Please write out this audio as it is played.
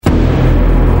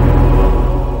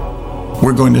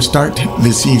We're going to start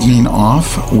this evening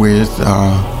off with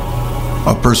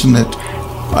a person that,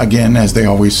 again, as they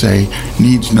always say,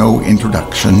 needs no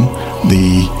introduction,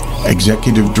 the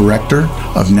Executive Director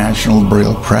of National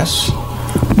Braille Press.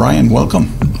 Brian,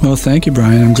 welcome. Well, thank you,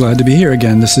 Brian. I'm glad to be here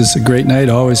again. This is a great night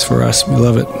always for us. We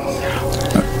love it.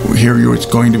 Here it's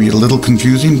going to be a little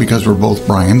confusing because we're both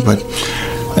Brian, but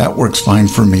that works fine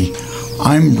for me.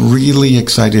 I'm really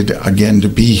excited again to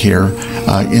be here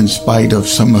in spite of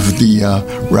some of the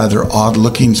rather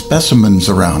odd-looking specimens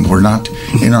around. We're not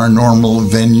in our normal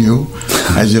venue,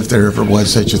 as if there ever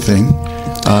was such a thing.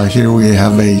 Here we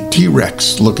have a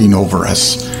T-Rex looking over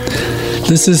us.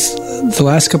 This is the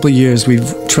last couple of years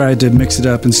we've tried to mix it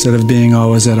up instead of being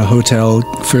always at a hotel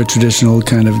for a traditional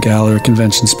kind of gala or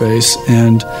convention space.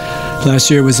 And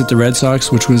last year was at the Red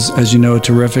Sox, which was, as you know,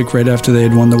 terrific right after they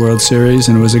had won the World Series,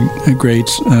 and it was a great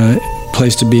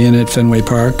place to be in at Fenway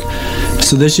Park.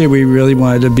 So this year we really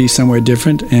wanted to be somewhere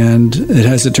different, and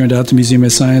it turned out the Museum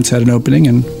of Science had an opening,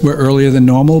 and we're earlier than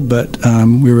normal, but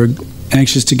we were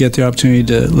anxious to get the opportunity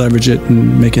to leverage it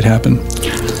and make it happen.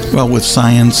 Well, with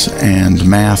science and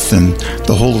math and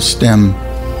the whole STEM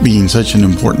being such an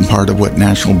important part of what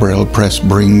National Braille Press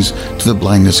brings to the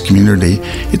blindness community,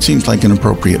 it seems like an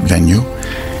appropriate venue.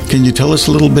 Can you tell us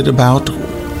a little bit about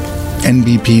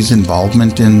NBP's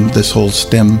involvement in this whole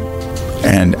STEM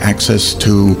and access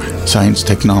to science,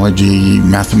 technology,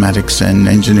 mathematics, and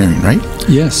engineering, right?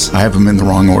 Yes. I have them in the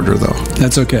wrong order, though.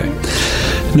 That's okay.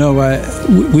 No,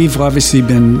 we've obviously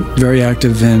been very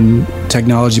active in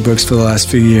technology books for the last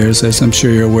few years, as I'm sure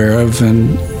you're aware of,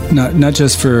 and not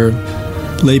just for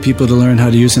lay people to learn how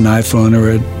to use an iPhone or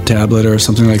a tablet or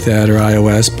something like that, or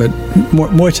iOS, but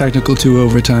more technical too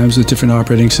over times with different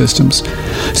operating systems.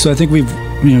 So I think we've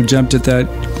jumped at that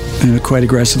quite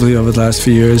aggressively over the last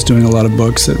few years, doing a lot of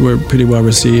books that were pretty well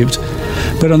received.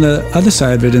 But on the other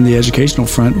side of it, in the educational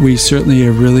front, we certainly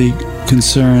are really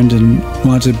concerned and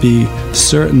want to be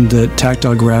certain that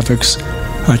tactile graphics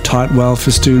are taught well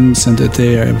for students and that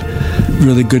they are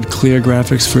really good, clear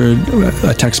graphics for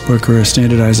a textbook or a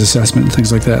standardized assessment and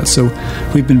things like that. So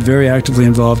we've been very actively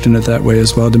involved in it that way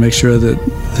as well, to make sure that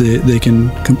they can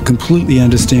completely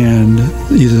understand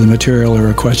either the material or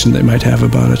a question they might have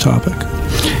about a topic.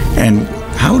 And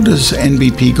how does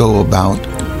NBP go about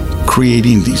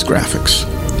creating these graphics?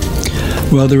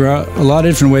 Well, there are a lot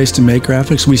of different ways to make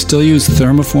graphics. We still use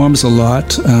thermoforms a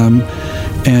lot,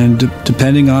 and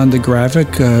depending on the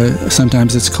graphic,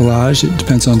 sometimes it's collage. It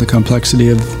depends on the complexity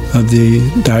of the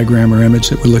diagram or image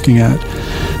that we're looking at.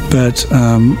 But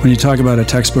when you talk about a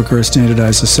textbook or a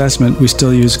standardized assessment, we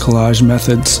still use collage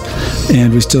methods,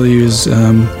 and we still use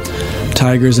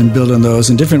tigers and build on those,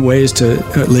 and different ways to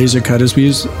laser cutters. We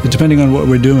use, depending on what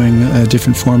we're doing,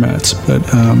 different formats. But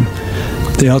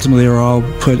they ultimately are all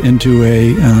put into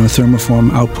a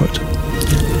thermoform output.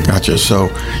 Gotcha. So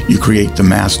you create the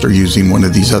master using one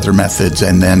of these other methods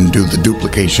and then do the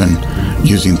duplication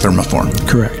using thermoform.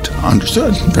 Correct.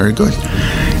 Understood. Very good.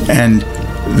 And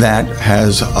that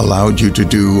has allowed you to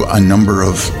do a number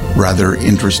of rather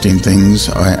interesting things.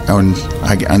 I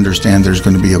understand there's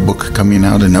going to be a book coming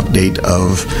out, an update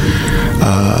of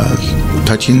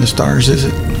Touching the Stars, is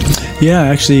it? Yeah,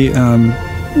 actually, I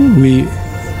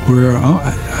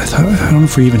don't know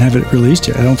if we even have it released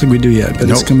yet. I don't think we do yet, but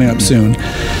It's coming up soon.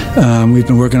 We've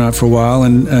been working on it for a while,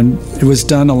 and it was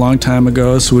done a long time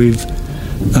ago, so we've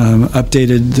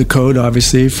updated the code,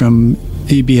 obviously, from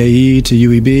EBAE to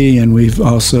UEB, and we've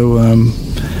also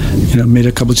made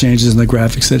a couple changes in the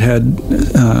graphics that had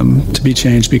to be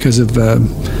changed because of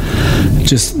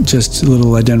just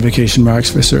little identification marks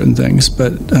for certain things.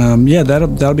 But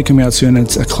that'll be coming out soon.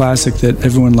 It's a classic that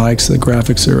everyone likes. The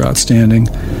graphics are outstanding,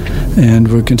 and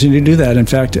we'll continue to do that. In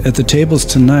fact, at the tables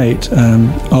tonight,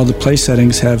 all the place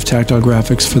settings have tactile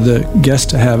graphics for the guests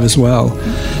to have as well.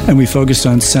 And we focused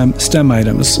on STEM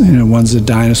items. One's a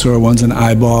dinosaur, one's an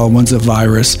eyeball, one's a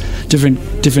virus.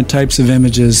 Different types of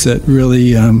images that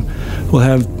really will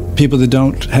have people that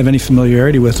don't have any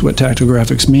familiarity with what tactile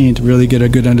graphics mean to really get a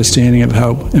good understanding of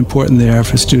how important they are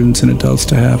for students and adults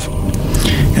to have.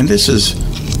 And this is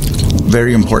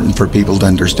very important for people to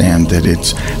understand, that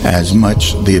it's as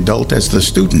much the adult as the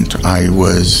student. I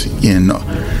was in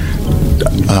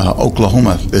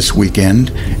Oklahoma this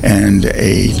weekend, and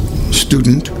a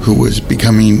student who was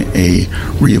becoming a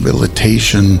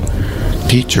rehabilitation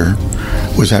teacher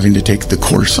was having to take the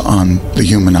course on the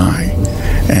human eye.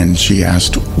 And she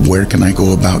asked, where can I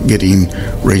go about getting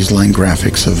raised line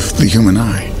graphics of the human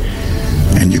eye?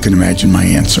 And you can imagine my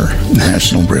answer,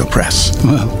 National Braille Press.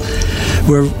 Well,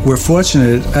 we're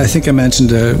fortunate. I think I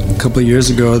mentioned a couple of years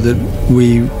ago that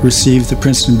we received the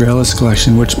Princeton Brailleist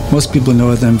Collection, which most people know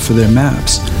of them for their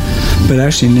maps. But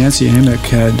actually, Nancy Amick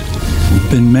had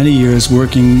been many years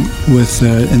working with,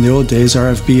 in the old days,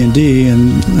 RFB&D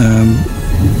and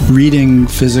reading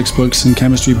physics books and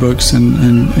chemistry books,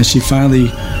 and she finally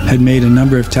had made a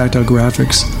number of tactile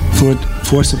graphics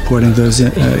for supporting those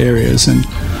areas. And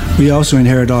we also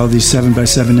inherit all of these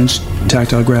 7x7-inch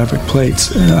tactile graphic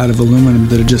plates out of aluminum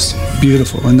that are just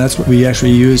beautiful, and that's what we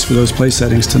actually use for those place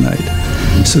settings tonight.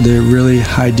 So they're really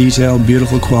high detail,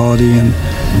 beautiful quality, and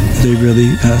they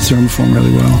really thermoform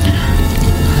really well.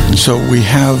 So we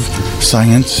have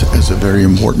science as a very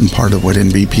important part of what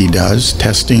NBP does,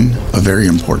 testing a very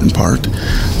important part,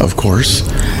 of course,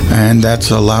 and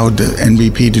that's allowed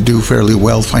NBP to do fairly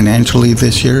well financially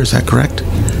this year. Is that correct?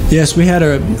 Yes, we had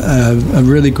a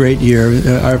really great year.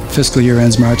 Our fiscal year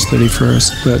ends March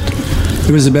 31st, but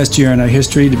it was the best year in our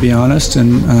history, to be honest,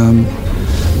 and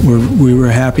we were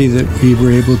happy that we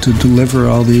were able to deliver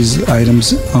all these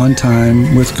items on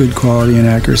time with good quality and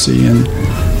accuracy, and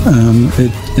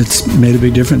it's made a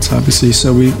big difference, obviously.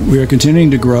 So we are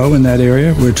continuing to grow in that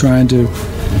area. We're trying to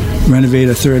renovate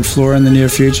a third floor in the near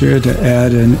future to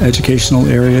add an educational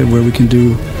area where we can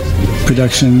do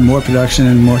more production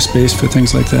and more space for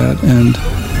things like that.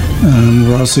 And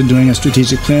we're also doing a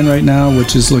strategic plan right now,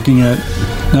 which is looking at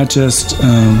not just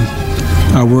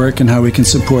our work and how we can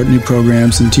support new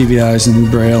programs and TVIs and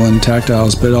Braille and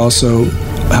tactiles, but also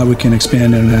how we can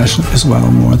expand internationally as well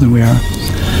more than we are.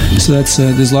 So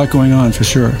there's a lot going on for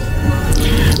sure.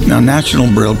 Now,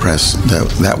 National Braille Press,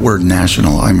 that word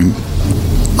national,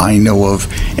 I know of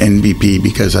NBP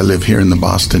because I live here in the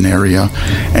Boston area,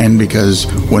 and because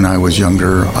when I was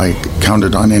younger, I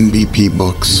counted on NBP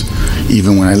books,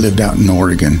 even when I lived out in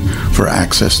Oregon, for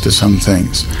access to some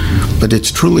things. But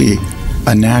it's truly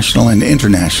a national and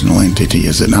international entity,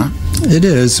 is it not? It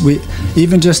is. We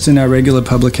even just in our regular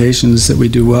publications that we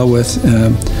do well with,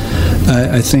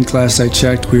 I think last I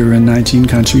checked, we were in 19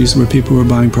 countries where people were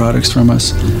buying products from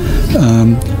us.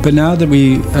 But now that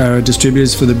we are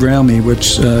distributors for the Braille Me,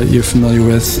 which you're familiar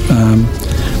with,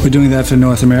 we're doing that for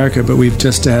North America, but we've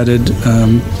just added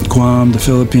Guam, the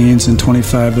Philippines, and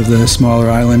 25 of the smaller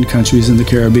island countries in the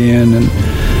Caribbean,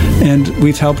 and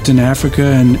we've helped in Africa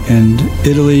and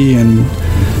Italy, and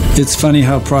it's funny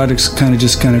how products kind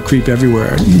of creep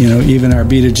everywhere. You know, even our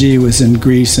B2G was in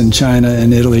Greece and China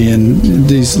and Italy and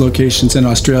these locations in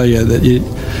Australia that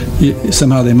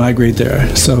somehow they migrate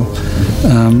there. So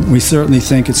we certainly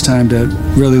think it's time to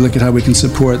really look at how we can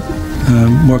support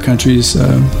more countries,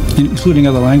 including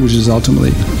other languages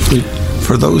ultimately.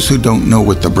 For those who don't know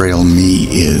what the Braille Me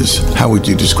is, how would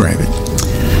you describe it?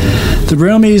 The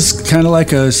Braille Me is kind of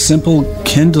like a simple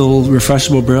Kindle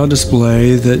refreshable Braille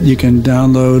display that you can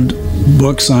download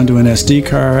books onto an SD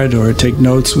card or take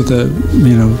notes with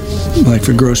like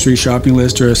for grocery shopping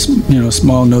list or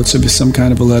small notes of some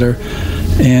kind of a letter.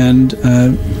 And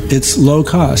it's low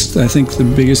cost. I think the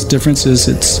biggest difference is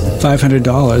it's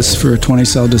 $500 for a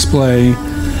 20-cell display.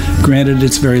 Granted,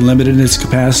 it's very limited in its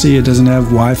capacity. It doesn't have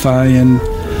Wi-Fi and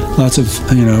lots of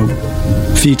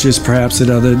features perhaps that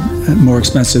other more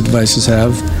expensive devices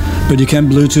have, but you can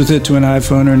Bluetooth it to an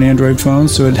iPhone or an Android phone,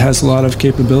 so it has a lot of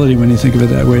capability when you think of it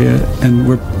that way. And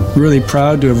we're really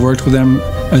proud to have worked with them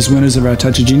as winners of our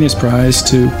Touch of Genius Prize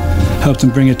to help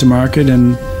them bring it to market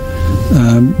and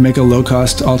make a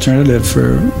low-cost alternative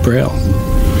for Braille.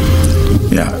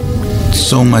 Yeah,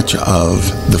 so much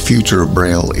of the future of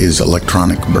Braille is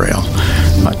electronic Braille.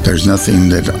 There's nothing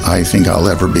that I think I'll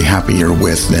ever be happier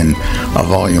with than a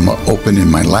volume open in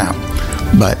my lap.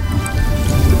 But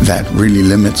that really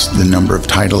limits the number of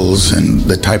titles and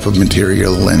the type of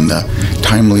material and the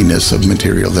timeliness of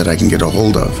material that I can get a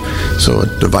hold of. So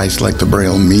a device like the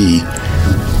Braille Me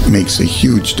makes a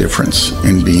huge difference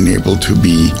in being able to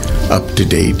be up to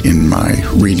date in my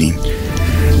reading.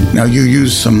 Now, you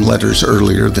used some letters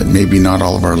earlier that maybe not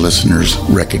all of our listeners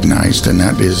recognized, and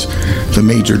that is the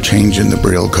major change in the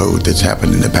Braille code that's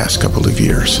happened in the past couple of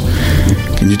years.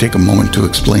 Can you take a moment to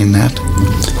explain that?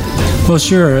 Well,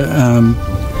 sure.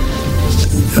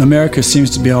 America seems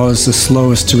to be always the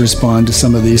slowest to respond to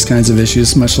some of these kinds of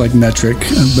issues, much like metric,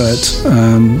 but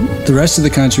the rest of the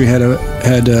country had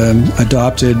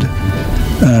adopted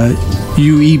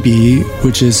UEB,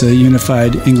 which is a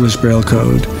Unified English Braille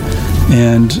Code.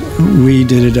 And we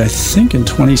did it, I think, in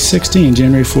 2016,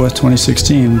 January 4th,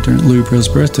 2016, during Louis Braille's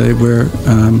birthday, where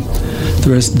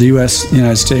the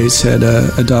United States had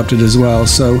adopted as well.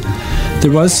 So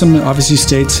there was some, obviously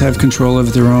states have control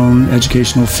of their own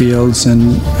educational fields,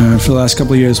 and for the last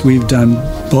couple of years we've done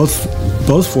both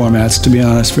formats, to be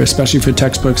honest, especially for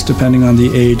textbooks, depending on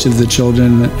the age of the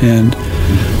children. And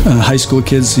high school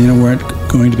kids, weren't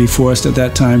going to be forced at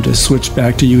that time to switch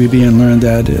back to UEB and learn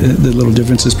that the little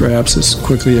differences perhaps as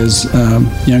quickly as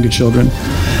younger children.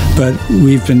 But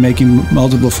we've been making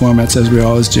multiple formats, as we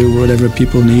always do, whatever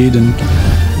people need.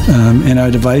 And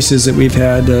our devices that we've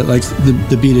had, like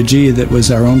the B2G that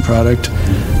was our own product,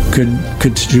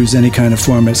 could choose any kind of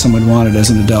format someone wanted as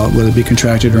an adult, whether it be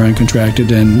contracted or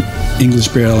uncontracted, and English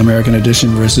Braille American Edition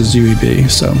versus UEB.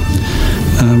 So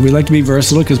we like to be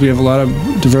versatile because we have a lot of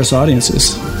diverse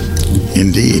audiences.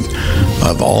 Indeed,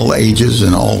 of all ages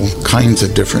and all kinds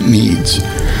of different needs.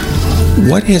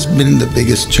 What has been the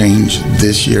biggest change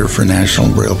this year for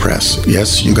National Braille Press?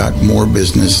 Yes, you got more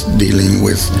business dealing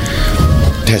with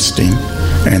testing,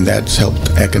 and that's helped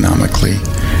economically.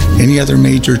 Any other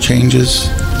major changes?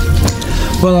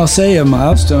 Well, I'll say a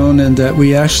milestone in that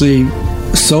we actually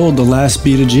sold the last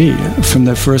B2G from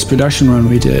the first production run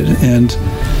we did. And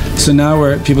so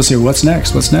now people say, what's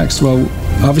next? What's next? Well,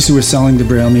 obviously we're selling the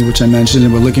Braille Me, which I mentioned,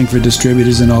 and we're looking for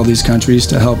distributors in all these countries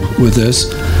to help with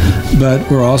this. But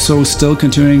we're also still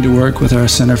continuing to work with our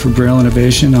Center for Braille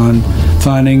Innovation on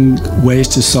finding ways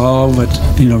to solve a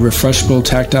refreshable,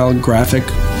 tactile, graphic,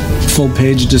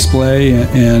 full-page display,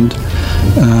 and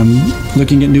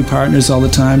looking at new partners all the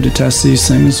time to test these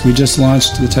things. We just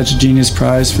launched the Touch Genius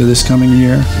Prize for this coming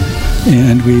year,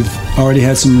 and we've already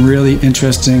had some really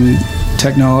interesting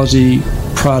technology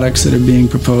products that are being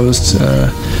proposed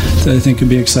that I think could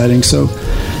be exciting. So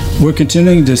we're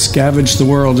continuing to scavenge the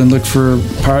world and look for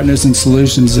partners and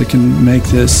solutions that can make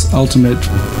this ultimate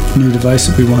new device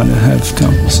that we want to have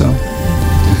come. So,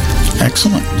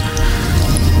 excellent.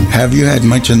 Have you had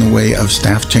much in the way of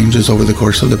staff changes over the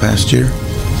course of the past year?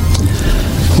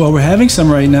 Well, we're having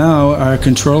some right now. Our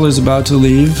controller is about to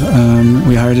leave.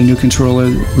 We hired a new controller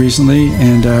recently,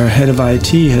 and our head of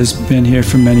IT has been here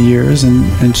for many years,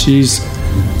 and she's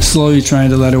slowly trying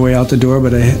to let her way out the door,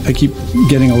 but I keep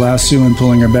getting a lasso and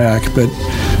pulling her back. But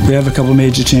we have a couple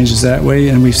major changes that way,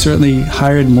 and we've certainly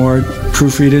hired more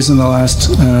proofreaders in the last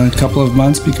couple of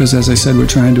months because, as I said, we're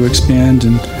trying to expand,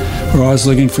 and we're always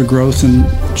looking for growth in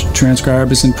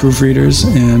transcribers and proofreaders,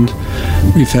 and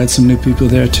we've had some new people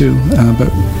there too.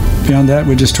 But beyond that,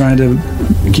 we're just trying to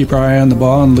keep our eye on the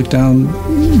ball and look down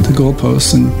the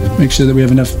goalposts and make sure that we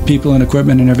have enough people and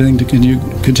equipment and everything to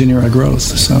continue our growth.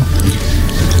 So,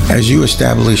 as you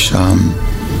establish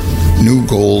new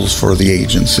goals for the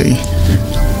agency,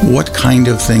 what kind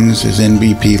of things is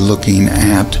NBP looking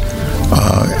at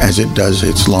as it does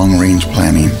its long-range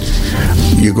planning?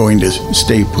 You're going to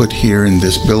stay put here in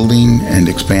this building and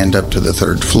expand up to the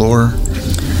third floor?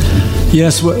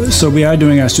 Yes, so we are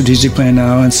doing our strategic plan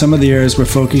now, and some of the areas we're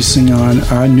focusing on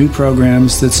are new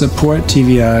programs that support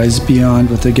TVIs beyond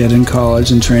what they get in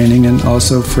college and training, and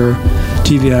also for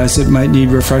TVIs that might need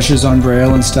refreshers on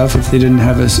Braille and stuff if they didn't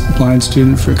have a blind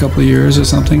student for a couple of years or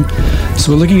something.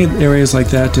 So we're looking at areas like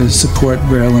that to support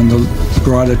Braille in the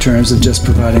broader terms of just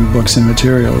providing books and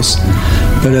materials.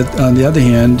 But on the other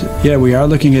hand, we are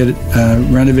looking at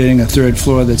renovating a third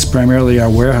floor that's primarily our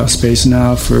warehouse space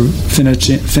now for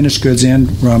finished goods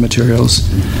and raw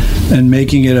materials, and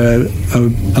making it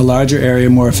a larger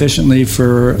area more efficiently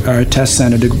for our test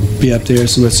center to be up there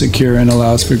so it's secure and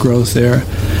allows for growth there.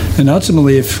 And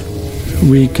ultimately, if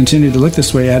we continue to look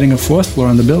this way, adding a fourth floor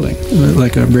on the building,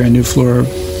 like a brand new floor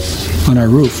on our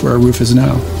roof, where our roof is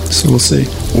now. So we'll see.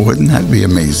 Wouldn't that be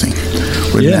amazing?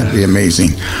 Wouldn't that be amazing?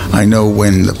 I know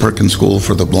when the Perkins School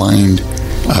for the Blind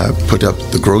put up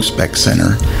the Groesbeck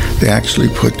Center, they actually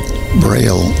put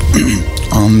Braille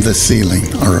on the ceiling,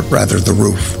 or rather the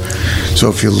roof. So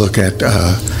if you look at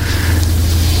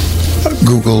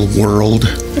Google World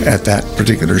at that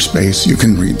particular space, you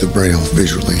can read the Braille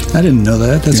visually. I didn't know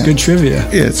that. That's good trivia.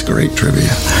 Yeah, it's great trivia.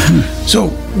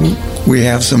 So we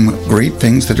have some great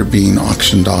things that are being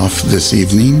auctioned off this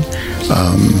evening.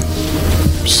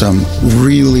 Some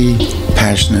really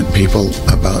passionate people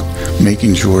about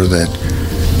making sure that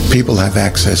people have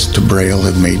access to Braille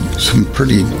have made some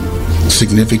pretty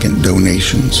significant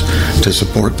donations to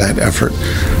support that effort.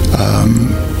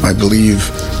 I believe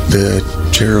the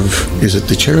chair of, is it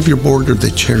the chair of your board or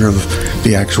the chair of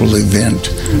the actual event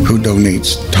who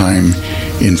donates time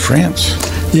in France?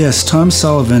 Yes, Tom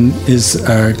Sullivan is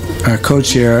our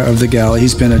co-chair of the gala.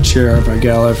 He's been a chair of our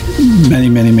gala for many,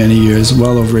 many, many years,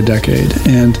 well over a decade.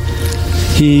 And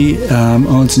He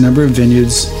owns a number of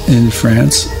vineyards in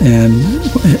France, and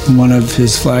one of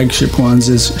his flagship ones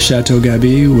is Chateau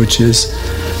Gaby, which is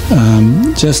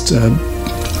just a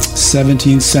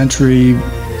 17th century,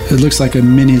 it looks like a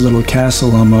mini little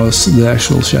castle almost, the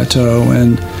actual chateau,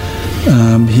 and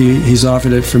he's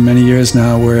offered it for many years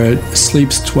now, where it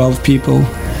sleeps 12 people.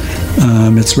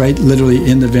 It's right literally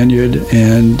in the vineyard,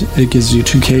 and it gives you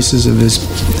 2 cases of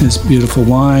his beautiful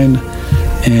wine,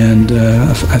 and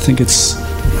I think it's,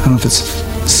 I don't know if it's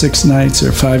 6 nights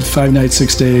or 5 nights,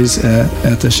 6 days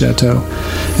at the chateau.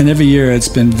 And every year it's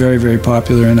been very, very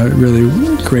popular and a really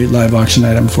great live auction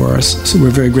item for us. So we're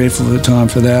very grateful to Tom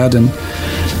for that, and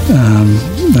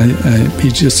he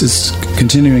just is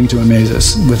continuing to amaze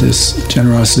us with his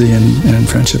generosity and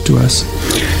friendship to us.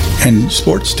 And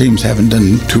sports teams haven't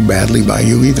done too badly by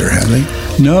you either, have they?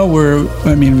 No, we're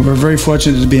very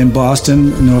fortunate to be in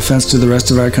Boston. No offense to the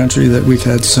rest of our country, that we've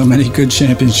had so many good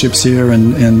championships here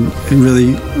and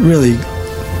really, really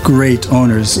great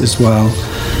owners as well.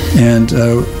 And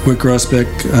Wick Grossbeck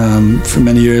for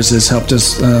many years has helped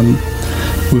us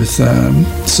with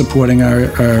supporting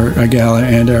our gala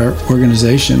and our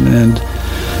organization. And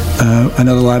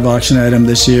another live auction item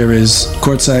this year is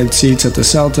courtside seats at the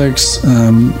Celtics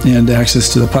and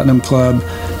access to the Putnam Club.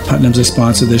 Putnam's a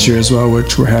sponsor this year as well,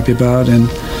 which we're happy about. And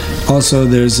also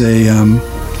there's a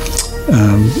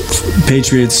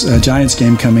Patriots-Giants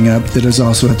game coming up that is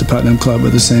also at the Putnam Club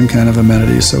with the same kind of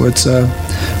amenities. So it's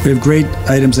we have great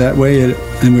items that way,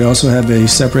 and we also have a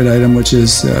separate item, which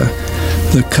is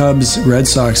the Cubs-Red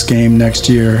Sox game next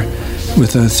year,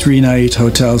 with a 3-night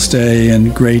hotel stay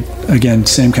and great, again,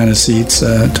 same kind of seats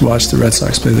to watch the Red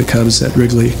Sox play the Cubs at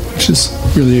Wrigley, which is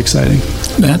really exciting.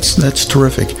 That's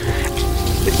terrific.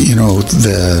 You know,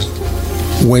 the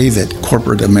way that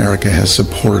corporate America has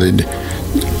supported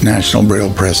National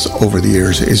Braille Press over the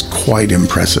years is quite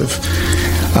impressive.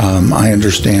 I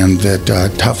understand that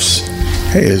Tufts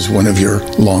is one of your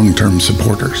long-term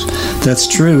supporters. That's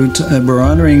true. We're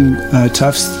honoring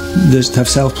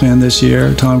Tufts Health Plan this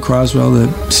year. Tom Croswell, the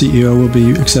CEO, will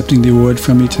be accepting the award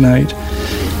from me tonight.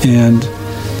 And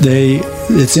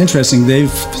it's interesting,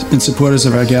 they've been supporters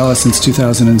of our gala since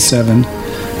 2007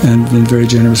 and been very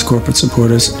generous corporate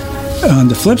supporters. On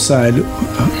the flip side,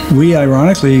 we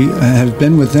ironically have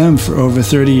been with them for over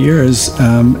 30 years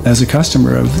as a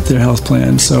customer of their health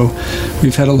plan. So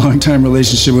we've had a long-time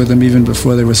relationship with them even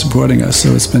before they were supporting us.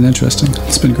 So it's been interesting.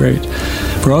 It's been great.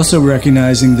 We're also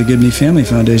recognizing the Gibney Family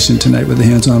Foundation tonight with the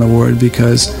Hands On Award,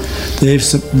 because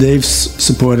they've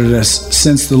supported us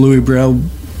since the Louis Braille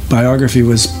biography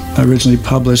was originally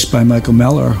published by Michael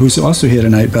Mellor, who's also here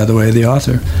tonight, by the way, the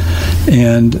author.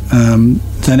 And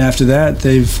then after that,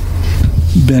 they've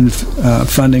been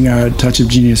funding our Touch of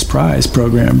Genius Prize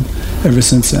program ever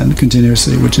since then,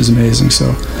 continuously, which is amazing.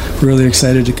 So we're really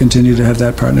excited to continue to have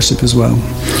that partnership as well.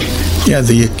 Yeah,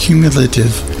 the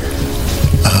cumulative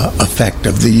effect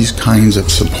of these kinds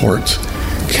of supports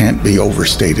can't be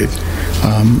overstated.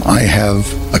 I have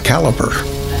a caliper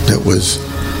that was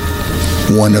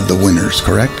one of the winners,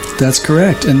 correct? That's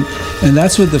correct. And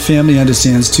that's what the family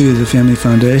understands too, the Family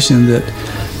Foundation, that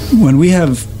when we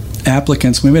have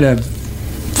applicants, we would have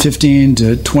 15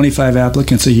 to 25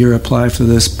 applicants a year apply for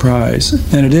this prize.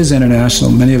 And it is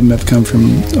international. Many of them have come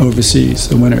from overseas,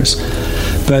 the winners.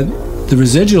 But the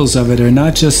residuals of it are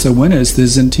not just the winners.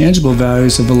 There's intangible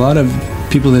values of a lot of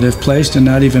people that have placed and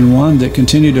not even won that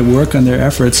continue to work on their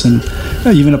efforts and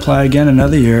even apply again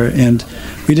another year. And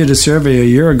we did a survey a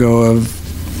year ago of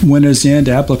winners and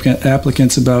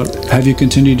applicants about, have you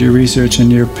continued your research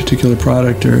in your particular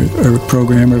product or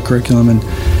program or curriculum? And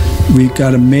we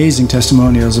got amazing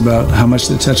testimonials about how much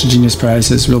the Touch of Genius Prize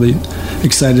has really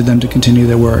excited them to continue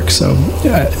their work. So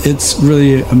it's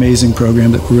really an amazing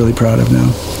program that we're really proud of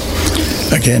now.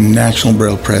 Again, National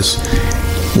Braille Press,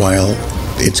 while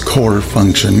its core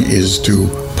function is to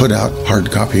put out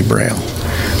hard copy Braille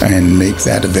and make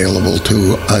that available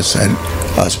to us,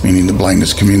 meaning the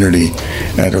blindness community,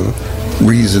 at a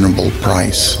reasonable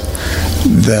price.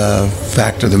 The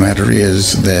fact of the matter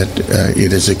is that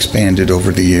it has expanded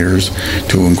over the years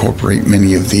to incorporate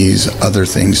many of these other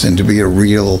things and to be a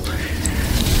real,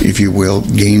 if you will,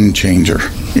 game changer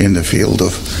in the field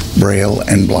of Braille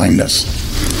and blindness.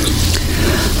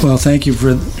 Well, thank you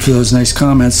for those nice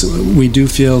comments. We do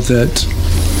feel that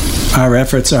our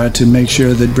efforts are to make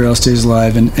sure that Braille stays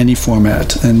alive in any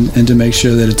format and to make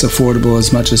sure that it's affordable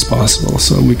as much as possible.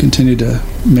 So we continue to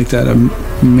make that a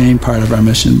main part of our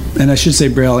mission. And I should say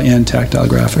Braille and tactile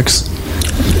graphics.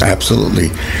 Absolutely.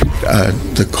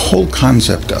 The whole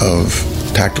concept of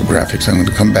tactile graphics, I'm going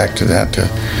to come back to that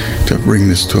to bring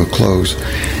this to a close,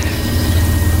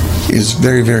 is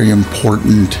very, very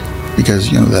important because,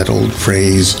 that old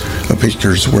phrase, a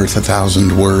picture's worth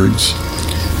 1,000 words,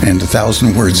 and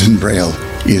 1,000 words in Braille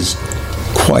is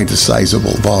quite a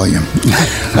sizable volume.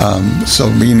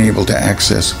 So being able to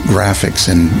access graphics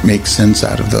and make sense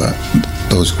out of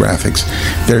those graphics,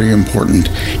 very important.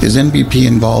 Is NBP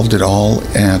involved at all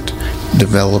at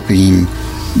developing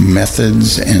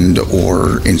methods and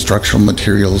or instructional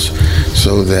materials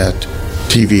so that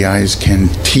TVIs can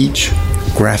teach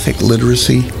graphic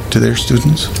literacy to their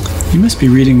students? You must be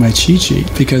reading my cheat sheet,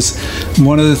 because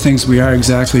one of the things we are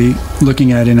exactly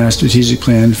looking at in our strategic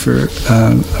plan for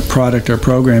a product or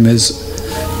program is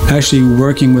actually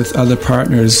working with other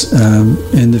partners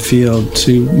in the field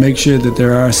to make sure that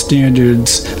there are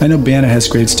standards. I know BANA has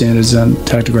great standards on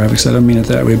tactographics, I don't mean it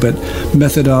that way, but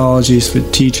methodologies for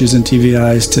teachers and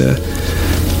TVIs to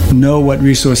know what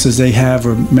resources they have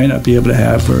or may not be able to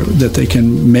have, or that they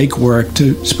can make work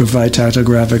to provide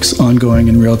tactographics ongoing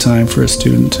in real time for a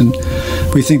student. And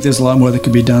we think there's a lot more that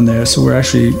could be done there. So we're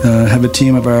actually have a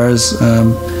team of ours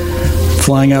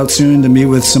flying out soon to meet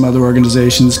with some other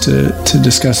organizations to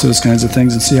discuss those kinds of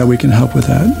things and see how we can help with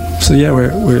that. So yeah,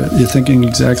 you're thinking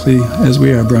exactly as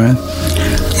we are, Brian.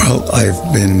 Well,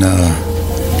 I've been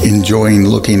enjoying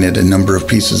looking at a number of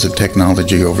pieces of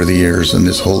technology over the years and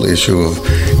this whole issue of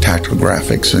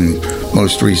tactographics, and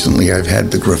most recently I've had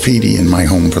the graffiti in my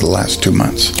home for the last 2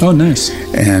 months. Oh, nice.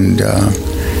 And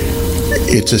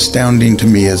it's astounding to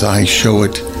me as I show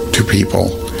it to people,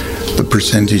 the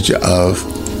percentage of,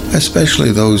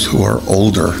 especially those who are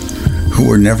older, who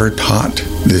were never taught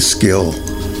this skill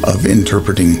of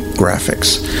interpreting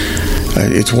graphics.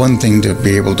 It's one thing to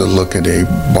be able to look at a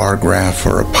bar graph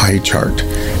or a pie chart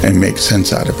and make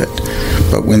sense out of it.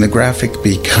 But when the graphic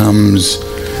becomes,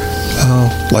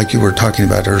 like you were talking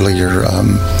about earlier,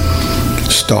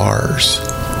 stars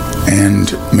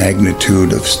and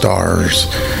magnitude of stars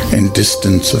and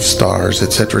distance of stars,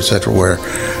 etc.,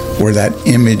 where that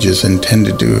image is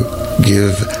intended to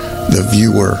give the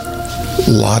viewer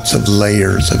lots of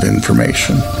layers of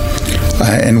information.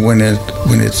 And when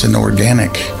it's an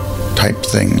organic type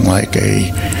thing, like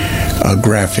a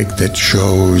graphic that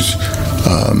shows,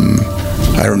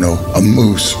 a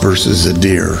moose versus a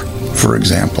deer, for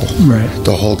example. Right.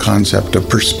 The whole concept of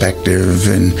perspective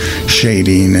and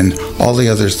shading and all the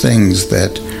other things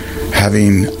that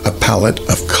having a palette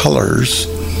of colors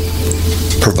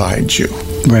provides you.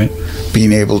 Right.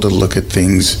 Being able to look at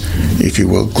things, if you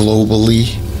will,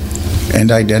 globally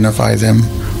and identify them,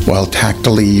 while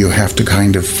tactily you have to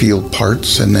kind of feel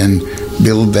parts and then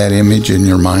build that image in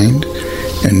your mind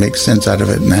and make sense out of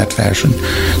it in that fashion.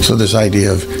 So this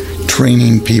idea of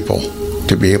training people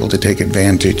to be able to take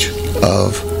advantage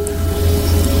of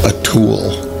a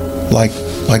tool like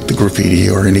the graffiti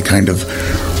or any kind of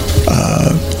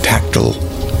tactile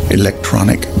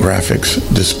electronic graphics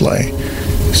display.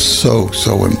 So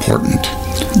important.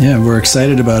 Yeah, we're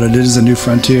excited about it. It is a new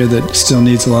frontier that still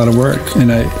needs a lot of work,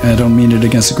 and I don't mean it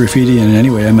against the graffiti in any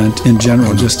way. I meant in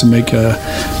general, just to make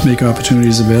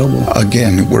opportunities available.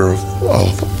 Again, we're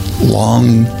a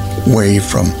long way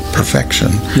from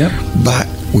perfection. Yep. But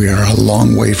we are a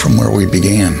long way from where we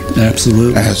began.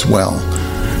 Absolutely. As well.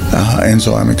 And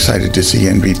so I'm excited to see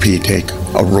NBP take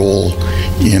a role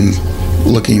in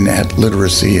looking at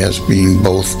literacy as being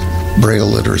both Braille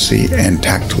literacy and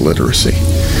tactile literacy.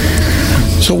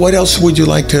 So what else would you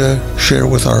like to share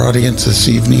with our audience this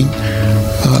evening?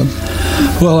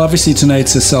 Well, obviously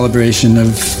tonight's a celebration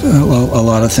of a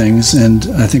lot of things, and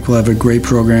I think we'll have a great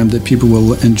program that people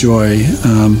will enjoy.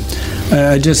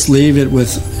 I just leave it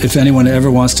with, if anyone ever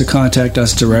wants to contact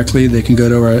us directly, they can go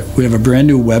to we have a brand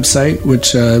new website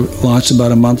which launched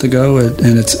about a month ago,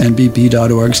 and it's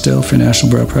nbp.org still for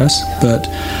National Braille Press, but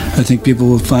I think people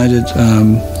will find it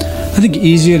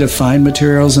easier to find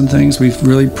materials and things. We've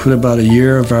really put about a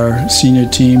year of our senior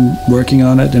team working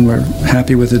on it, and we're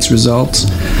happy with its results.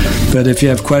 But if you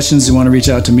have questions and want to reach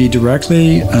out to me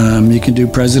directly, you can do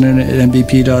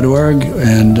president@nbp.org,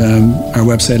 and our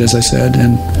website, as I said,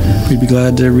 and we'd be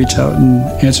glad to reach out and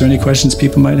answer any questions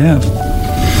people might have.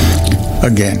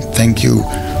 Again, thank you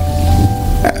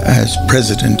as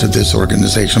president of this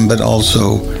organization, but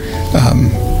also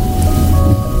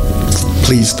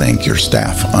please thank your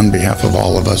staff on behalf of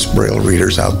all of us Braille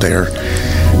readers out there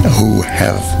who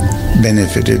have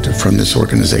benefited from this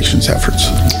organization's efforts.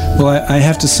 Well, I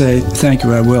have to say thank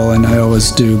you, I will, and I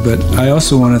always do, but I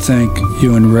also want to thank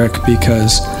you and Rick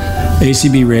because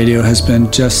ACB Radio has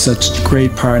been just such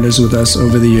great partners with us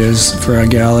over the years for our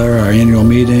gala, our annual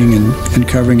meeting, and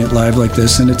covering it live like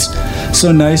this. And it's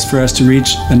so nice for us to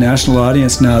reach a national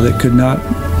audience now that could not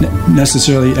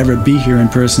necessarily ever be here in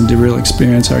person to really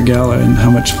experience our gala and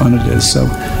how much fun it is. So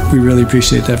we really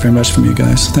appreciate that very much from you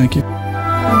guys. Thank you.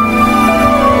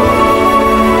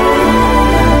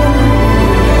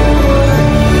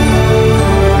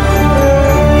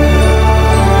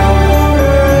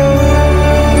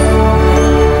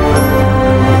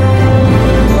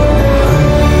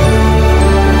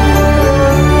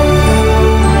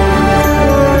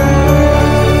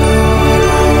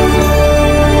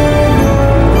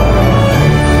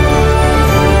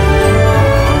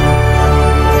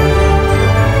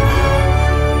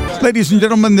 Ladies and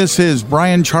gentlemen, this is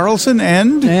Brian Charlson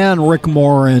and Rick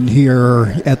Morin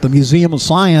here at the Museum of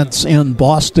Science in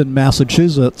Boston,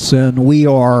 Massachusetts, and we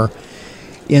are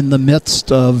in the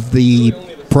midst of the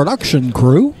production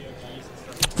crew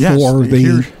for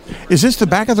the... Is this the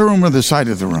back of the room or the side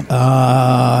of the room?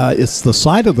 It's the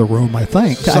side of the room, I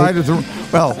think. Side of the room.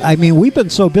 Well, I mean, we've been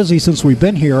so busy since we've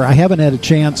been here, I haven't had a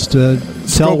chance to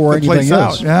tell where anything is.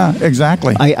 Out. Yeah,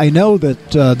 exactly. I know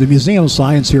that the Museum of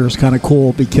Science here is kind of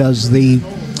cool because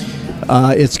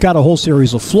it's got a whole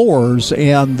series of floors,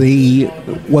 and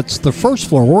what's the first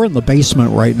floor? We're in the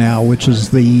basement right now, which is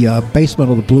the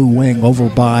basement of the Blue Wing over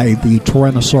by the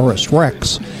Tyrannosaurus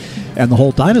Rex, and the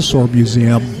whole dinosaur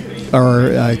museum.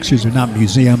 Not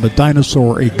museum, but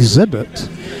dinosaur exhibit.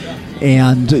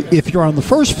 And if you're on the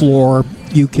first floor,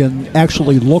 you can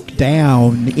actually look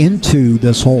down into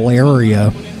this whole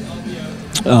area,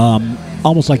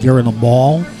 almost like you're in a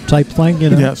mall type thing, you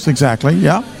know? Yes, exactly.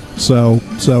 Yeah. So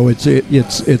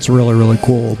it's really, really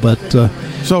cool. But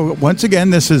so once again,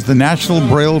 this is the National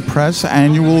Braille Press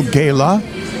Annual Gala,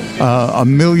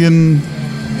 1 million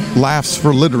laughs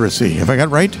for literacy. Have I got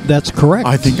it right? That's correct.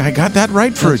 I think I got that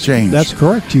right for a change. That's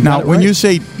correct. Now, when you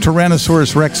say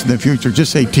Tyrannosaurus Rex in the future,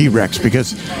 just say T-Rex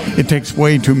because it takes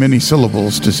way too many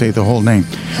syllables to say the whole name.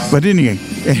 But anyway,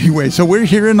 so we're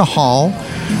here in the hall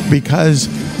because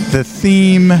the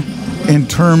theme in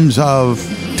terms of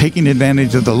taking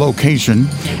advantage of the location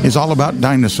is all about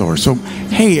dinosaurs. So,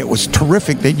 hey, it was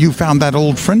terrific that you found that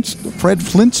old Fred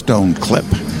Flintstone clip.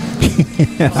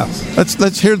 Yeah.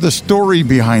 Let's hear the story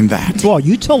behind that. Well,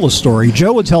 you tell the story.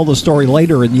 Joe would tell the story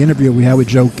later in the interview we had with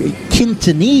Joe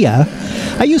Quintanilla.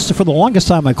 I used to, for the longest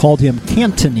time, I called him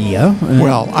Cantanilla.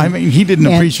 Well, I mean, he didn't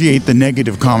appreciate the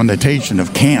negative connotation of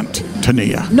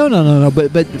Cantanilla. No.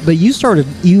 But you started.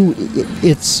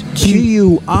 It's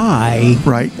Q-U-I,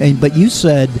 right? But you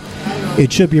said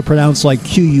it should be pronounced like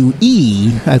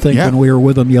Q-U-E, I think, when we were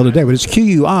with him the other day. But it's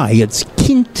Q-U-I. It's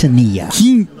Quintanilla.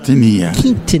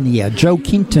 Quintanilla. Joe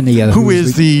Quintanilla. Who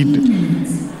is the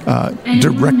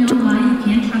director? You know why you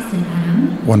can't trust in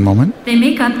Adam? One moment. They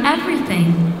make up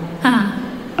everything. Huh.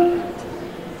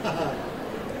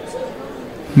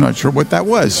 I'm not sure what that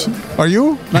was. Are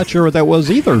you? Not sure what that was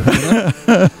either.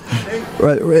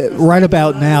 Right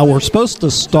about now, we're supposed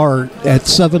to start at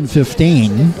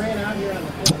 7:15.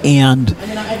 And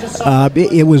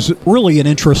it was really an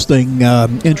interesting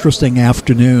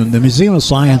afternoon. The Museum of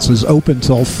Science is open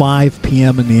till 5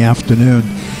 p.m. in the afternoon,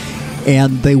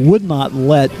 and they would not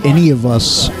let any of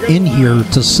us in here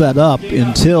to set up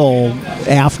until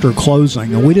after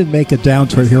closing. And we didn't make it down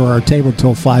to here at our table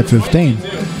until 5:15.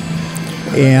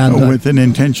 And with an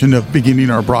intention of beginning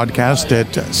our broadcast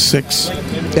at 6.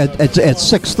 At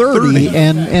 6:30,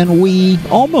 and we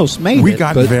almost made it. We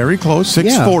got very close,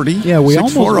 6:40. Yeah, we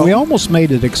almost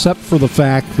made it, except for the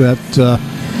fact that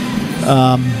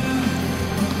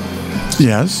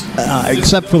yes.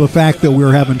 Except for the fact that we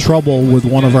were having trouble with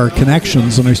one of our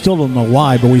connections, and I still don't know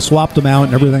why, but we swapped them out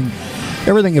and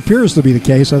everything appears to be the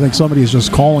case. I think somebody's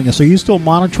just calling us. Are you still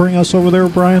monitoring us over there,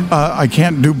 Brian? I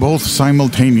can't do both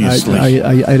simultaneously.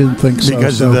 I didn't think so.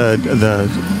 Because of the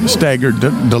staggered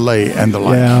delay and the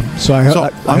like. Yeah. So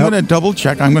I'm going to double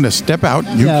check. I'm going to step out.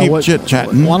 You keep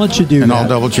chit-chatting. Why don't you do that? And I'll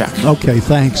double check. Okay,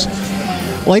 thanks.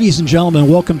 Ladies and gentlemen,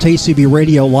 welcome to ACB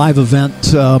Radio Live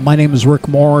Event. My name is Rick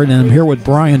Morin, and I'm here with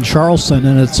Brian Charlson,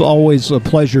 and it's always a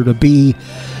pleasure to be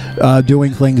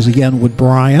doing things again with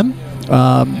Brian.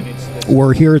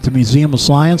 We're here at the Museum of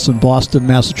Science in Boston,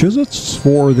 Massachusetts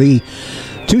for the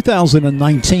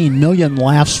 2019 Million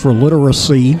Laughs for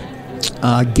Literacy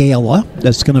Gala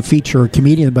that's going to feature a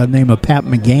comedian by the name of Pat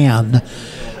McGann,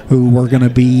 who's going to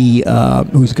be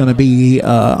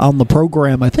on the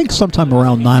program, I think sometime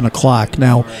around 9 o'clock.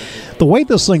 Now, the way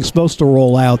this thing's supposed to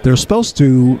roll out, they're supposed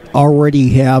to already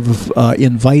have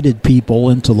invited people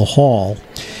into the hall.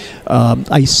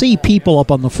 I see people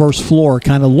up on the first floor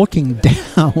kind of looking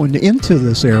down into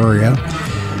this area,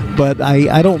 but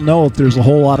I don't know if there's a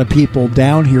whole lot of people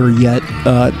down here yet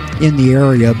in the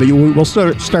area. But we'll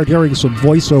start hearing some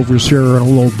voiceovers here in a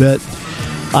little bit.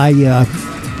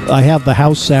 I have the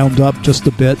house sound up just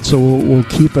a bit, so we'll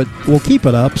keep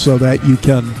it up so that you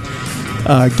can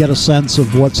get a sense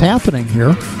of what's happening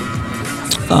here.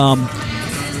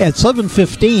 At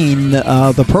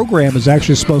 7:15, the program is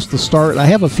actually supposed to start. I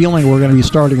have a feeling we're going to be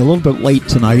starting a little bit late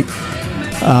tonight.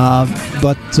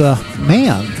 But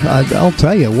man, I'll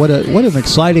tell you, what an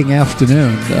exciting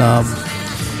afternoon.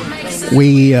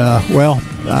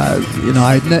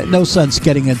 I had no sense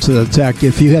getting into the tech.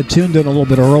 If you had tuned in a little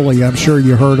bit early, I'm sure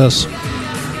you heard us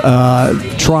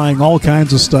trying all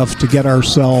kinds of stuff to get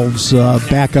ourselves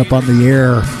back up on the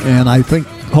air, and I think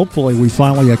hopefully we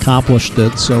finally accomplished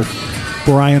it. So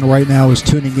Brian right now is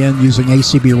tuning in using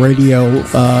ACB Radio,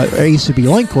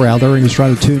 ACB Link rather, and he's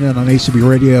trying to tune in on ACB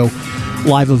Radio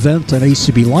live event and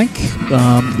ACB Link.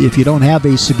 If you don't have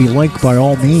ACB Link, by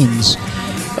all means,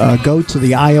 go to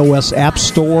the iOS App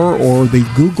Store or the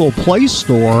Google Play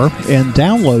Store and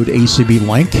download ACB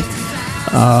Link.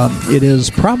 It is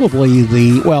probably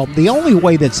the only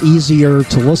way that's easier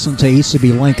to listen to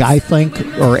ACB Link, I think,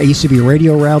 or ACB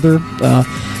Radio rather,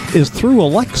 is through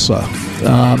Alexa.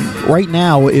 Right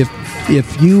now, if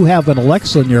you have an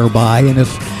Alexa nearby, and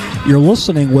if you're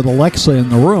listening with Alexa in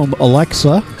the room,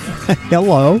 Alexa,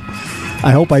 hello.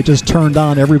 I hope I just turned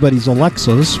on everybody's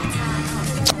Alexas.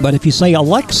 But if you say,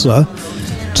 Alexa,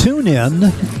 tune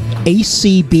in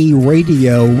ACB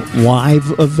Radio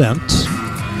live event.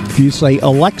 If you say,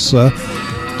 Alexa,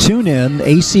 tune in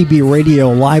ACB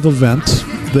Radio live event,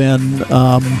 then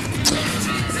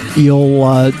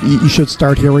you should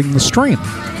start hearing the stream.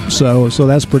 So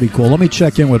that's pretty cool. Let me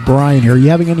check in with Brian here. You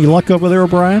having any luck over there,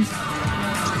 Brian?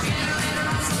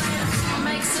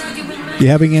 You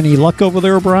having any luck over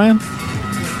there, Brian?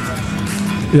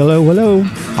 Hello.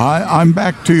 I'm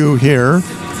back to you here.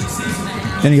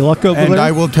 Any luck over there? And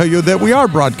I will tell you that we are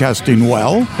broadcasting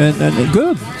well. And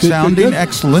good. Sounding good.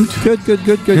 Excellent. Good.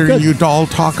 Hearing you all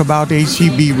talk about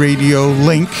ACB Radio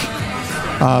Link,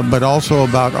 but also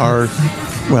about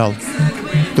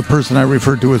the person I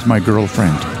referred to as my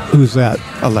girlfriend. Who's that?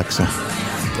 Alexa.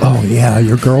 Oh, yeah,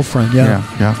 your girlfriend, yeah.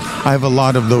 I have a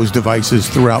lot of those devices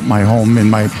throughout my home, in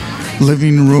my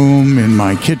living room, in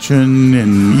my kitchen,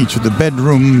 in each of the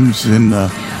bedrooms,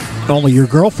 Only your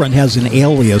girlfriend has an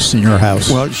alias in your house.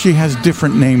 Well, she has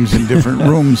different names in different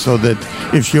rooms so that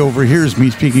if she overhears me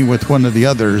speaking with one of the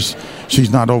others,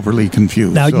 she's not overly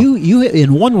confused. Now, you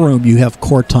in one room, you have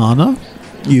Cortana,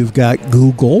 you've got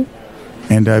Google.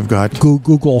 And I've got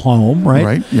Google Home, right?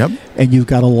 Right, yep. And you've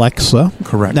got Alexa.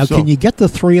 Correct. Now, can you get the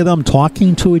three of them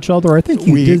talking to each other? I think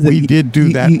we did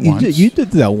do that once. You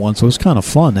did that once. It was kind of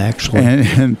fun, actually.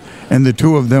 And the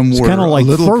two of them were kind of like a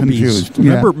little Furbies. confused.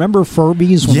 Remember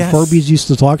Furbies, when Furbies used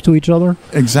to talk to each other?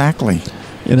 Exactly.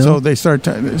 You know? So they start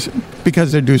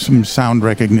because they do some sound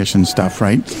recognition stuff,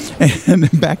 right? And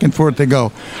back and forth they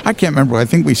go. I can't remember. I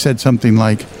think we said something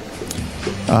like,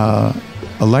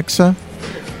 Alexa,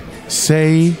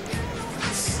 say,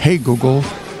 hey Google,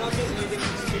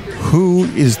 who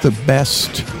is the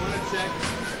best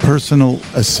personal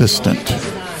assistant?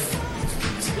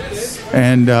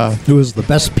 And who is the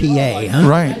best PA, huh?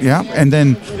 Right, yeah. And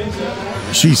then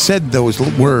she said those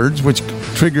words, which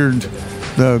triggered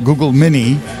the Google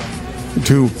Mini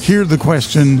to hear the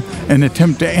question and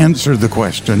attempt to answer the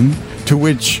question, to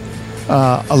which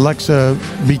Alexa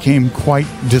became quite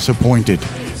disappointed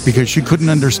because she couldn't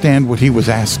understand what he was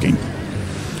asking.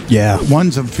 Yeah.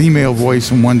 One's a female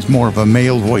voice and one's more of a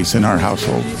male voice in our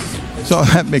household. So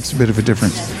that makes a bit of a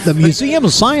difference. The Museum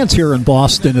of Science here in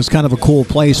Boston is kind of a cool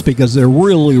place because they're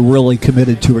really, really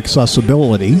committed to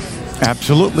accessibility.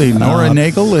 Absolutely. Nora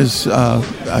Nagel is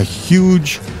a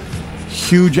huge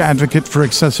advocate for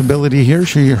accessibility here.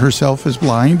 She herself is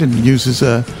blind and uses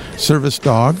a service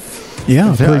dog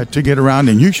to get around.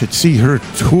 And you should see her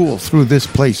tool through this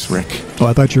place, Rick. Oh,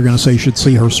 I thought you were going to say you should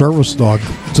see her service dog.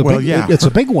 It's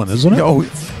a big one, isn't it? Oh,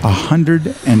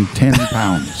 110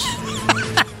 pounds.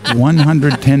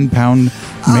 110-pound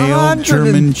male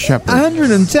German Shepherd.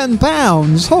 110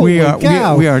 pounds? Holy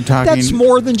cow. We are talking... That's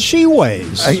more than she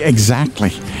weighs.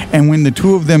 Exactly. And when the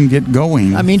two of them get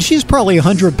going... I mean, she's probably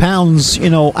 100 pounds,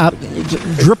 out,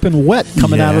 dripping wet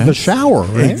coming out of the shower,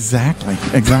 right? Exactly.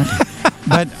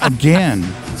 But again,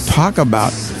 talk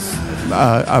about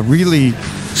a really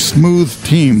smooth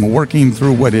team working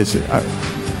through what is,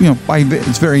 by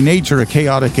its very nature, a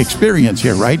chaotic experience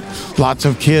here, right? Lots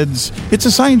of kids. It's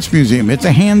a science museum. It's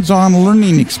a hands-on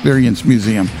learning experience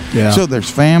museum. Yeah. So there's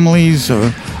families,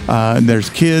 there's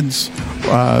kids.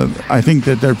 I think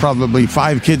that there are probably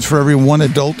 5 kids for every 1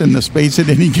 adult in the space at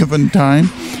any given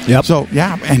time. Yep. So,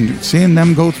 yeah, and seeing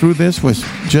them go through this was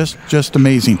just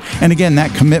amazing. And again,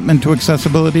 that commitment to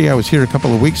accessibility, I was here a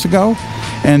couple of weeks ago,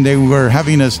 and they were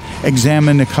having us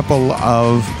examine a couple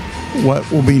of what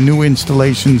will be new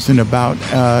installations in about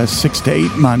 6 to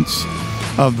 8 months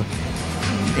of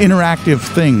interactive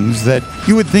things that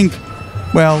you would think,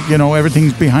 well,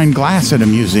 everything's behind glass at a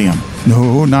museum.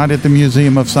 No, not at the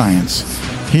Museum of Science.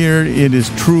 Here it is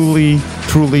truly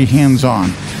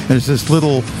hands-on. There's this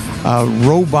little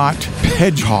robot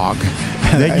hedgehog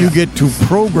that you get to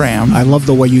program. I love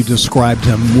the way you described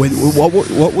him.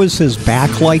 What was his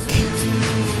back like?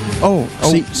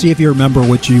 See if you remember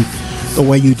the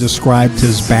way you described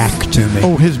his back to me.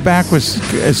 Oh, his back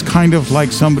is kind of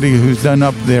like somebody who's done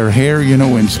up their hair,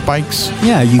 in spikes.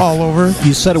 Yeah, all over.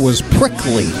 You said it was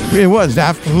prickly. It was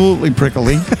absolutely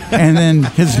prickly. And then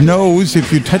his nose,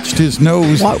 if you touched his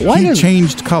nose, he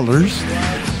changed colors.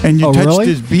 And you touched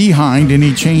his behind, and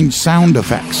he changed sound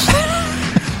effects.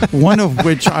 One of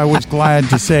which I was glad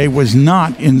to say was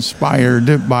not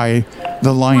inspired by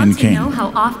The Lion King. Want to know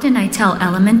how often I tell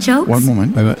element jokes? One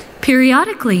moment.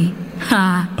 Periodically.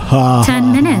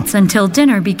 10 minutes until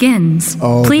dinner begins.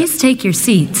 Oh, Please take your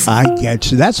seats. I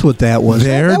get you. That's what that was.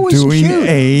 That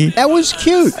was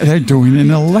cute. They're doing an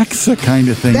Alexa kind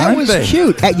of thing, aren't they? That was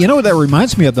cute. You know what that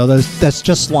reminds me of, though? That's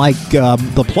just like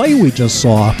the play we just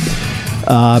saw.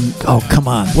 Come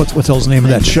on. What's the name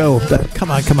of that show? Come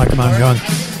on.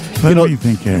 Let me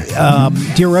think here.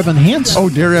 Dear Evan Hansen. Oh,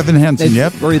 Dear Evan Hansen,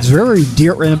 yep. It's very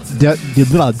Dear Evan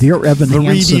Hansen. The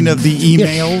reading of the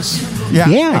emails.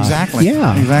 Yeah, exactly.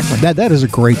 Yeah, exactly. That is a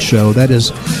great show. That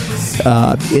is,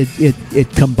 it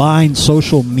combines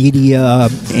social media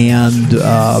and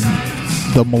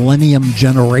the millennium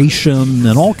generation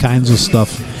and all kinds of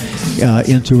stuff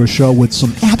into a show with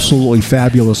some absolutely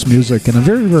fabulous music and a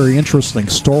very, very interesting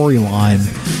storyline.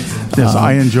 Yes,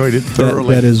 I enjoyed it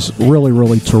thoroughly. That is really,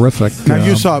 really terrific. Now,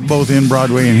 you saw it both in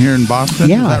Broadway and here in Boston,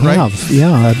 yeah, is that right? I have.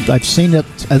 Yeah, I've seen it.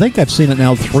 I think I've seen it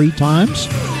now 3 times.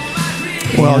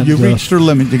 Well, you reached your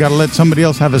limit. You got to let somebody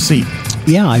else have a seat.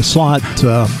 Yeah, I saw it.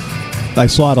 I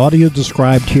saw it audio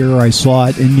described here. I saw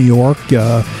it in New York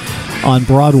on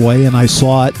Broadway, and I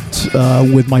saw it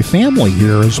with my family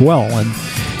here as well.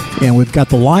 And we've got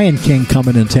The Lion King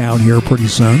coming in town here pretty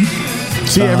soon.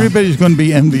 See, everybody's going to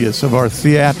be envious of our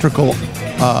theatrical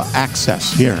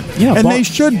access here. Yeah, and they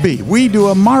should be. We do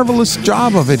a marvelous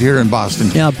job of it here in Boston.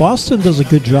 Yeah, Boston does a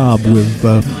good job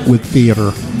with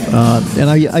theater. And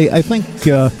I think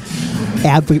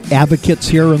advocates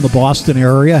here in the Boston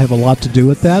area have a lot to do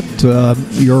with that.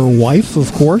 Your wife,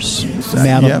 of course,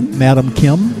 Madam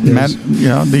Kim.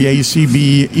 The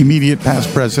ACB immediate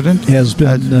past president has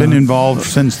been involved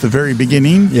since the very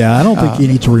beginning. Yeah, I don't think you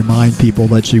need to remind people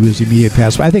that she was immediate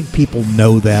past. I think people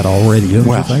know that already, don't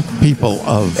you think? People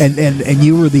of... And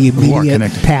you were the immediate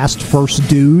past first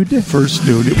dude? First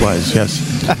dude it was, yes.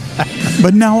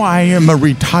 But now I am a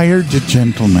retired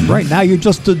gentleman. Right, now you're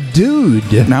just a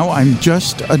dude. Now I'm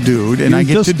just a dude, and I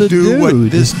get to do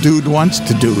what this dude wants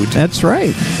to do. That's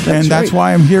right. That's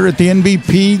why I'm here at the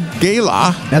NBP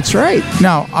Gala. That's right.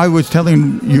 Now, I was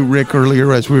telling you, Rick,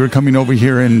 earlier as we were coming over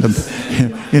here in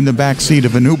the back seat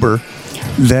of an Uber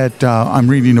that I'm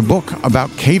reading a book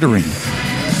about catering.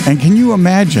 And can you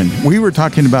imagine, we were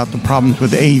talking about the problems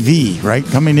with AV, right?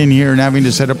 Coming in here and having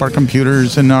to set up our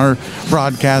computers and our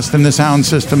broadcast and the sound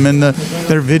system and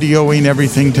they're videoing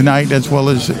everything tonight as well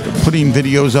as putting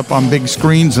videos up on big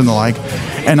screens and the like.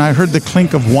 And I heard the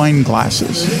clink of wine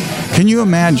glasses. Can you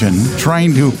imagine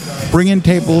trying to bring in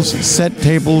tables, set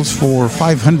tables for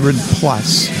 500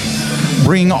 plus,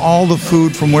 bring all the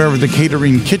food from wherever the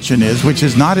catering kitchen is, which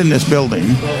is not in this building.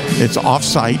 It's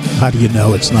off-site. How do you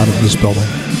know it's not in this building?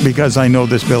 Because I know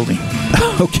this building.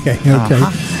 Okay.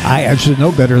 I actually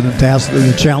know better than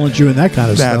to challenge you in that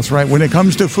kind of stuff. That's right. When it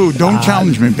comes to food, don't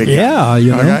challenge me, big guy. Yeah,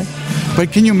 you know. Okay?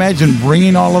 But can you imagine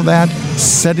bringing all of that,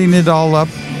 setting it all up,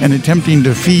 and attempting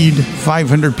to feed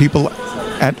 500 people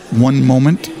at one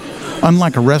moment?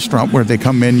 Unlike a restaurant where they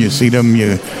come in, you seat them,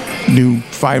 you do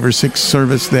 5 or 6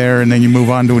 service there, and then you move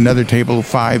on to another table,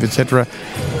 5, etc.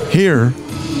 Here,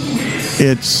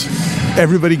 it's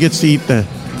everybody gets to eat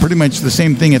pretty much the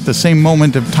same thing at the same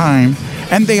moment of time,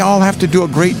 and they all have to do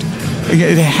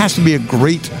it has to be a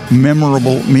great,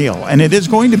 memorable meal. And it is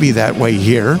going to be that way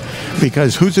here,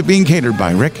 because who's it being catered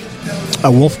by, Rick?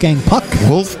 Wolfgang Puck.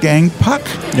 Wolfgang Puck.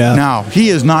 Yeah. Now, he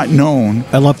is not known.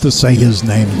 I love to say his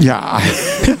name. Yeah.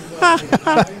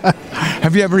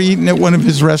 Have you ever eaten at one of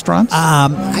his restaurants?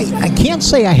 I can't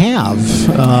say I have.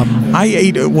 I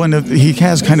ate at one of. He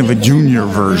has kind of a junior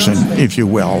version, if you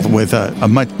will, with a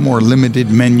much more limited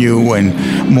menu and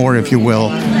more, if you will,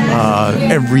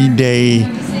 everyday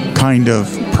kind of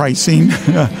pricing,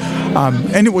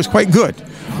 and it was quite good.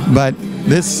 But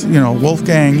this,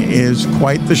 Wolfgang is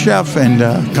quite the chef and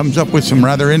comes up with some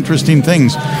rather interesting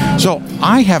things. So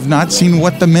I have not seen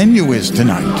what the menu is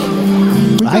tonight.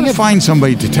 I have to find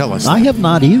somebody to tell us. I have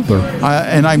not either.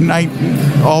 And I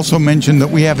also mentioned that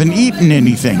we haven't eaten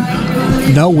anything.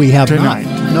 No, we have tonight.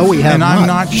 Not. No, we have and not. I'm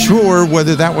not sure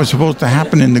whether that was supposed to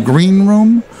happen in the green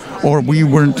room or we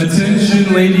weren't.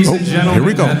 Attention, ladies and gentlemen. Here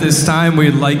we go. At this time,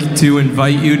 we'd like to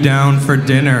invite you down for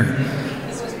dinner.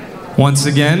 Once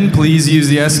again, please use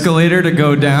the escalator to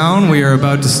go down. We are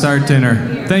about to start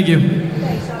dinner. Thank you.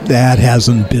 That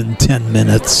hasn't been 10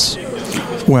 minutes.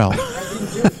 Well,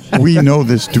 we know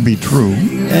this to be true.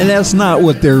 And that's not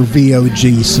what their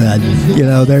VOG said.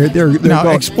 They're now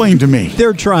explain to me.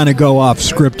 They're trying to go off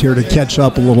script here to catch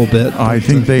up a little bit. I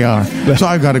think they are. So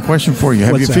I've got a question for you.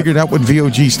 Have you figured out what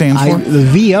VOG stands for? The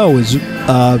VO is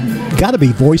got to be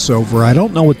voiceover. I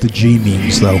don't know what the G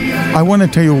means, though. I want to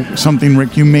tell you something,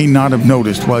 Rick, you may not have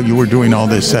noticed while you were doing all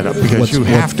this setup because you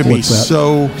have to be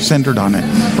so centered on it.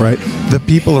 Right. The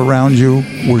people around you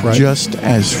were just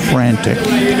as frantic.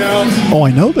 Oh,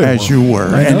 I know they as you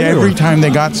were. And every time they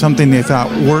got something they thought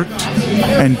worked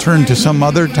and turned to some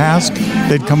other task,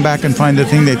 they'd come back and find the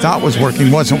thing they thought was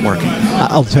working wasn't working.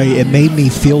 I'll tell you, it made me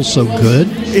feel so good.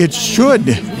 It should.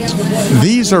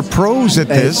 These are pros at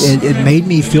this. It made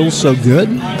me feel so good.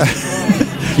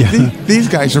 These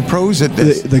guys are pros at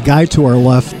this. The guy to our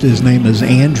left, his name is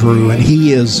Andrew, and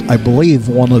he is, I believe,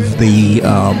 one of the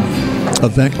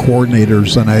event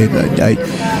coordinators. And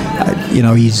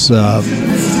he's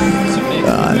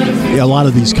a lot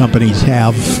of these companies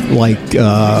have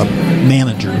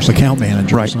managers, account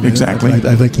managers. Right, exactly.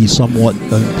 I think he's somewhat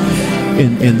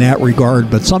in that regard,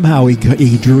 but somehow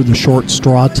he drew the short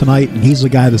straw tonight, and he's the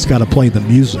guy that's got to play the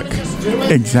music.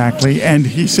 Exactly, and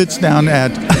he sits down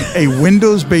at a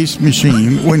Windows-based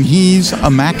machine when he's a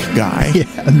Mac guy. Yeah,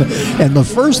 and the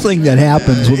first thing that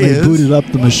happens when they booted up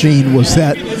the machine was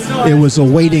that it was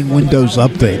awaiting Windows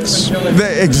updates.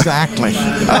 Exactly.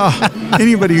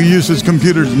 Anybody who uses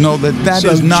computers know that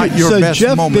is not your best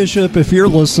Jeff moment. Bishop, if you're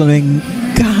listening,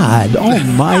 God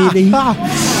Almighty.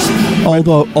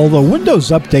 Although Windows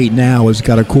Update Now has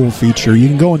got a cool feature. You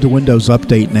can go into Windows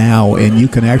Update Now and you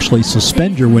can actually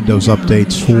suspend your Windows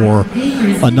updates for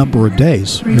a number of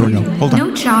days. Here we go. Hold on.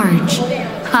 No charge.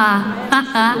 Ha, ha,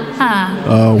 ha,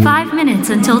 ha. 5 minutes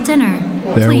until dinner.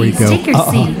 There Please we go. take your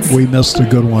seats. We missed a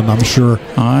good one, I'm sure.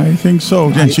 I think so.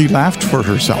 And she laughed for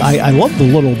herself. I love the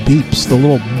little beeps, the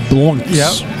little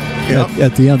blunks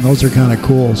at the end. Those are kind of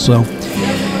cool. So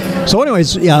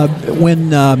anyways,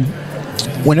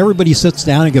 when everybody sits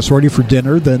down and gets ready for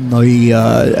dinner, then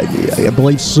I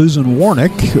believe Susan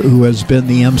Warnick, who has been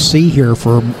the MC here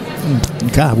for,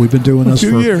 we've been doing this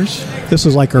for 2 years. This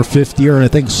is like our 5th year, and I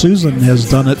think Susan has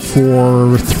done it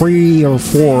for 3 or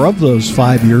 4 of those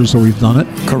 5 years that we've done it.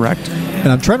 Correct.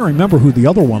 And I'm trying to remember who the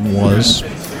other one was.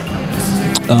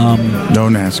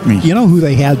 Don't ask me. You know who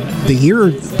they had the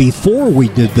year before we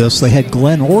did this? They had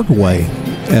Glenn Ordway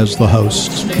as the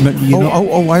host.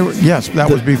 Yes, that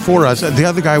was before us. The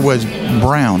other guy was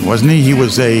Brown, wasn't he? He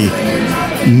was a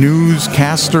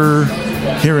newscaster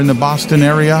here in the Boston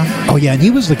area. Oh yeah, and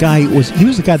he was the guy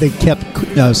that kept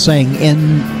saying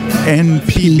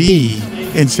NPB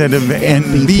instead of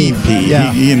NBP.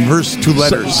 Yeah. He inversed 2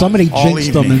 letters. Somebody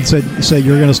jinxed him and said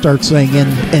you're going to start saying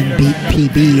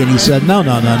NBPB, and he said no,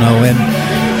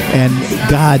 and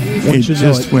God, it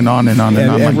just went on and on and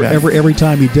on like that. Every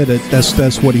time he did it,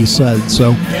 that's what he said.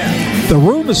 So the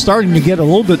room is starting to get a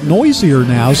little bit noisier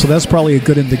now, so that's probably a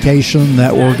good indication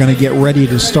that we're going to get ready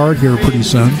to start here pretty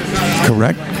soon.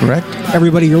 Correct.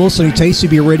 Everybody, you're listening to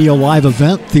ACB Radio Live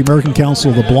Event. The American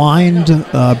Council of the Blind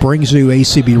brings you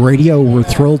ACB Radio. We're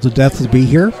thrilled to death to be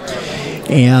here.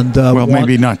 And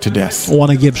maybe not to death. I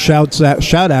want to give shout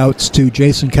outs to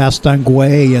Jason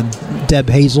Castangue and Deb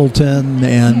Hazelton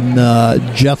and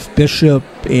Jeff Bishop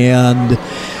and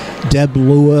Deb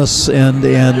Lewis and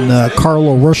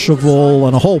Carla Rocheville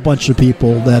and a whole bunch of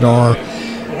people that are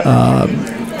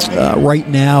right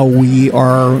now we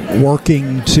are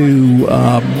working to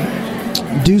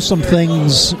do some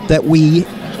things that we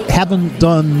haven't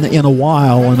done in a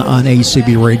while on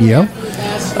ACB Radio.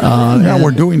 Yeah,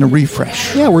 we're doing a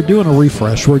refresh. Yeah, we're doing a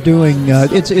refresh. We're doing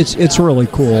it's really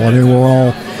cool. I mean,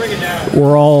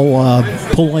 we're all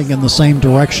pulling in the same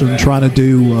direction, trying to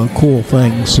do cool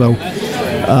things. So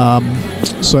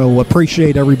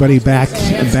appreciate everybody back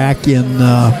in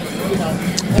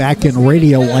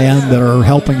Radio Land that are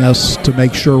helping us to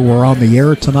make sure we're on the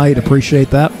air tonight. Appreciate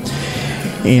that.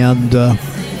 And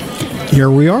here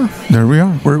we are. There we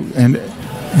are. And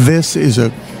this is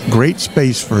a great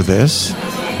space for this.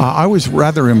 I was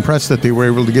rather impressed that they were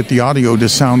able to get the audio to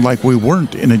sound like we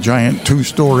weren't in a giant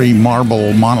 2-story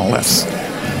marble monolith.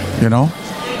 You know,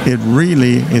 it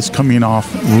really is coming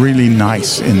off really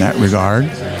nice in that regard.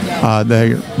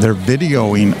 They're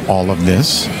videoing all of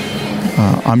this.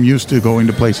 I'm used to going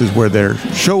to places where they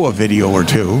show a video or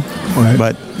two, right.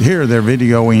 But here they're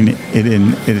videoing it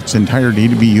in its entirety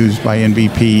to be used by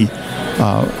NBP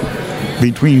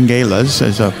between galas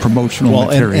as a promotional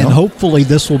material. And hopefully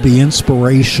this will be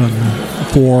inspiration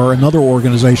for another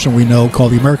organization we know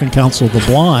called the American Council of the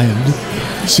Blind.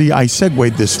 See, I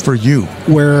segued this for you.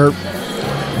 Where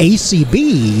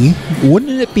ACB,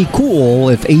 wouldn't it be cool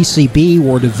if ACB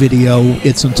were to video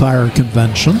its entire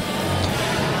convention?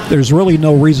 There's really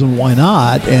no reason why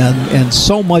not, and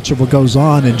so much of what goes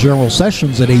on in general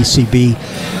sessions at ACB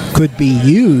could be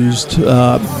used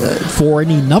for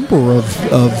any number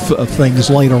of things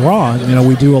later on. You know,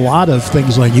 we do a lot of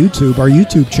things on YouTube. Our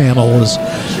YouTube channel is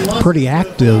pretty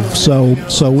active, so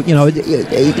you know,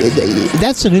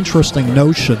 that's an interesting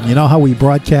notion. You know how we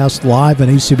broadcast live on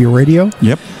ACB Radio?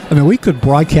 Yep. I mean, we could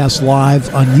broadcast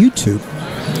live on YouTube.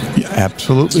 Yeah,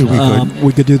 absolutely, we could.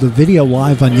 We could do the video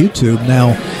live on YouTube.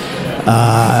 Now,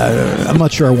 I'm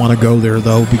not sure I want to go there,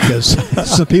 though, because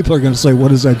some people are going to say, what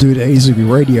does that do to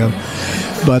ACB Radio?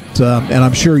 But, and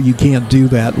I'm sure you can't do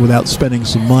that without spending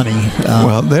some money.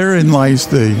 Well, therein lies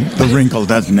the wrinkle,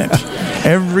 doesn't it?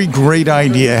 Every great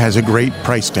idea has a great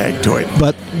price tag to it.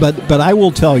 But I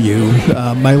will tell you,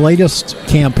 my latest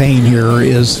campaign here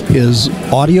is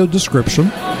audio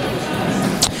description.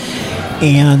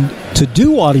 And to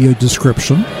do audio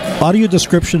description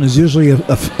is usually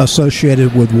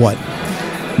associated with what?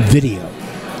 Video.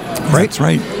 Right? That's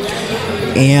right.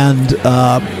 And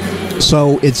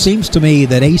so it seems to me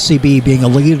that ACB, being a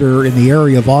leader in the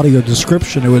area of audio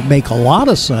description, it would make a lot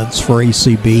of sense for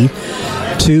ACB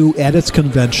to, at its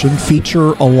convention,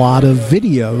 feature a lot of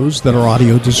videos that are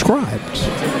audio described.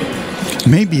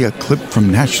 Maybe a clip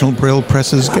from National Braille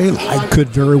Press's gala. It could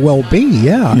very well be,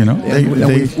 yeah. You know,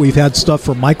 we've had stuff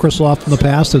from Microsoft in the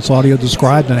past that's audio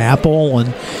described, and Apple,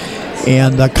 and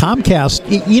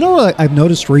Comcast. You know what I've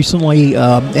noticed recently,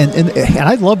 and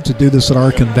I'd love to do this at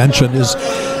our convention, is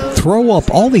throw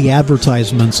up all the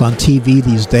advertisements on TV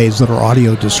these days that are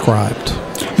audio described.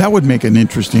 That would make an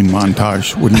interesting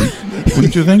montage,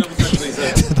 wouldn't you think?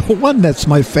 The one that's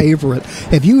my favorite.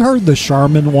 Have you heard the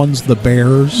Charmin ones, the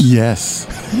bears? Yes.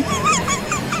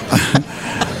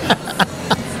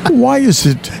 Why is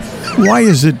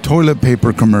it toilet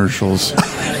paper commercials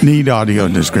need audio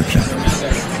description?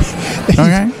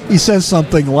 Okay. He says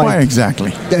something like... Why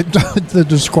exactly? The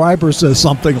describer says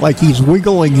something like he's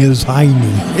wiggling his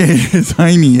hiney. His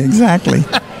hiney, exactly.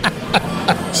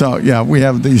 So, yeah, we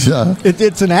have these...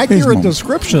 it's an accurate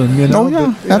description, you know. Oh,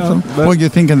 yeah, absolutely. Well, you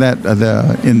think of that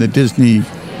in the Disney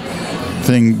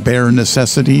thing, Bare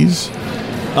Necessities.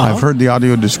 Uh-huh. I've heard the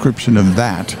audio description of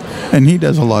that, and he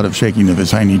does a lot of shaking of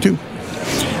his hiney, too.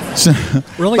 So,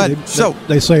 really?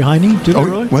 They say hiney? Do they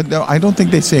really? Well, no, I don't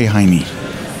think they say hiney.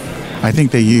 I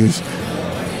think they use...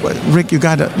 Rick, you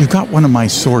got one of my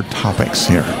sore topics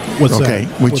here. What's that?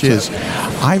 Which is,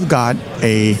 I've got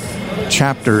a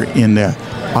chapter in the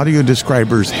Audio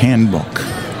Describer's Handbook,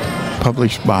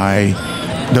 published by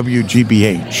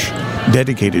WGBH,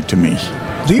 dedicated to me.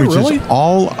 Do you which really? Is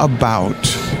all about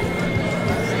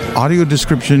audio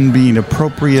description being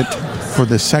appropriate for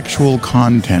the sexual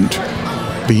content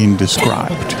being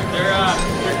described.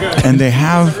 And they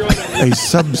have a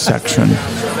subsection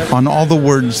on all the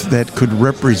words that could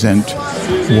represent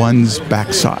one's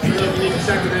backside.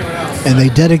 And they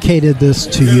dedicated this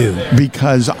to you.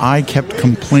 Because I kept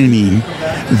complaining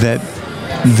that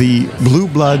the blue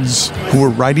bloods who were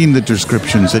writing the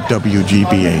descriptions at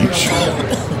WGBH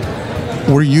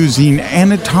were using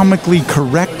anatomically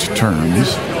correct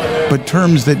terms, but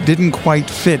terms that didn't quite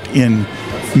fit in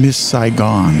Miss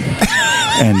Saigon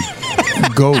and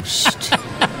Ghost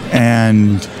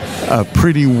and A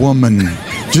Pretty Woman,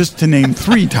 just to name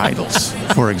 3 titles,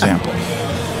 for example.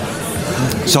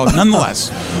 So,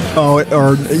 nonetheless. Or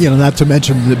not to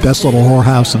mention the Best Little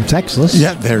Whorehouse in Texas.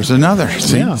 Yeah, there's another.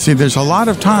 See, there's a lot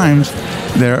of times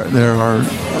there are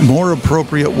more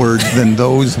appropriate words than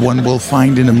those one will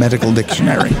find in a medical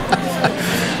dictionary.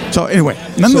 So anyway,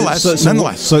 nonetheless.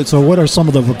 So what are some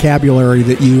of the vocabulary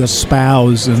that you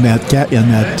espouse in that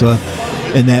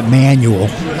manual,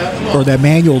 or that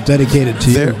manual dedicated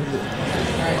to you?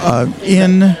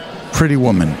 In Pretty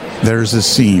Woman, there's a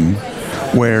scene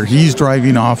where he's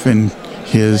driving off in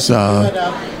his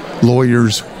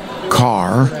lawyer's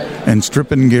car and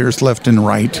stripping gears left and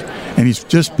right, and he's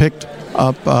just picked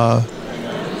up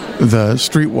the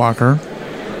streetwalker,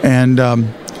 and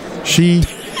she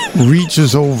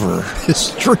reaches over. The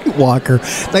streetwalker.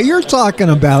 Now you're talking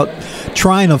about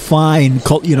trying to find,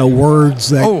 words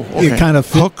that kind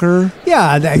of hooker.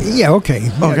 Yeah, okay.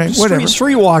 Okay, whatever.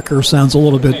 Streetwalker sounds a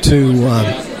little bit too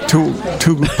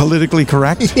politically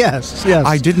correct. Yes.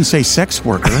 I didn't say sex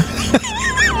worker.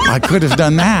 I could have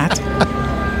done that.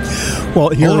 Well,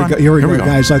 here we go,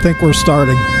 guys. I think we're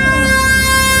starting.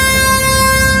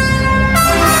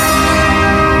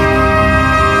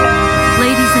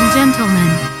 Ladies and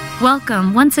gentlemen,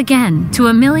 welcome once again to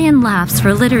A Million Laughs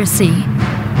for Literacy.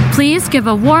 Please give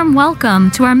a warm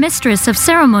welcome to our mistress of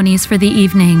ceremonies for the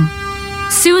evening,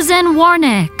 Susan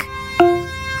Warnick.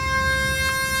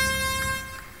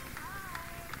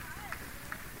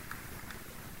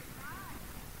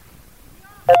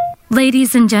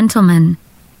 Ladies and gentlemen,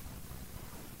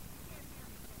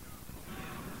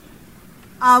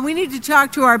 we need to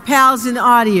talk to our pals in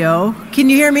audio. Can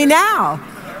you hear me now?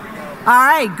 All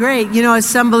right, great.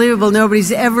 It's unbelievable.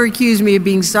 Nobody's ever accused me of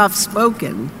being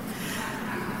soft-spoken.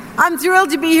 I'm thrilled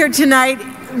to be here tonight.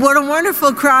 What a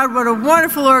wonderful crowd. What a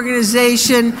wonderful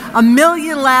organization. A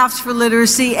Million Laughs for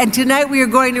Literacy. And tonight we are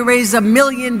going to raise $1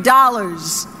 million. Don't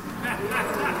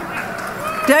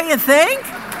you think?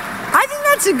 I think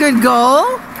that's a good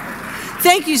goal.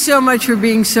 Thank you so much for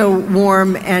being so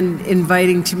warm and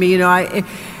inviting to me.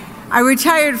 I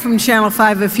retired from Channel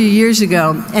 5 a few years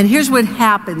ago, and here's what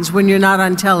happens when you're not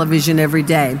on television every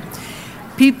day.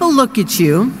 People look at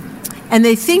you, and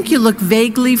they think you look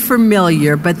vaguely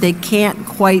familiar, but they can't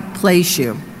quite place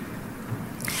you.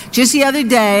 Just the other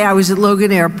day, I was at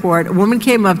Logan Airport. A woman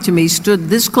came up to me, stood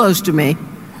this close to me,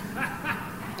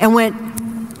 and went,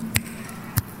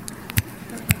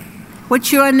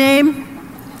 "What's your name?"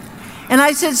 And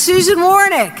I said, "Susan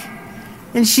Warnick."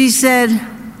 And she said,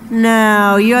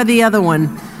 "No, you're the other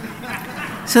one."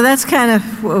 So that's kind of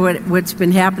what's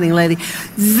been happening lately.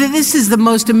 This is the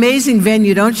most amazing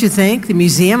venue, don't you think? The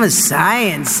Museum of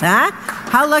Science, huh?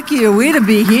 How lucky are we to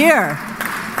be here?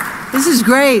 This is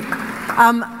great.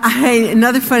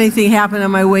 Another funny thing happened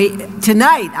on my way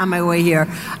here.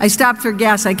 I stopped for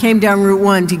gas. I came down Route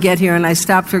 1 to get here, and I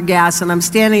stopped for gas, and I'm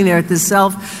standing there at the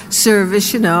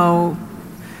self-service,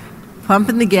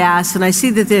 pumping the gas, and I see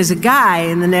that there's a guy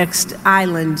in the next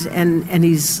island, and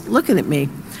he's looking at me.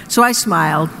 So I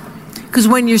smiled, because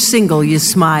when you're single, you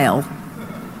smile.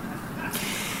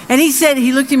 And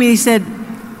he looked at me and he said,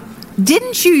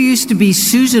 "Didn't you used to be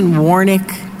Susan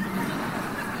Warnick?"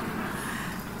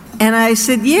 And I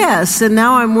said, "Yes, and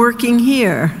now I'm working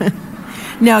here."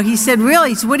 No, he said,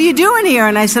 "Really? So what are you doing here?"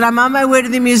 And I said, "I'm on my way to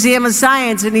the Museum of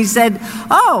Science." And he said,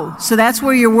 "Oh, so that's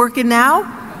where you're working now?"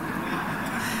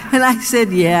 And I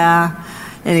said, "Yeah."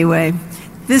 Anyway,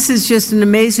 this is just an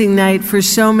amazing night for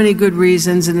so many good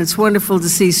reasons, and it's wonderful to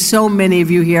see so many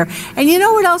of you here. And you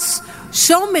know what else?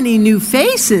 So many new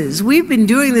faces. We've been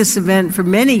doing this event for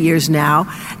many years now.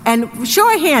 And show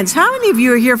of hands, how many of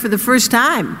you are here for the first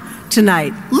time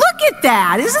tonight? Look at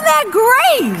that. Isn't that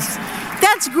great?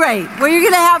 That's great. Well, you're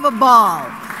going to have a ball.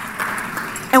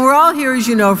 And we're all here, as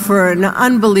you know, for an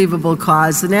unbelievable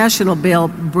cause. The National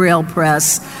Braille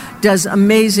Press does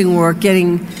amazing work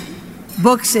getting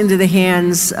books into the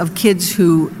hands of kids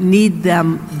who need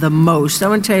them the most. I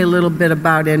want to tell you a little bit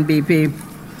about NBP.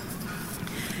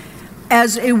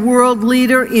 As a world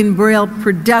leader in Braille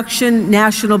production,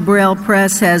 National Braille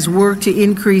Press has worked to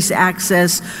increase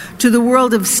access to the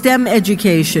world of STEM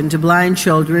education to blind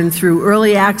children through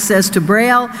early access to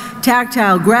Braille,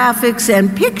 tactile graphics,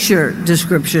 and picture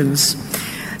descriptions.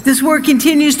 This work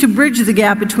continues to bridge the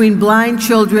gap between blind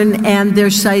children and their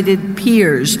sighted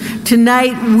peers.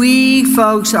 Tonight, we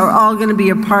folks are all going to be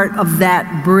a part of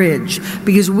that bridge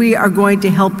because we are going to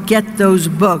help get those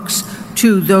books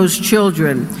to those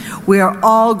children. We are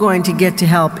all going to get to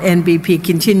help NBP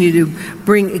continue to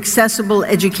bring accessible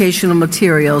educational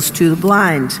materials to the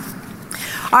blind.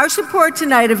 Our support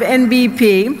tonight of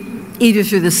NBP, either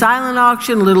through the silent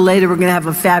auction, a little later we're going to have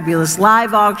a fabulous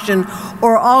live auction,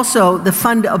 or also the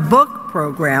Fund a Book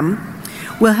program,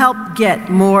 will help get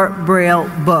more Braille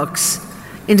books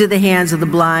into the hands of the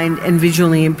blind and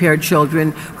visually impaired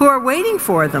children who are waiting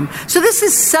for them. So this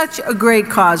is such a great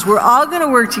cause. We're all going to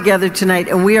work together tonight,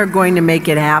 and we are going to make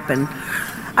it happen.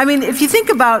 I mean, if you think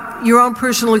about your own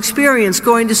personal experience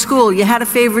going to school, you had a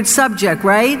favorite subject,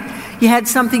 right? You had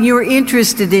something you were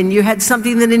interested in. You had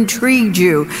something that intrigued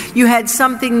you. You had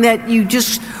something that you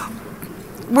just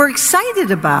were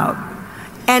excited about.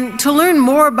 And to learn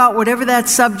more about whatever that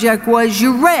subject was,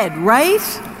 you read, right?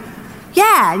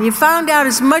 Yeah, and you found out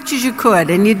as much as you could,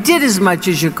 and you did as much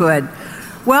as you could.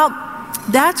 Well,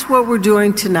 that's what we're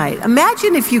doing tonight.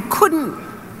 Imagine if you couldn't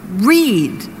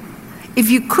read, if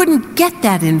you couldn't get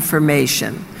that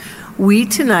information. We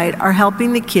tonight are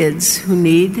helping the kids who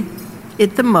need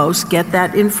it the most get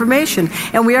that information.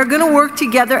 And we are going to work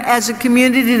together as a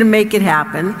community to make it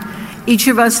happen, each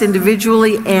of us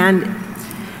individually and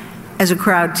as a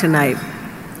crowd tonight.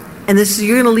 And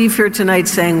you're going to leave here tonight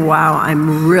saying, wow,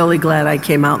 I'm really glad I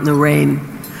came out in the rain.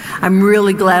 I'm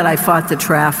really glad I fought the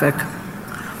traffic.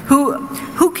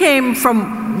 Who came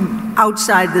from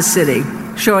outside the city?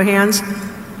 Show of hands.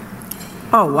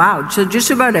 Oh, wow, so just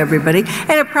about everybody.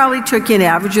 And it probably took you an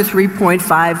average of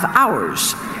 3.5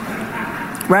 hours,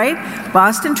 right?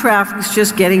 Boston traffic is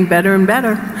just getting better and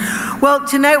better. Well,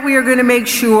 tonight we are going to make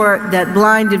sure that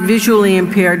blind and visually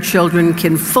impaired children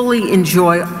can fully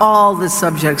enjoy all the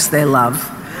subjects they love.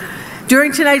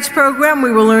 During tonight's program,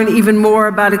 we will learn even more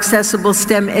about accessible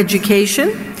STEM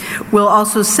education. We'll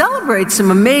also celebrate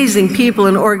some amazing people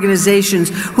and organizations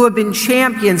who have been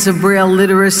champions of Braille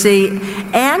literacy,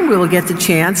 and we will get the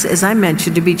chance, as I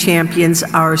mentioned, to be champions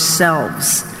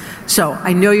ourselves. So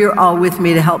I know you're all with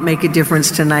me to help make a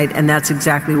difference tonight, and that's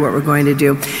exactly what we're going to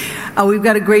do. We've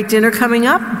got a great dinner coming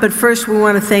up, but first we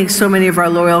want to thank so many of our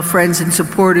loyal friends and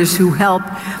supporters who help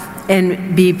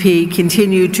NBP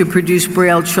continue to produce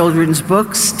Braille children's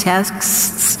books,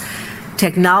 texts,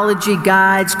 technology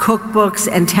guides, cookbooks,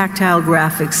 and tactile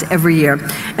graphics every year.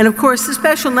 And of course, the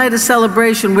special night of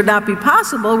celebration would not be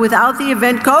possible without the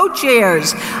event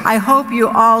co-chairs. I hope you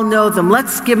all know them.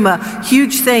 Let's give them a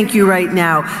huge thank you right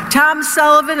now. Tom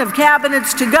Sullivan of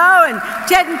Cabinets to Go and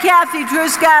Ted and Kathy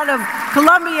Truscott of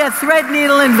Columbia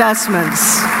Threadneedle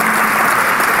Investments.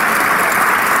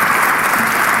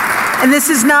 And this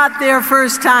is not their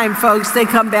first time, folks. They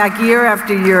come back year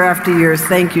after year after year.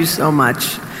 Thank you so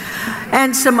much.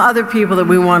 And some other people that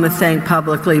we want to thank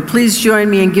publicly. Please join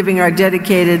me in giving our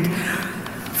dedicated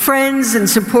friends and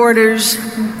supporters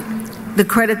the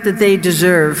credit that they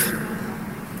deserve.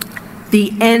 The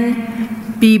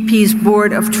NBP's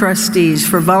Board of Trustees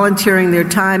for volunteering their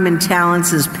time and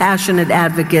talents as passionate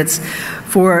advocates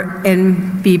for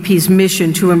NBP's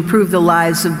mission to improve the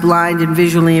lives of blind and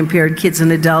visually impaired kids and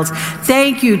adults.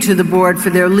 Thank you to the board for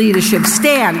their leadership.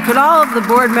 Stand. Could all of the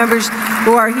board members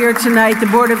who are here tonight, the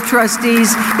Board of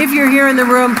Trustees, if you're here in the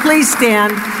room, please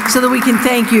stand so that we can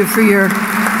thank you for your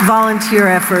volunteer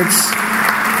efforts.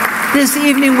 This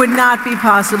evening would not be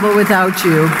possible without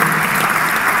you.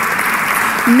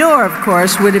 Nor, of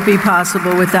course, would it be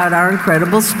possible without our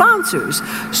incredible sponsors.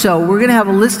 So we're going to have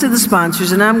a list of the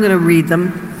sponsors, and I'm going to read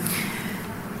them.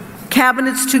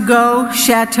 Cabinets to Go,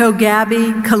 Chateau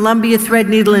Gabby, Columbia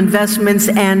Threadneedle Investments,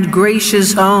 and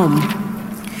Gracious Home.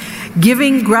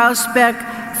 Giving Grousbeck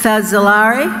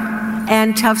Fazilari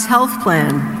and Tufts Health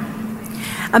Plan.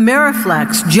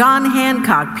 Ameriflex, John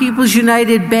Hancock, People's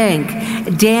United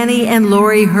Bank, Danny and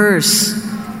Lori Hurst.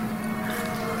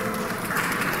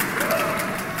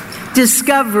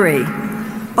 Discovery,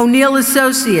 O'Neill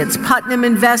Associates, Putnam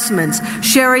Investments,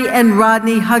 Sherry and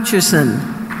Rodney Hutcherson.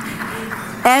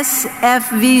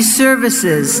 SFV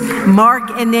Services,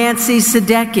 Mark and Nancy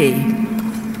Sadecki.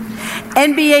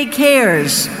 NBA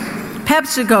Cares,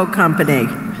 PepsiCo Company,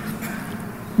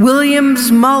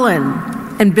 Williams Mullen,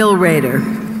 and Bill Rader.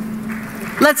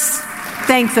 Let's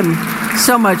thank them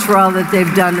so much for all that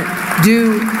they've done,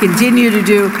 continue to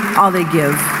do, all they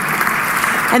give.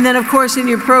 And then, of course, in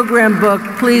your program book,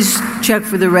 please check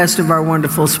for the rest of our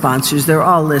wonderful sponsors. They're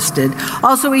all listed.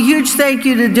 Also, a huge thank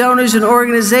you to donors and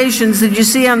organizations that you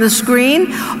see on the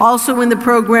screen, also in the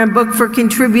program book, for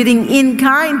contributing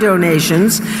in-kind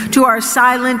donations to our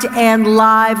silent and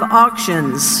live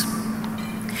auctions.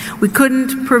 We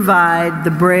couldn't provide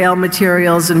the Braille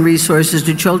materials and resources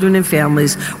to children and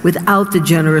families without the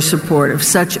generous support of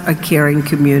such a caring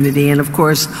community. And of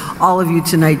course, all of you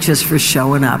tonight just for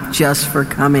showing up, just for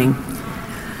coming.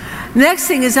 Next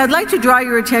thing is I'd like to draw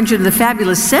your attention to the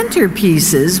fabulous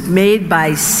centerpieces made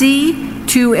by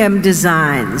C2M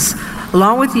Designs,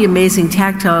 along with the amazing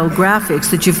tactile graphics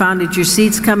that you found at your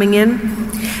seats coming in.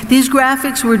 These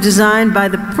graphics were designed by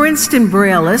the Princeton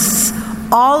Braillists,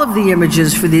 All of the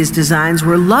images for these designs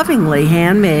were lovingly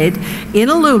handmade in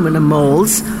aluminum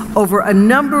molds over a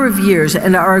number of years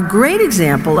and are a great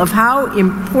example of how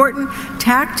important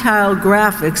tactile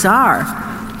graphics are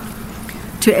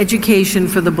to education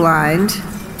for the blind.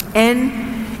 And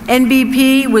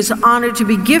NBP was honored to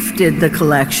be gifted the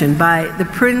collection by the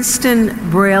Princeton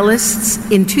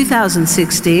Braillists in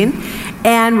 2016,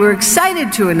 and we're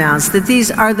excited to announce that these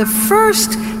are the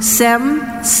first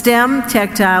STEM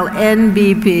tactile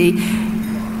NBP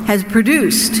has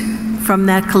produced from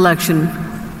that collection,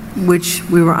 which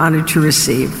we were honored to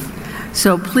receive.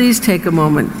 So please take a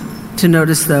moment to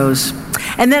notice those.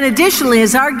 And then additionally,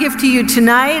 as our gift to you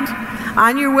tonight,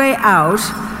 on your way out,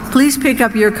 please pick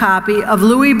up your copy of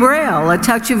Louis Braille, A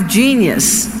Touch of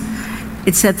Genius.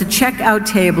 It's at the checkout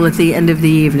table at the end of the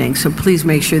evening, so please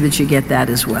make sure that you get that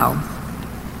as well.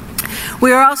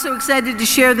 We are also excited to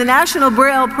share the National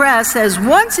Braille Press has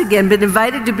once again been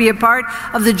invited to be a part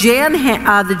of the John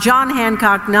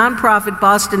Hancock nonprofit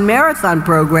Boston Marathon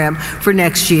program for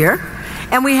next year.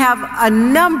 And we have a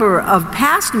number of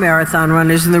past marathon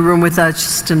runners in the room with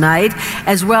us tonight,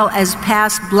 as well as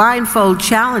past Blindfold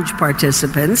Challenge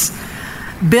participants.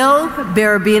 Bill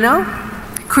Barabino,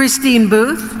 Christine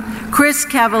Booth, Chris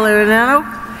Cavallino,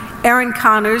 Aaron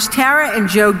Connors, Tara and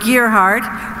Joe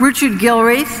Gearhart, Richard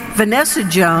Gilreath, Vanessa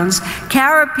Jones,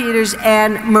 Kara Peters,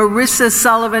 and Marissa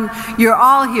Sullivan. You're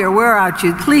all here. Where are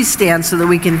you? Please stand so that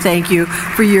we can thank you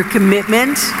for your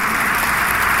commitment.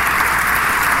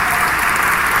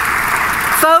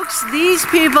 Folks, these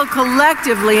people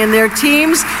collectively and their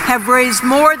teams have raised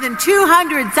more than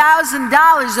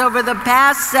 $200,000 over the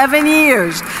past 7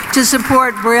 years to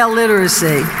support Braille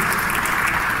literacy.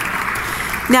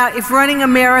 Now, if running a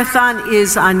marathon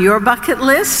is on your bucket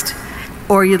list,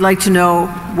 or you'd like to know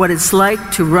what it's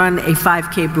like to run a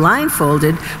 5K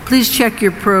blindfolded, please check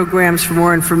your programs for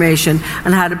more information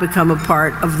on how to become a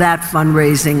part of that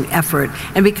fundraising effort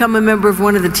and become a member of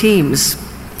one of the teams.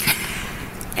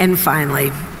 And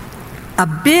finally, a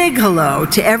big hello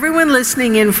to everyone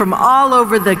listening in from all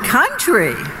over the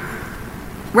country.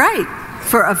 Right,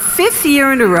 for a 5th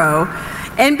year in a row,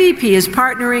 NBP is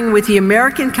partnering with the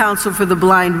American Council for the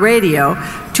Blind Radio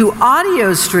to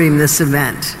audio stream this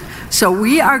event. So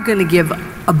we are going to give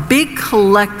a big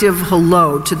collective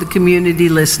hello to the community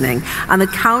listening. On the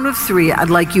count of 3, I'd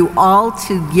like you all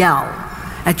to yell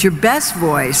at your best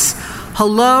voice,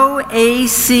 "Hello,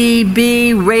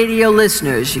 ACB radio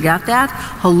listeners." You got that?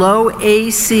 Hello,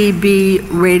 ACB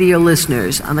radio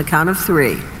listeners. On the count of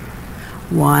 3.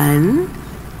 1,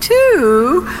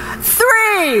 2,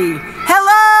 3.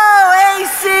 Hello,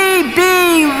 ACB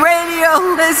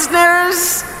radio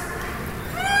listeners.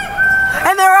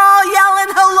 And they're all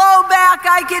yelling hello back.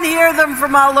 I can hear them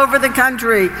from all over the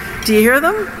country. Do you hear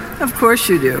them? Of course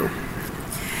you do.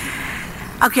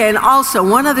 Okay, and also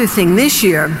one other thing this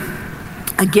year.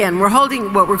 Again, we're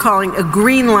holding what we're calling a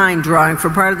green line drawing for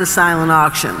part of the silent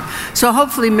auction. So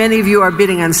hopefully many of you are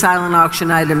bidding on silent auction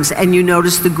items and you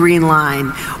notice the green line.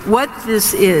 What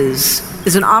this is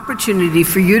an opportunity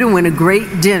for you to win a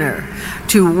great dinner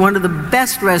to one of the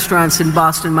best restaurants in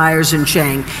Boston, Myers &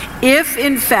 Chang. If,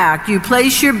 in fact, you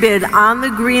place your bid on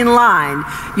the green line,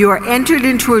 you are entered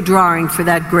into a drawing for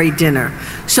that great dinner.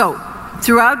 So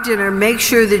throughout dinner, make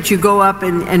sure that you go up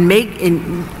and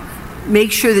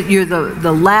make sure that you're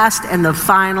the last and the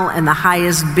final and the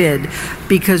highest bid,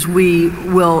 because we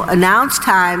will announce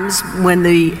times when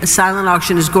the silent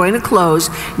auction is going to close.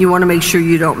 You want to make sure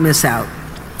you don't miss out.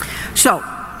 So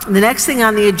the next thing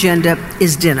on the agenda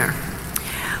is dinner.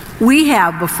 We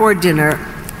have, before dinner,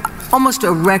 almost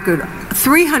a record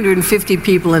 350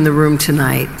 people in the room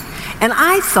tonight. And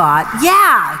I thought,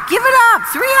 yeah, give it up,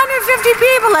 350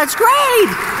 people, that's great.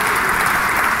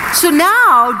 So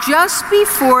now, just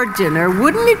before dinner,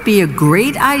 wouldn't it be a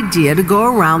great idea to go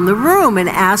around the room and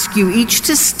ask you each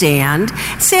to stand,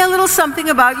 say a little something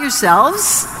about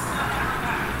yourselves?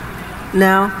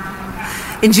 No?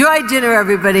 Enjoy dinner,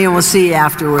 everybody, and we'll see you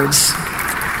afterwards.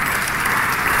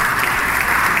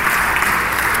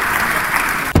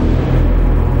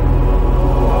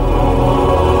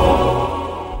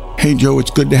 Hey, Joe,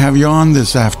 it's good to have you on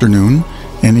this afternoon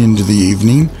and into the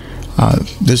evening.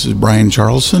 This is Brian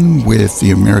Charlson with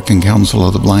the American Council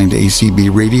of the Blind ACB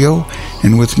Radio,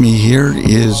 and with me here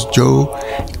is Joe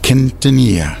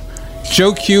Quintanilla.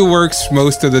 Joe Q works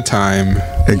most of the time.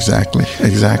 Exactly.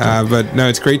 But no,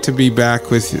 it's great to be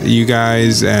back with you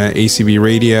guys at ACB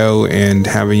Radio and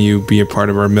having you be a part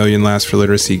of our Million Laughs for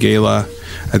Literacy Gala.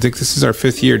 I think this is our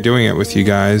 5th year doing it with you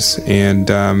guys, and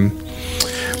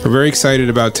we're very excited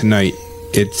about tonight.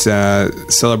 It's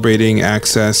celebrating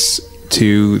access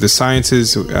to the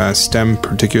sciences, STEM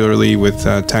particularly with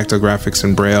tactile graphics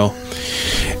and Braille.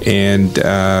 And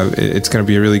it's going to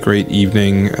be a really great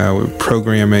evening with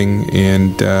programming,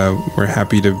 and we're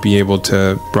happy to be able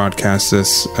to broadcast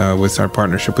this with our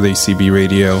partnership with ACB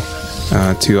Radio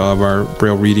to all of our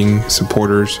Braille reading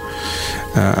supporters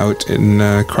out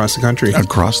across the country.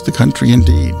 Across the country,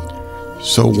 indeed.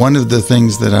 So one of the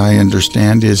things that I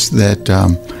understand is that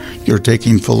you're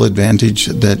taking full advantage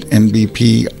that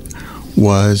NBP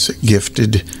was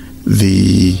gifted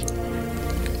the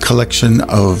collection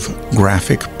of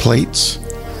graphic plates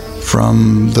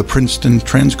from the Princeton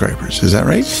transcribers. Is that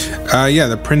right? Yeah,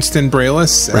 the Princeton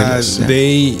Braillists.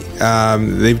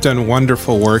 They've done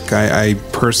wonderful work. I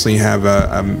personally have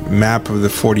a map of the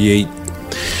 48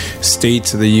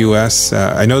 states of the U.S.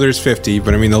 I know there's 50,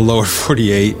 but I mean the lower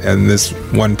 48, and this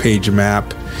one-page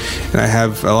map. And I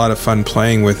have a lot of fun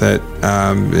playing with it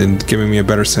and giving me a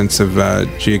better sense of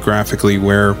geographically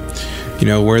where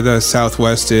the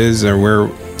Southwest is, or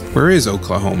where is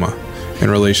Oklahoma in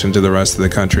relation to the rest of the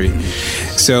country.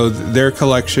 So their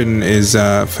collection is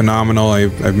phenomenal.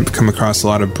 I've come across a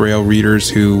lot of Braille readers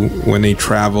who, when they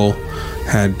travel,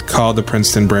 had called the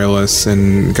Princeton Braillists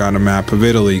and got a map of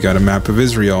Italy, got a map of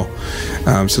Israel,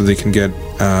 so they can get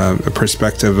a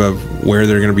perspective of where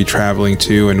they're going to be traveling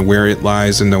to and where it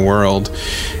lies in the world.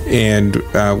 And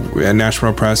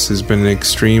National Press has been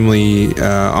extremely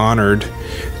honored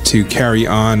to carry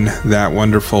on that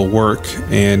wonderful work,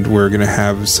 and we're going to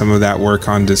have some of that work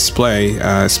on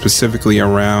display, specifically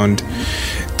around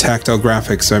tactile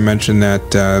graphics. So I mentioned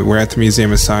that we're at the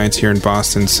Museum of Science here in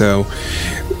Boston, so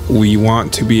we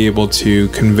want to be able to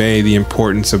convey the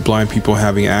importance of blind people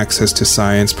having access to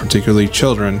science, particularly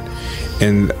children.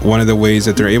 And one of the ways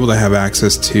that they're able to have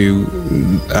access to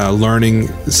learning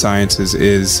sciences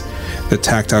is the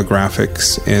tactile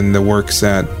graphics and the works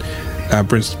that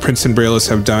Princeton Braillists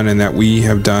have done and that we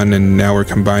have done, and now we're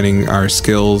combining our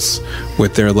skills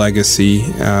with their legacy.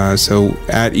 So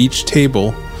at each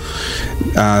table,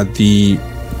 the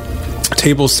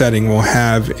table setting will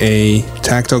have a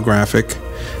tactile graphic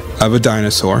of a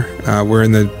dinosaur. We're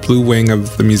in the blue wing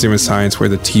of the Museum of Science where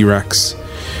the T-Rex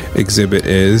exhibit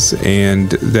is, and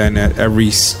then at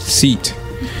every seat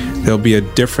there'll be a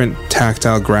different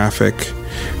tactile graphic,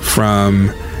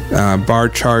 from bar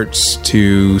charts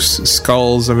to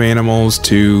skulls of animals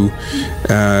to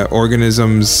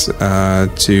organisms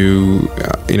to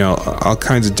all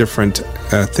kinds of different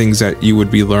things that you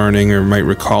would be learning or might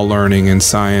recall learning in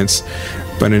science,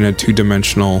 but in a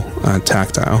two-dimensional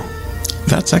tactile.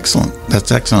 That's excellent.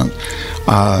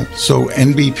 So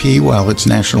NBP, while it's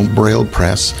National Braille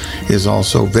Press, is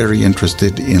also very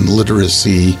interested in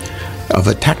literacy of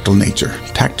a tactile nature,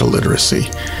 tactile literacy,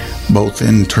 both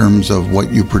in terms of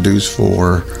what you produce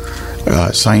for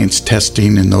science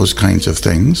testing and those kinds of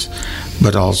things,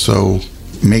 but also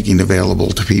making available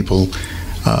to people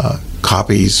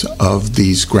copies of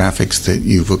these graphics that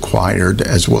you've acquired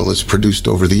as well as produced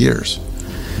over the years.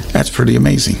 That's pretty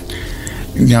amazing.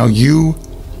 Now, you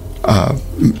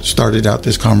started out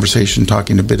this conversation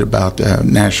talking a bit about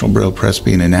National Braille Press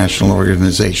being a national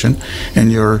organization,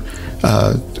 and your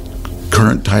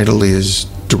current title is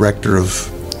Director of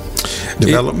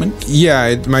Development?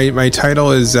 My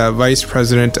title is Vice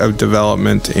President of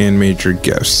Development and Major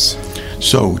Gifts.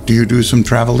 So, do you do some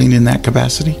traveling in that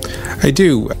capacity? I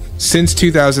do. Since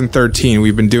 2013,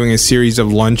 we've been doing a series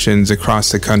of luncheons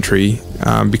across the country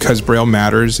because Braille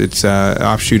Matters. It's an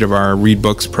offshoot of our Read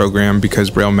Books program, Because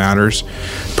Braille Matters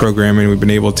program, and we've been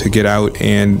able to get out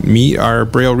and meet our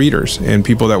Braille readers and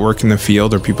people that work in the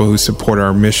field or people who support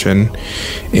our mission.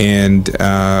 And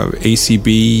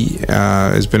ACB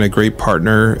has been a great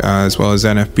partner, as well as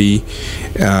NFB.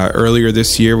 Earlier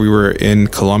this year, we were in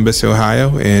Columbus,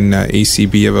 Ohio, and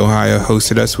ACB of Ohio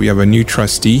hosted us. We have a new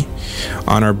trustee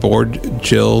on our board,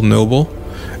 Jill Noble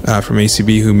from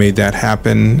ACB, who made that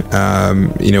happen.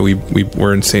 We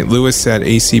were in St. Louis at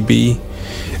ACB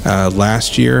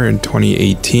last year in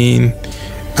 2018.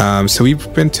 So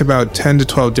we've been to about 10 to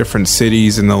 12 different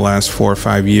cities in the last 4 or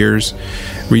 5 years,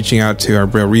 reaching out to our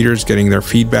Braille readers, getting their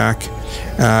feedback.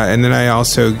 And then I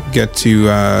also get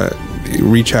to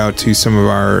reach out to some of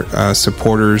our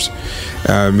supporters,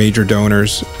 major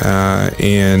donors,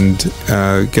 and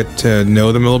get to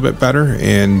know them a little bit better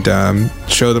and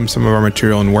show them some of our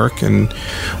material and work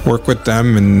with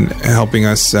them and helping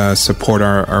us support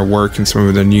our work and some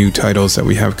of the new titles that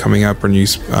we have coming up or new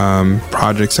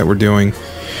projects that we're doing.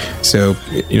 So,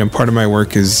 part of my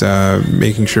work is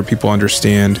making sure people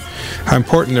understand how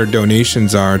important their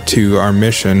donations are to our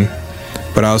mission,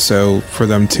 but also for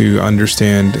them to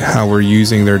understand how we're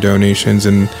using their donations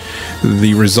and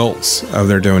the results of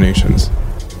their donations.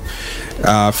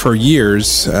 For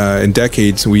years and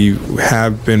decades, we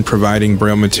have been providing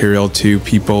Braille material to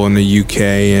people in the UK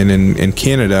and in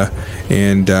Canada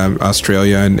and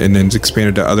Australia, and then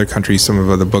expanded to other countries, some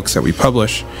of the books that we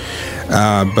publish.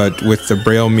 But with the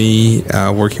Braille Me,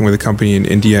 working with a company in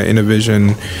India,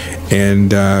 Innovision, and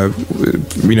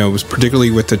particularly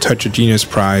with the Touch of Genius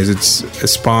Prize,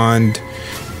 it's spawned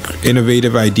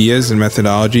innovative ideas and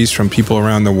methodologies from people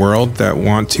around the world that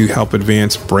want to help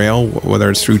advance Braille, whether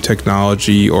it's through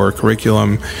technology or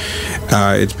curriculum.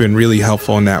 It's been really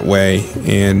helpful in that way,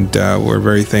 and we're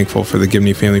very thankful for the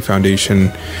Gibney Family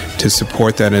Foundation to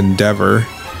support that endeavor.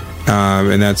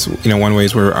 And that's one way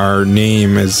is where our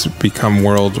name has become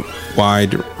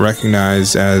worldwide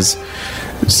recognized as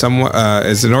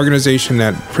as an organization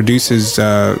that produces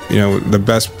the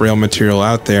best Braille material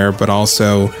out there, but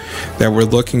also that we're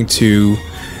looking to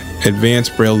advance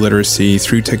Braille literacy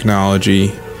through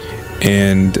technology.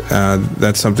 And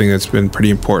that's something that's been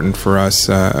pretty important for us,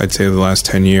 I'd say, the last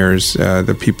 10 years.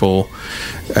 The people,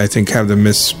 I think, have the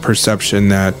misperception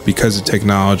that because of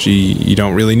technology, you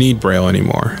don't really need Braille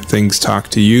anymore. Things talk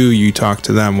to you, you talk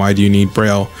to them. Why do you need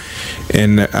Braille?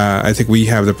 And I think we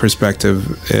have the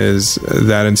perspective is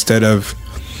that instead of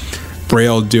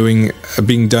Braille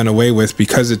being done away with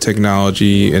because of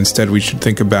technology, instead we should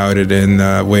think about it in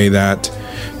the way that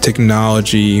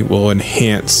technology will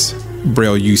enhance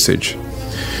Braille usage.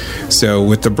 So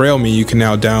with the Braille Me, you can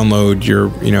now download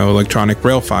your electronic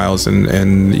Braille files,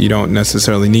 and you don't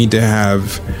necessarily need to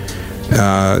have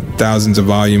thousands of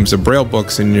volumes of Braille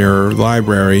books in your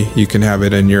library. You can have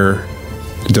it in your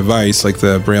device like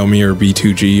the Braille Me or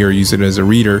B2G, or use it as a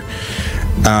reader,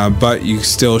 but you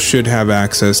still should have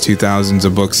access to thousands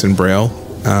of books in Braille,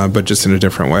 but just in a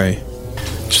different way.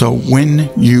 So when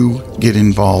you get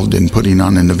involved in putting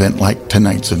on an event like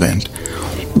tonight's event,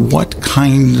 what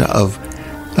kind of,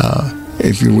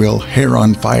 if you will, hair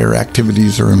on fire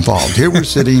activities are involved? Here we're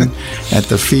sitting at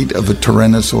the feet of a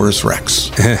Tyrannosaurus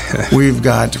Rex. We've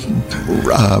got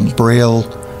Braille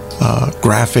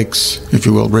graphics, if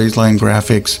you will, raised line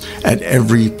graphics at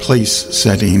every place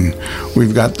setting.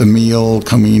 We've got the meal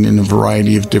coming in a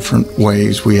variety of different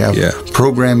ways. We have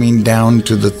programming down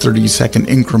to the 30-second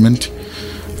increment.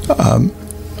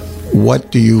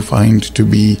 What do you find to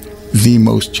be the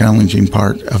most challenging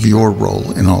part of your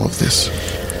role in all of this?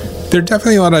 There are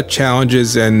definitely a lot of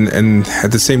challenges, and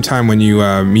at the same time, when you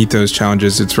meet those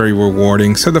challenges, it's very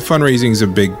rewarding. So the fundraising is a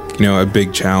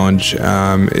big challenge.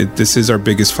 This is our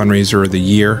biggest fundraiser of the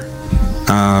year.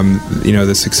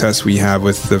 The success we have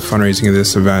with the fundraising of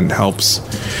this event helps.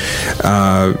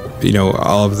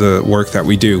 All of the work that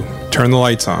we do. Turn the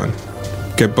lights on,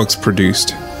 get books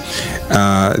produced.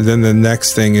 Then the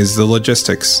next thing is the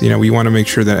logistics. We want to make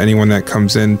sure that anyone that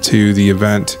comes into the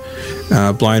event,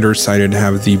 blind or sighted,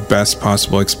 have the best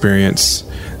possible experience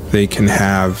they can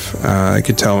have. I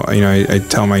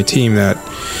tell my team that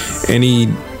any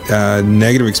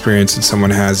negative experience that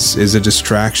someone has is a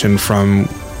distraction from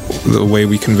the way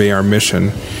we convey our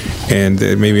mission, and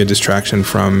it may be a distraction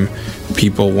from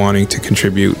people wanting to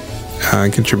contribute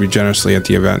generously at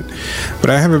the event. But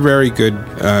I have a very good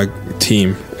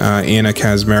team. Anna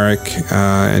Kazmarek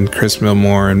and Chris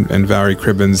Milmore and Valerie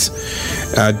Cribbins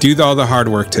do all the hard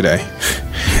work today.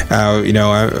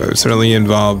 I'm certainly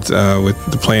involved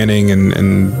with the planning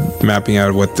and mapping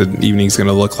out what the evening's going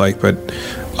to look like, but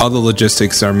all the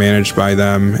logistics are managed by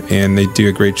them, and they do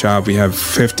a great job. We have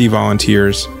 50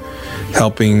 volunteers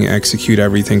helping execute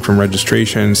everything from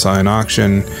registration, silent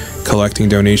auction, collecting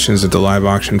donations at the live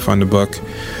auction fund a book.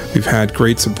 We've had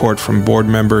great support from board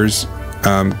members,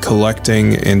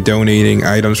 collecting and donating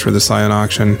items for the silent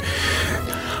auction.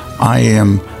 I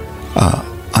am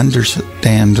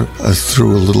understand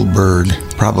through a little bird,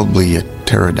 probably a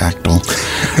pterodactyl,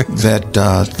 that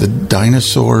the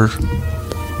dinosaur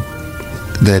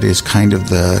that is kind of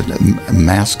the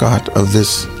mascot of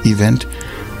this event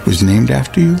was named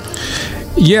after you?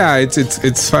 Yeah,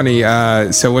 it's funny.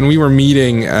 So when we were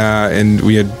meeting and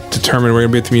we had determined we're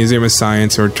going to be at the Museum of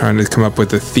Science, or trying to come up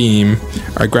with a theme,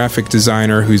 our graphic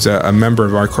designer, who's a member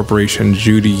of our corporation,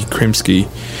 Judy Krimsky,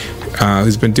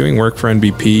 who's been doing work for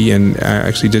NBP and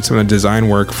actually did some of the design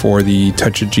work for the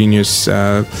Touch of Genius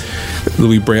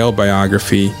Louis Braille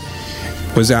biography,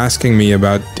 was asking me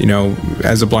about,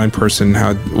 as a blind person,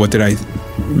 what did I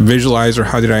visualize, or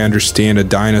how did I understand a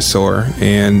dinosaur?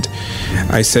 And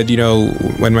I said,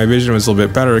 when my vision was a little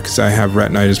bit better, because I have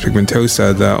retinitis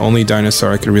pigmentosa, the only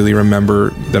dinosaur I could really remember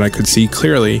that I could see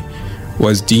clearly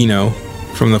was Dino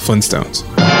from the Flintstones.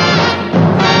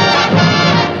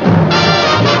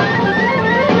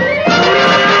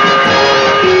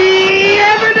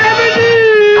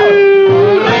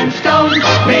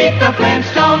 the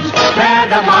Flintstones. They're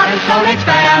the modern Stone Age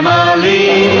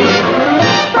family.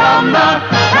 From the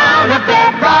town of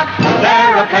Bedrock,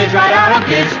 they're a page right out of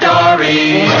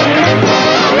history.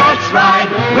 Let's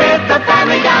ride with the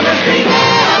family down the street,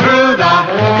 through the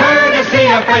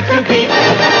courtesy of Fred and Pete.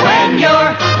 When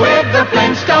you're with the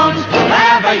Flintstones,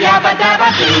 have a yabba dabba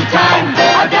do time,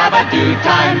 a dabba do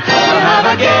time. We'll have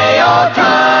a gay old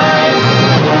time.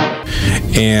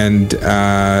 And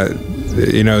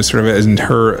sort of in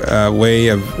her way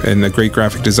of, and the great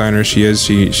graphic designer she is,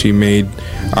 she made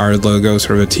our logo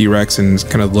sort of a T-Rex and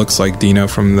kind of looks like Dino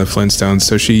from the Flintstones.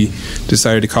 So she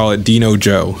decided to call it Dino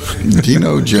Joe.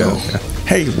 Dino Joe.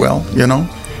 Hey, well,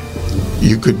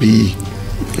 you could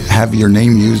have your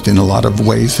name used in a lot of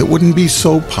ways that wouldn't be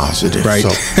so positive. Right.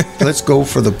 So let's go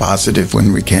for the positive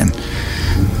when we can.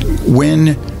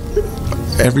 When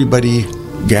everybody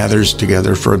gathers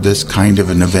together for this kind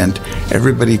of an event,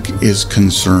 everybody is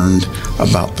concerned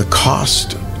about the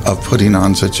cost of putting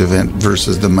on such an event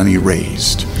versus the money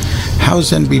raised.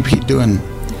 How's NBP doing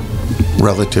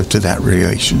relative to that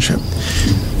relationship?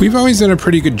 We've always done a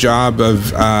pretty good job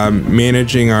of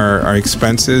managing our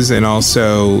expenses and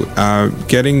also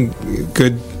getting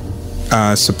good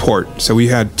support. So we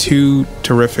had 2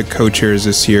 terrific co-chairs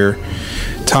this year.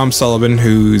 Tom Sullivan,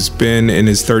 who's been in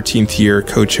his 13th year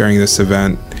co-chairing this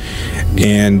event,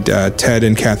 and Ted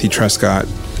and Kathy Trescott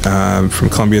from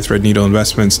Columbia Threadneedle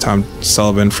Investments, Tom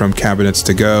Sullivan from Cabinets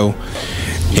to Go,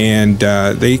 and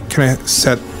they kind of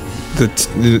set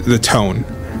the tone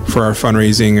for our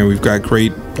fundraising, and we've got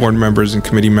great board members and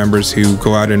committee members who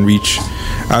go out and reach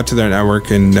out to their network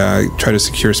and try to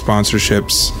secure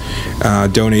sponsorships,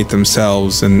 donate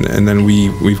themselves, and then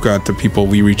we've got the people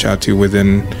we reach out to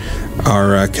within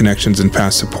our connections and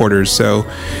past supporters. So,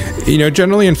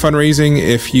 generally in fundraising,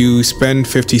 if you spend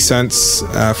 50 cents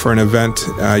for an event,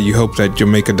 you hope that you'll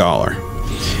make $1.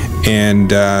 And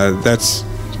that's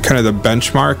kind of the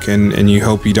benchmark, and you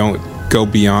hope you don't go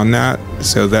beyond that.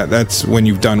 So that's when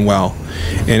you've done well.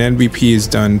 And NBP has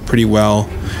done pretty well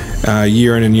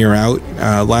year in and year out.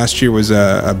 Last year was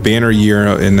a banner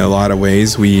year in a lot of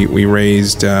ways. We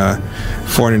raised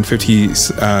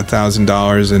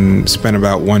 $450,000 and spent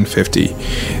about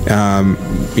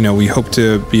 $150,000. We hope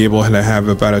to be able to have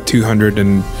about a $200,000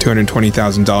 and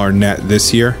 $220,000 net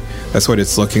this year. That's what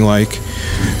it's looking like.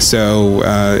 So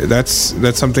that's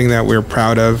something that we're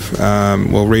proud of.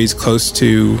 We'll raise close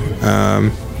to,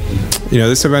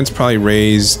 this event's probably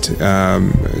raised,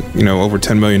 over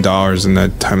 $10 million in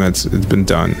that time it's been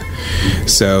done.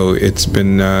 So it's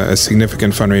been a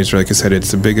significant fundraiser. Like I said,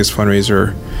 it's the biggest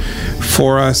fundraiser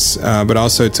for us, but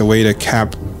also it's a way to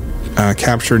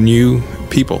capture new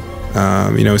people.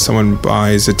 Someone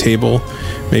buys a table,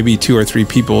 maybe 2 or 3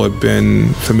 people have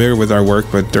been familiar with our work,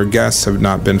 but their guests have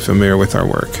not been familiar with our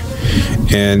work.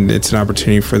 And it's an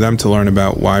opportunity for them to learn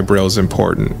about why Braille is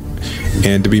important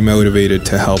and to be motivated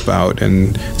to help out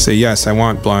and say, yes, I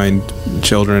want blind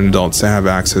children and adults to have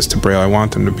access to Braille. I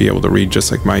want them to be able to read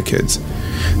just like my kids.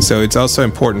 So it's also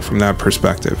important from that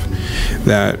perspective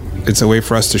that it's a way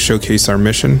for us to showcase our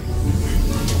mission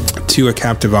to a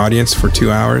captive audience for 2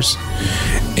 hours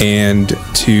and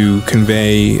to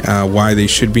convey why they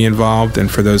should be involved.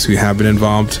 And for those who have been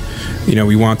involved,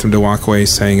 we want them to walk away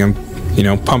saying,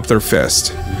 pump their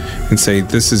fist and say,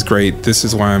 this is great, this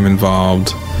is why I'm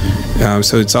involved.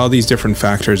 So it's all these different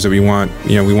factors that we want.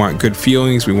 We want good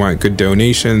feelings, we want good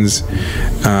donations,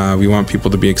 we want people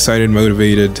to be excited,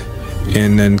 motivated,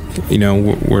 and then,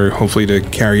 we're hopefully to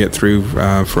carry it through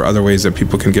for other ways that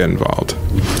people can get involved.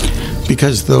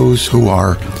 Because those who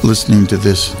are listening to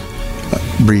this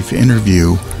brief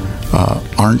interview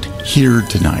aren't here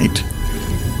tonight,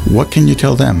 what can you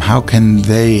tell them? How can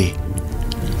they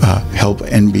help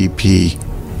NBP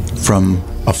from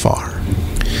afar?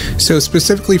 So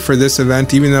specifically for this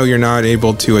event, even though you're not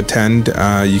able to attend,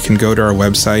 you can go to our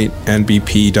website,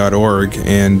 nbp.org,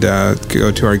 and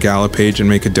go to our gala page and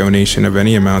make a donation of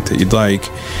any amount that you'd like.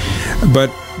 But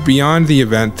beyond the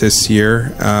event this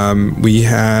year, we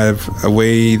have a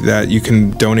way that you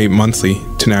can donate monthly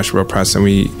to National Braille Press, and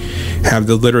we have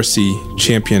the Literacy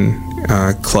Champion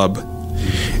Club.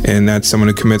 And that's someone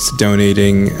who commits to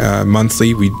donating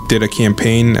monthly. We did a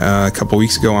campaign a couple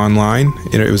weeks ago online.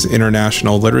 It was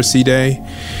International Literacy Day.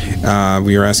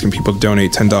 We were asking people to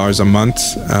donate $10 a month.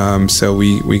 So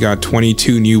we got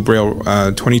 22 new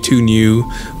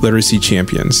literacy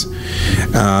champions.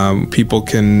 People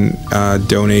can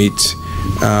donate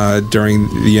during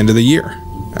the end of the year.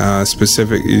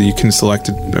 You can select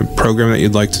a program that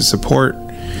you'd like to support.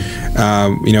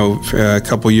 A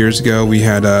couple years ago, we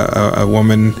had a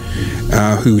woman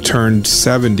who turned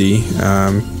 70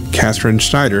 Catherine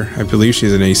Schneider. I believe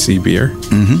she's an ACBer.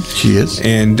 She is.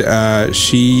 And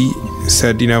she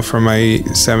said, for my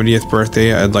 70th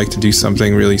birthday, I'd like to do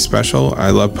something really special.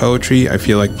 I love poetry. I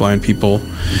feel like blind people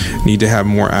need to have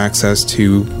more access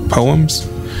to poems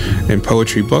and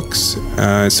poetry books.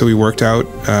 So we worked out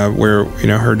where,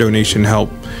 her donation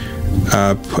helped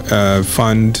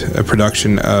fund a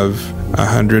production of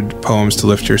 100 Poems to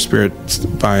Lift Your Spirits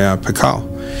by Pakal.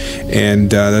 And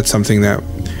that's something that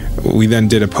we then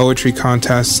did a poetry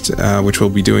contest, which we'll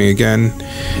be doing again,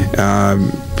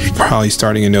 probably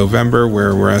starting in November,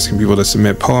 where we're asking people to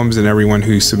submit poems, and everyone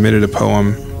who submitted a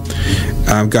poem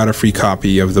got a free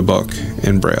copy of the book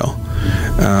in Braille.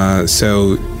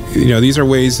 So, these are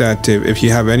ways that if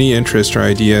you have any interest or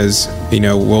ideas,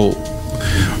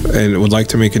 and would like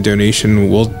to make a donation,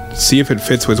 we'll see if it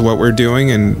fits with what we're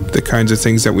doing and the kinds of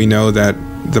things that we know that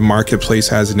the marketplace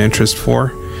has an interest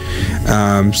for.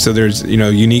 So there's,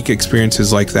 unique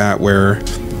experiences like that where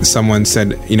someone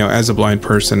said, as a blind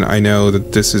person, I know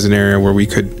that this is an area where we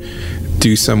could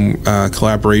do some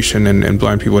collaboration and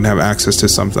blind people would have access to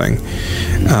something.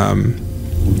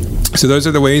 So those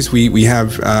are the ways we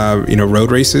have,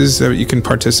 road races that you can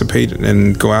participate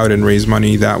and go out and raise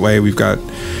money that way. We've got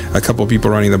a couple of people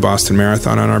running the Boston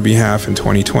Marathon on our behalf in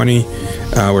 2020.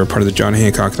 We're part of the John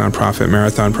Hancock Nonprofit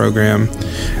Marathon Program.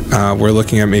 We're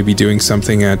looking at maybe doing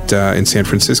something in San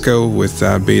Francisco with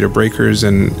Beta Breakers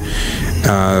and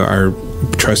our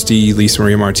trustee Lisa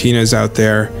Maria Martinez out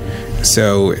there.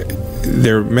 So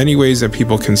there are many ways that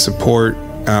people can support.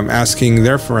 Asking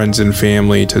their friends and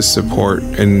family to support,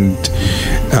 and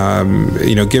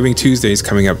Giving Tuesday is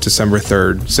coming up December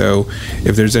 3rd. So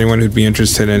if there's anyone who'd be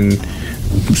interested in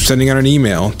sending out an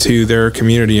email to their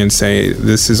community and say,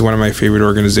 this is one of my favorite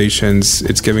organizations,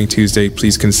 it's Giving Tuesday,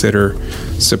 please consider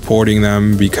supporting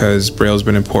them because Braille's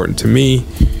been important to me.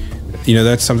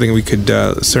 That's something we could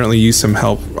certainly use some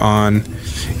help on.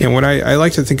 And what I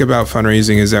like to think about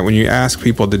fundraising is that when you ask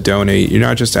people to donate, you're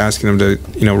not just asking them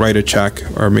to, write a check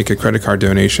or make a credit card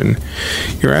donation.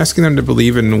 You're asking them to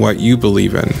believe in what you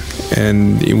believe in.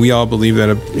 And we all believe that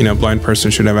a blind person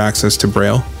should have access to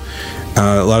Braille.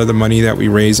 A lot of the money that we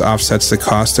raise offsets the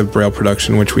cost of Braille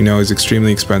production, which we know is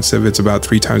extremely expensive. It's about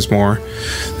 3 times more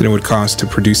than it would cost to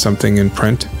produce something in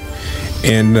print.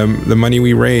 And the money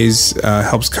we raise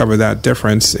helps cover that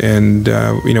difference. And,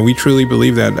 we truly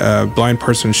believe that a blind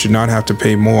person should not have to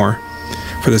pay more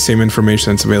for the same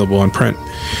information that's available in print.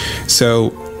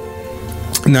 So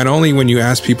not only when you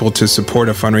ask people to support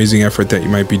a fundraising effort that you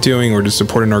might be doing or to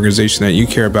support an organization that you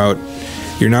care about,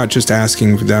 you're not just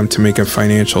asking them to make a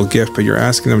financial gift, but you're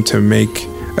asking them to make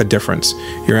a difference.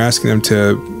 You're asking them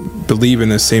to believe in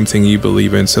the same thing you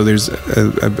believe in. So there's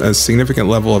a significant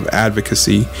level of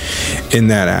advocacy in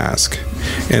that ask.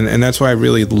 And that's why I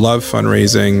really love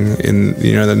fundraising in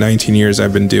the 19 years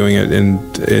I've been doing it, and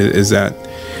is that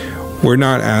we're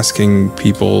not asking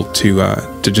people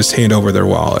to just hand over their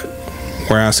wallet.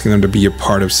 We're asking them to be a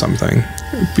part of something,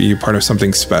 be a part of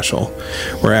something special.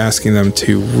 We're asking them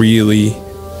to really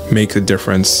make a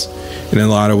difference, and in a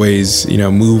lot of ways,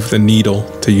 move the needle,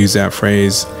 to use that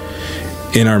phrase,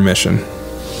 in our mission.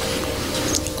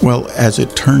 Well, as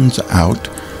it turns out,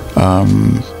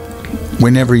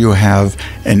 whenever you have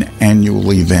an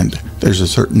annual event, there's a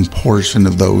certain portion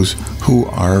of those who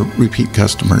are repeat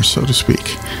customers, so to speak.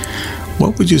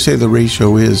 What would you say the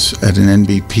ratio is at an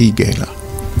NBP gala?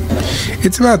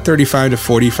 It's about 35 to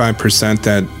 45%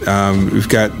 that we've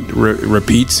got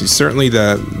repeats. Certainly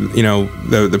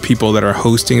the people that are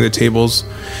hosting the tables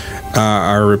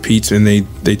are repeats, and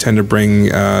they tend to bring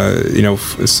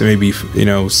maybe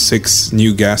 6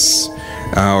 new guests,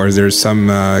 or there's some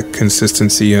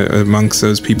consistency amongst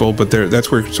those people, but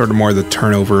that's where sort of more the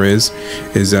turnover is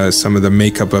some of the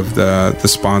makeup of the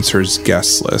sponsors'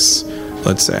 guest lists,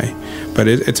 let's say. But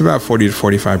it's about 40 to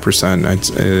 45%,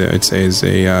 I'd say, is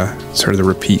a sort of the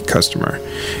repeat customer.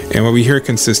 And what we hear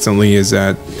consistently is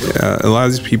that a lot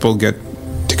of these people get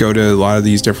to go to a lot of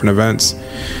these different events,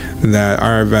 that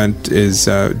our event is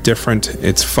different,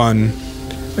 it's fun.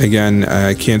 Again,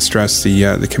 I can't stress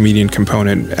the comedian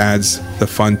component adds the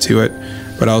fun to it,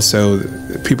 but also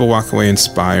people walk away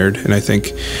inspired. And I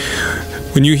think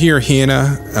when you hear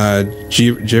Hannah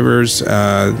Gibbers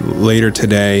later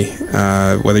today,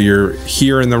 whether you're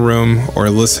here in the room or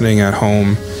listening at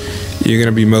home, you're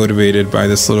going to be motivated by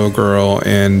this little girl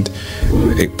and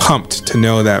pumped to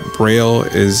know that Braille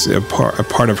is a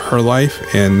part of her life,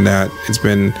 and that it's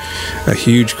been a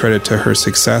huge credit to her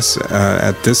success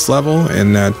at this level,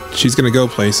 and that she's going to go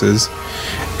places.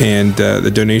 And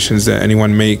the donations that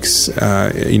anyone makes,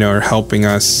 are helping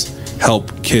us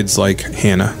help kids like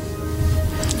Hannah.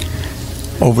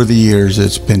 over the years,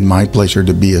 it's been my pleasure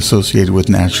to be associated with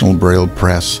National Braille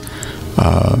Press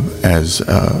as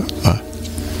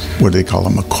what do they call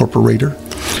them, a corporator?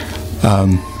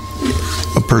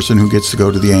 A person who gets to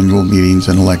go to the annual meetings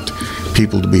and elect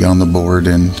people to be on the board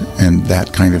and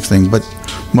that kind of thing. But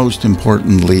most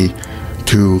importantly,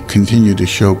 to continue to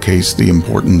showcase the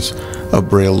importance of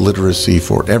Braille literacy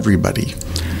for everybody.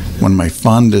 One of my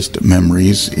fondest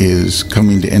memories is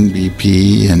coming to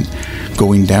NBP and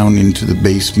going down into the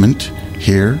basement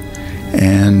here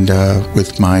and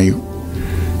with my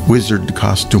wizard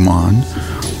costume on,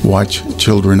 watch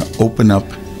children open up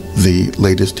the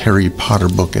latest Harry Potter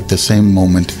book at the same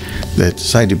moment that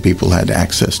sighted people had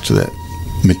access to that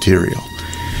material.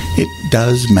 It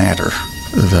does matter,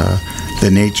 the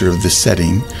nature of the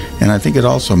setting, and I think it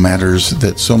also matters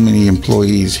that so many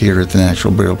employees here at the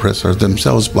National Braille Press are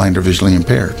themselves blind or visually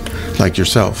impaired, like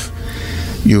yourself.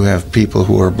 You have people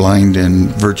who are blind in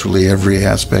virtually every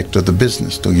aspect of the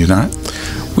business, do you not?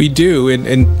 We do,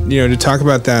 and you know, to talk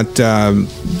about that,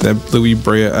 the Louis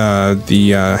Braille,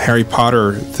 the Harry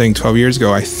Potter thing 12 years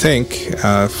ago, I think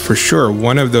for sure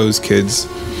one of those kids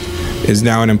is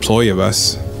now an employee of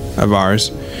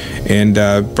ours. And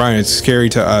Brian, it's scary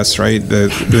to us, right?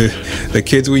 The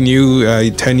kids we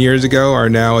knew 10 years ago are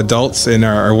now adults and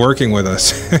are working with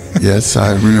us. Yes,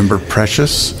 I remember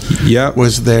Precious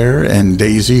was there, and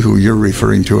Daisy, who you're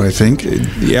referring to, I think.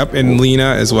 Yep, and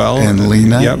Lena as well. And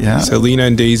Lena, yep. Yeah. So Lena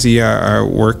and Daisy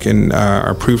work in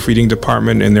our proofreading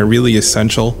department, and they're really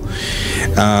essential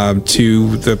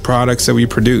to the products that we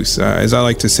produce. As I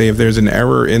like to say, if there's an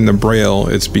error in the Braille,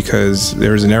 it's because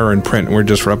there's an error in print. We're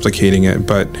just replicating it.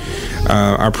 But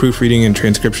our proofreading and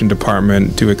transcription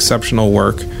department do exceptional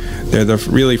work. They're the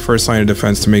really first line of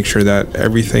defense to make sure that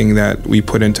everything that we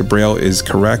put into Braille is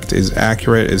correct, is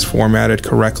accurate, is formatted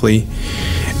correctly.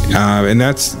 And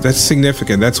that's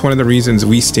significant. That's one of the reasons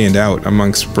we stand out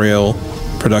amongst Braille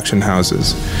production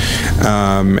houses.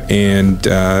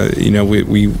 You know,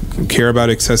 we care about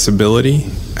accessibility,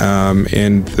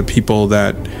 and the people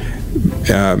that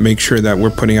make sure that we're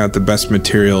putting out the best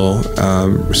material,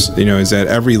 you know, is at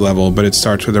every level, but it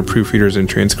starts with our proofreaders and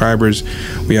transcribers.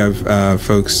 We have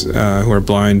folks who are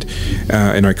blind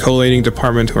in our collating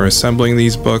department who are assembling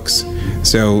these books.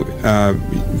 So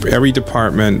every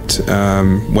department,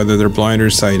 whether they're blind or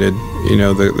sighted, you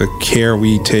know, the care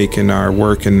we take in our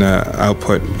work and the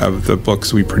output of the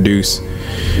books we produce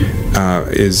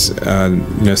is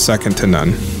you know, second to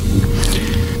none.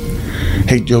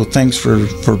 Hey, Joe, thanks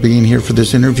for being here for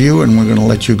this interview, and we're going to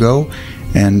let you go,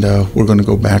 and we're going to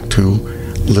go back to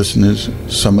listen to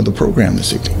some of the program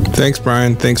this evening. Thanks,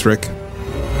 Brian. Thanks, Rick.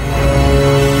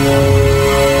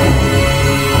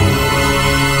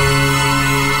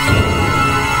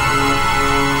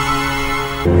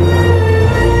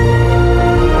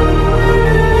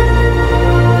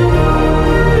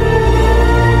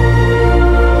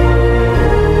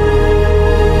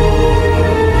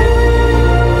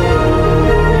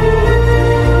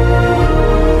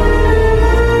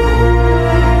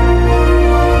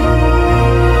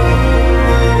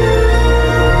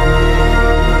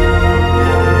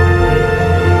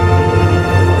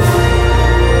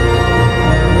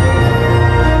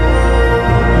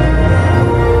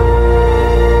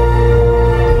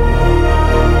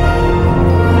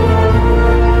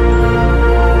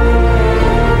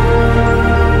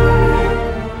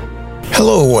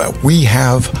 We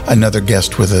have another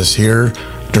guest with us here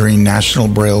during National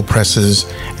Braille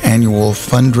Press's annual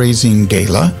fundraising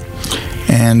gala,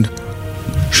 and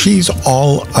she's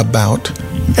all about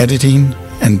editing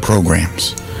and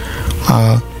programs.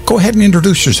 Go ahead and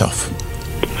introduce yourself.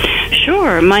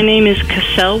 Sure. My name is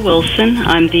Cassell Wilson.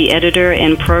 I'm the editor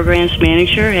and programs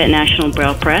manager at National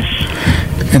Braille Press.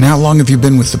 And how long have you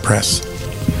been with the press?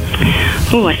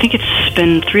 Oh, I think it's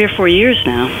been 3 or 4 years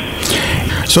now.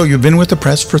 So you've been with the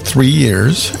press for 3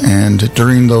 years, and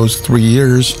during those 3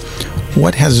 years,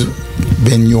 what has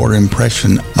been your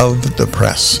impression of the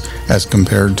press as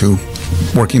compared to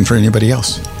working for anybody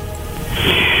else?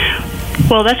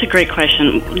 Well, that's a great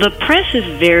question. The press is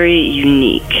very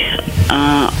unique.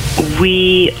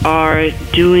 We are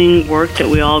doing work that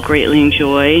we all greatly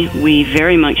enjoy. We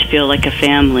very much feel like a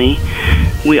family.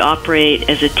 We operate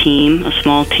as a team, a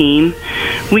small team.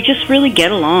 We just really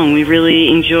get along. We really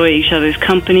enjoy each other's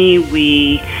company.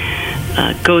 We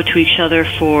go to each other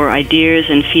for ideas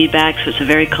and feedback, so it's a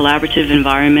very collaborative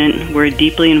environment. We're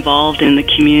deeply involved in the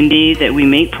community that we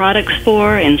make products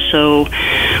for, and so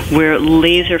we're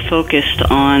laser focused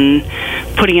on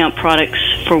putting out products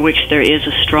for which there is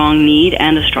a strong need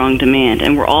and a strong demand,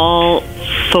 and we're all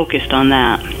focused on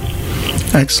that.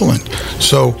 Excellent.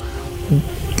 So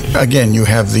again, you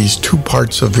have these two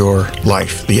parts of your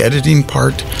life, the editing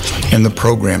part and the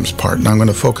programs part. And I'm going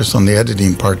to focus on the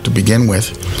editing part to begin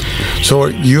with. So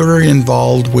you're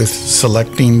involved with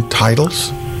selecting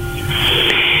titles?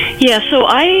 Yeah, so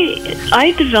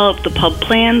I developed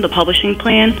the publishing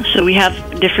plan. So we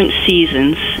have different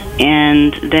seasons,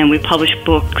 and then we publish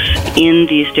books in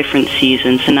these different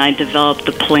seasons. And I developed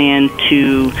the plan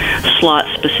to slot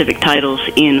specific titles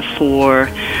in for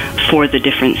the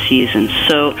different seasons.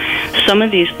 So some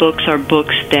of these books are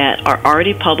books that are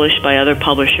already published by other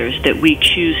publishers that we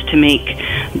choose to make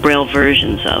Braille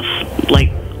versions of, like,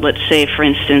 let's say, for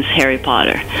instance, Harry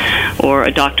Potter, or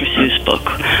a Dr. Seuss book,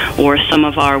 or some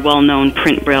of our well-known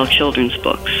print Braille children's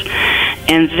books.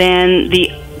 And then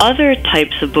the other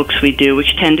types of books we do,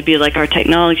 which tend to be like our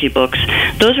technology books,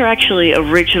 those are actually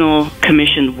original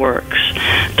commissioned works.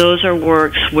 Those are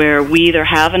works where we either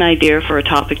have an idea for a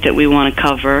topic that we want to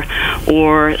cover,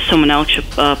 or someone else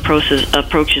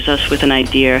approaches us with an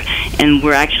idea, and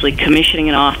we're actually commissioning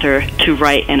an author to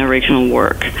write an original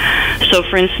work. So,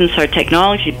 for instance, our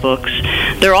technology books,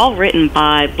 they're all written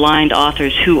by blind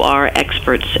authors who are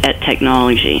experts at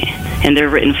technology, and they're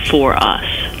written for us.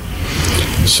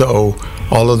 So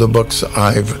all of the books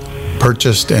I've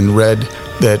purchased and read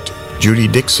that Judy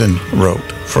Dixon wrote,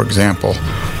 for example,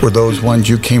 were those ones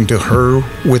you came to her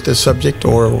with the subject,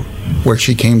 or where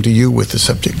she came to you with the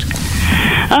subject?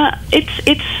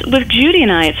 It's with Judy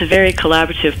and I, it's a very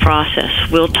collaborative process.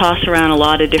 We'll toss around a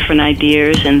lot of different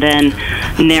ideas and then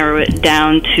narrow it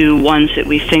down to ones that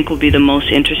we think will be the most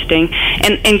interesting.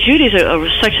 And Judy's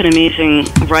such an amazing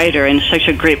writer and such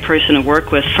a great person to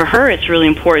work with. For her, it's really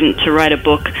important to write a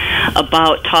book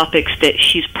about topics that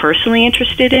she's personally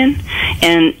interested in,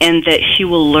 and that she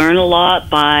will learn a lot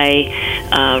by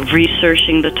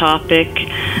researching the topic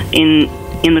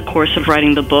in the course of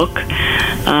writing the book.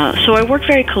 So I work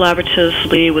very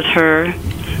collaboratively with her,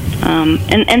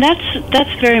 and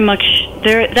that's very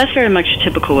much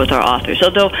typical with our authors.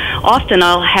 Although often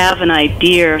I'll have an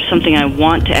idea or something I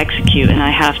want to execute, and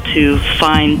I have to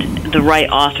find the right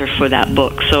author for that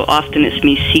book. So often it's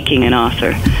me seeking an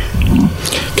author.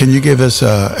 Can you give us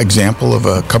an example of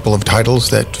a couple of titles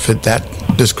that fit that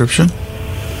description?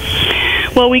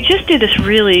 Well, we just did this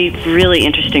really, really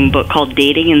interesting book called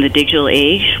Dating in the Digital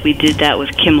Age. We did that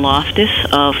with Kim Loftus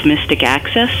of Mystic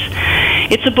Access.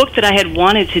 It's a book that I had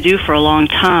wanted to do for a long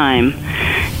time,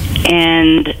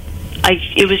 and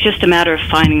it was just a matter of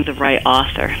finding the right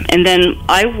author. And then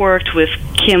I worked with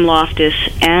Kim Loftus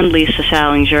and Lisa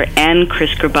Salinger and Chris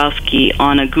Grabowski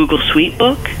on a Google Suite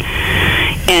book.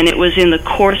 And it was in the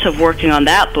course of working on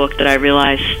that book that I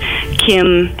realized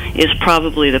Kim is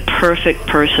probably the perfect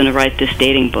person to write this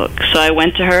dating book. So I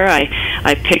went to her,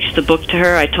 I pitched the book to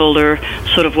her, I told her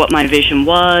sort of what my vision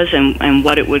was and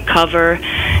what it would cover,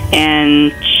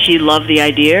 and she loved the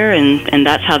idea, and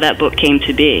that's how that book came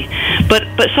to be.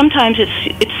 But sometimes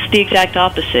it's the exact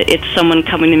opposite. It's someone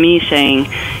coming to me saying,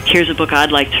 here's a book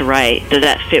I'd like to write. Does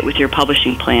that fit with your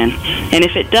publishing plan? And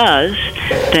if it does,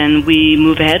 then we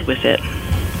move ahead with it.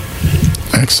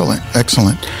 Excellent,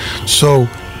 excellent. So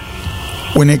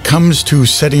when it comes to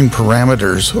setting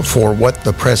parameters for what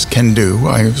the press can do,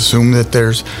 I assume that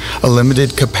there's a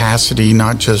limited capacity,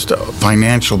 not just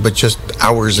financial, but just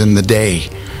hours in the day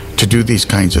to do these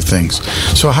kinds of things.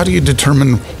 So how do you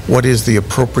determine what is the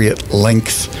appropriate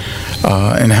length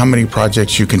and how many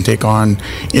projects you can take on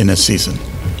in a season?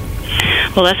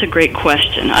 Well, that's a great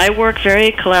question. I work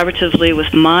very collaboratively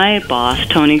with my boss,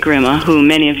 Tony Grima, who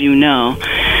many of you know.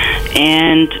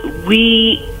 And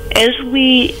as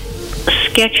we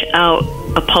sketch out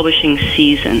a publishing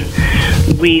season,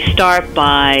 we start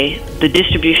by the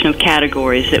distribution of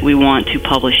categories that we want to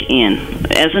publish in.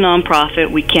 As a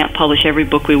nonprofit, we can't publish every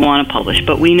book we want to publish,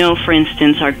 but we know, for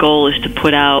instance, our goal is to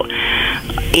put out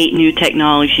 8 new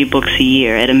technology books a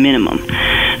year at a minimum.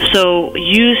 So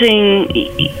using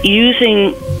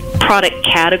product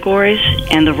categories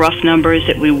and the rough numbers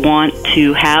that we want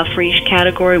to have for each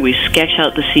category, we sketch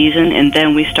out the season, and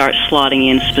then we start slotting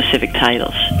in specific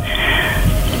titles.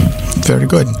 Very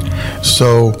good.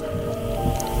 So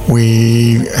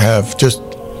we have just,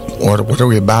 what are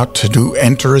we about to do,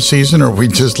 enter a season, or we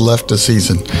just left a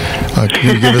season?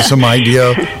 Can you give us some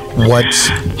idea what's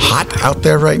hot out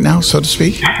there right now, so to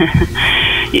speak?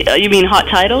 You mean hot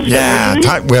titles? Yeah,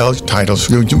 titles.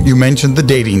 You mentioned the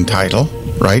dating title,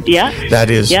 right? Yeah. That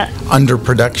is under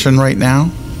production right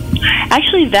now?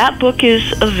 Actually, that book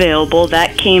is available.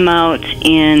 That came out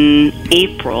in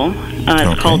April.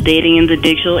 It's called Dating in the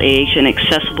Digital Age, An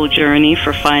Accessible Journey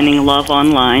for Finding Love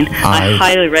Online. I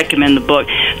highly recommend the book.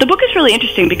 The book is really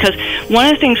interesting because one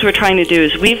of the things we're trying to do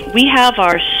is we have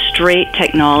our straight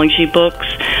technology books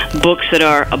that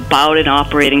are about an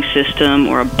operating system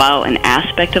or about an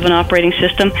aspect of an operating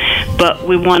system, but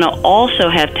we want to also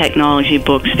have technology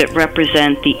books that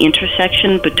represent the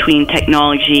intersection between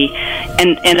technology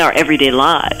and our everyday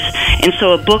lives. And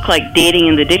so a book like Dating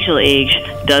in the Digital Age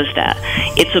does that.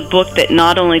 It's a book that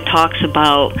not only talks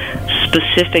about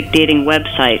specific dating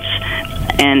websites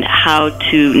and how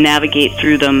to navigate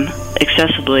through them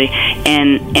accessibly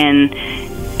and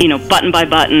button by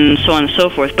button, so on and so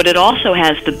forth, but it also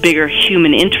has the bigger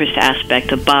human interest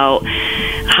aspect about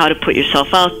how to put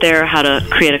yourself out there, how to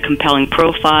create a compelling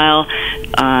profile,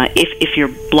 if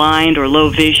you're blind or low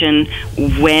vision,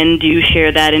 when do you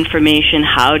share that information,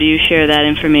 how do you share that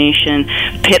information,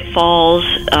 pitfalls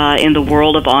in the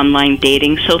world of online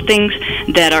dating, so things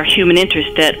that are human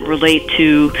interest that relate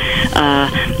to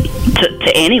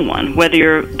anyone, whether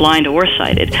you're blind or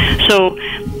sighted. So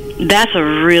that's a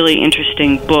really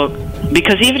interesting book,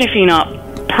 because even if you're not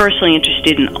personally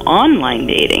interested in online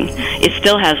dating, it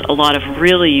still has a lot of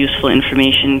really useful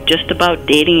information just about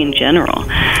dating in general.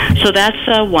 So that's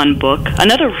one book.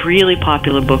 Another really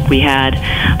popular book we had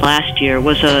last year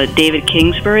was a David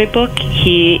Kingsbury book.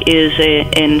 He is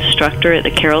an instructor at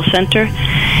the Carroll Center.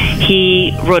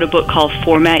 He wrote a book called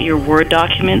Format Your Word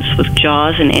Documents with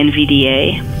JAWS and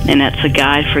NVDA, and that's a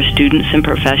guide for students and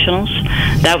professionals.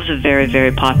 That was a very,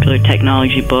 very popular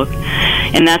technology book.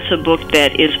 And that's a book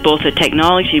that is both a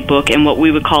technology book and what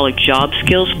we would call a job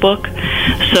skills book.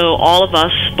 So all of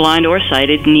us, blind or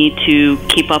sighted, need to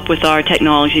keep up with our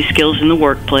technology skills in the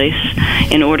workplace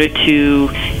in order to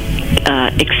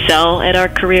excel at our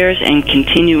careers and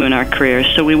continue in our careers.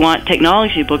 So we want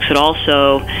technology books that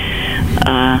also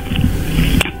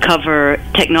cover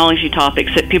technology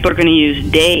topics that people are going to use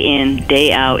day in,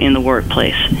 day out in the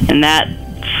workplace. And that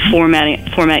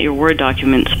Format Your Word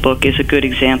Documents book is a good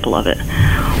example of it.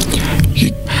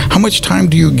 How much time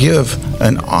do you give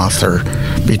an author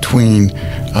between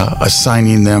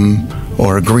assigning them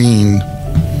or agreeing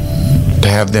to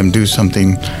have them do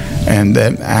something and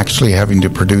then actually having to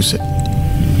produce it?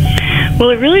 Well,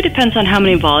 it really depends on how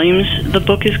many volumes the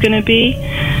book is going to be.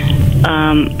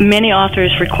 Many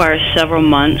authors require several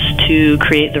months to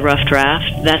create the rough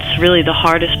draft. That's really the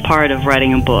hardest part of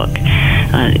writing a book,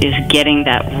 is getting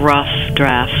that rough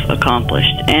draft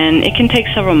accomplished. And it can take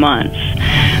several months.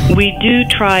 We do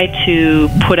try to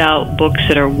put out books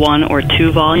that are 1 or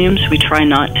 2 volumes. We try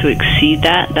not to exceed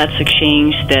that. That's a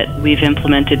change that we've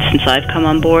implemented since I've come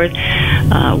on board.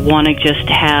 Want to just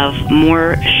have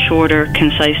more shorter,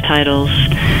 concise titles,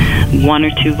 1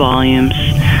 or 2 volumes.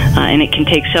 And it can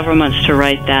take several months to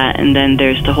write that, and then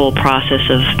there's the whole process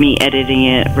of me editing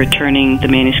it, returning the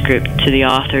manuscript to the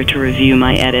author to review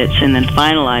my edits, and then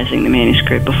finalizing the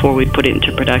manuscript before we put it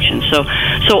into production. So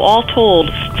all told,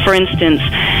 for instance,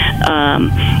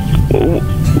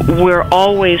 we're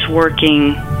always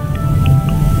working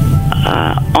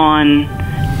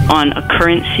on a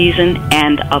current season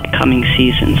and upcoming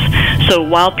seasons. So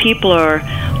while people are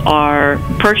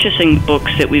purchasing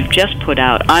books that we've just put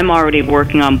out, I'm already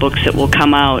working on books that will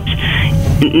come out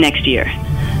next year.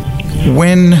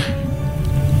 When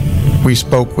we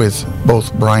spoke with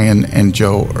both Brian and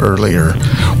Joe earlier,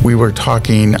 we were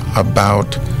talking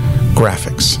about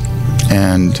graphics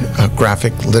and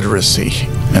graphic literacy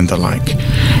and the like.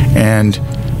 And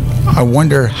I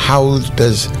wonder, how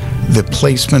does the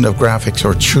placement of graphics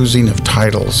or choosing of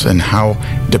titles and how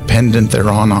dependent they're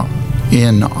on a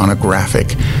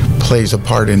graphic plays a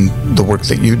part in the work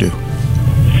that you do?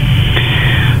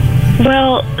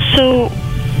 Well, so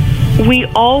we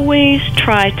always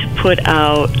try to put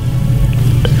out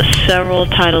several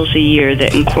titles a year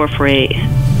that incorporate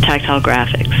tactile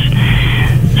graphics.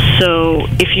 So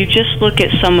if you just look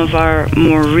at some of our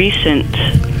more recent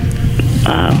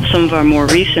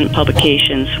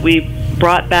publications, we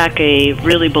brought back a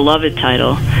really beloved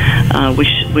title,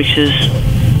 which is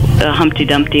Humpty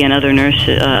Dumpty and Other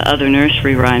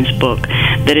Nursery Rhymes book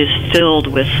that is filled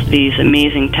with these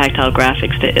amazing tactile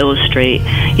graphics that illustrate,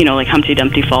 like Humpty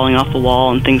Dumpty falling off the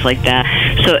wall and things like that.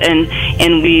 So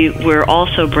and we're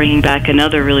also bringing back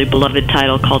another really beloved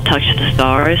title called Touch the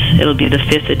Stars. It'll be the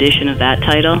 5th edition of that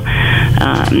title.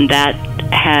 That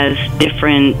has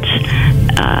different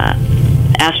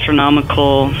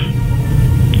astronomical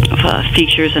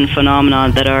features and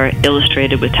phenomena that are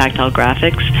illustrated with tactile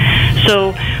graphics.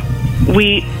 So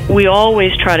we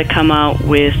always try to come out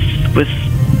with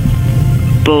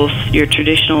both your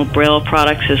traditional Braille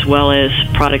products as well as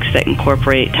products that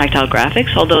incorporate tactile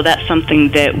graphics, although that's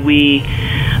something that we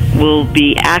will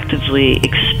be actively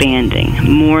expanding.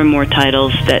 More and more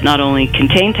titles that not only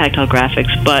contain tactile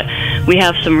graphics, but we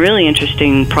have some really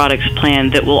interesting products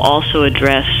planned that will also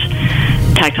address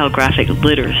tactile graphic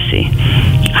literacy,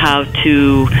 how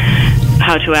to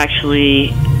actually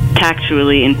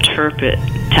tactually interpret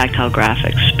tactile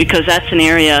graphics, because that's an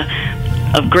area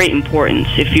of great importance.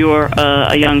 If you're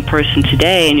a young person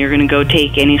today and you're going to go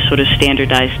take any sort of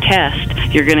standardized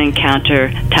test, you're going to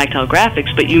encounter tactile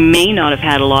graphics, but you may not have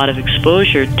had a lot of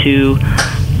exposure to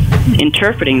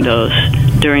interpreting those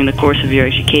during the course of your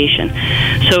education.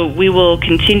 So we will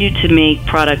continue to make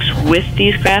products with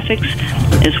these graphics,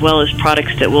 as well as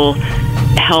products that will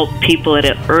help people at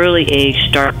an early age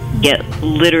start to get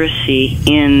literacy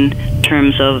in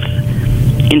terms of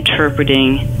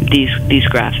interpreting these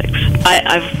graphics.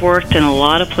 I've worked in a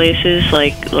lot of places,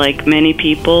 like many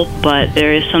people, but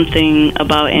there is something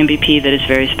about NBP that is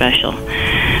very special.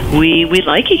 We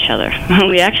like each other.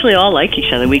 We actually all like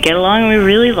each other. We get along and we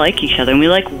really like each other, and we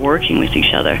like working with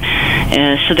each other.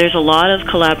 So there's a lot of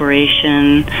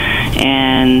collaboration,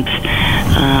 and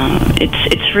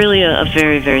it's really a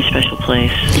very, very special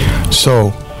place.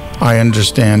 So I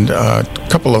understand a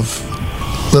couple of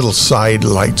little side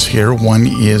lights here. One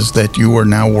is that you are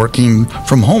now working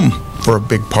from home for a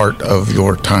big part of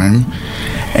your time,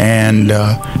 and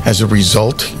as a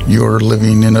result, you're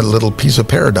living in a little piece of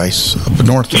paradise up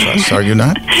north of us, are you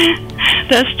not?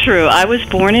 That's true. I was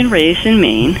born and raised in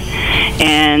Maine,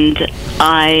 and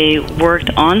I worked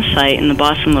on-site in the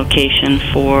Boston location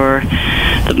for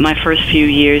my first few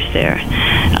years there.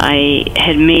 I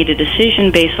had made a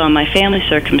decision based on my family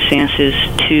circumstances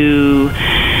to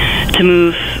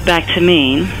move back to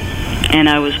Maine, and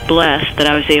I was blessed that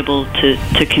I was able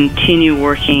to continue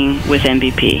working with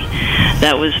NBP.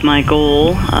 That was my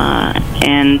goal,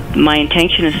 and my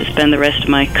intention is to spend the rest of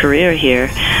my career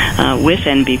here with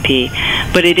NBP.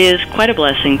 But it is quite a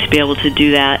blessing to be able to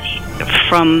do that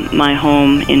from my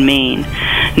home in Maine.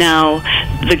 Now,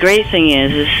 the great thing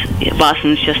is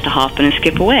Boston's just a hop and a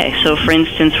skip away. So, for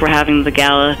instance, we're having the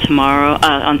gala tomorrow,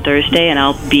 on Thursday, and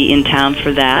I'll be in town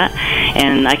for that.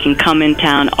 And I can come in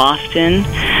town often.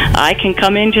 I can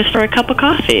come in just for a cup of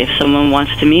coffee if someone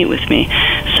wants to meet with me.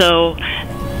 So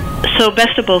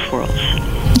best of both worlds.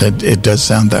 It does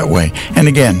sound that way. And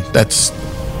again, that's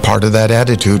part of that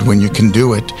attitude when you can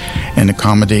do it and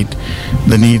accommodate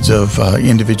the needs of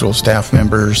individual staff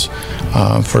members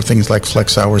for things like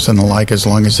flex hours and the like, as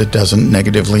long as it doesn't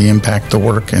negatively impact the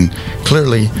work. And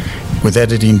clearly, with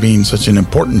editing being such an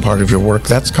important part of your work,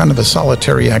 that's kind of a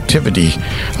solitary activity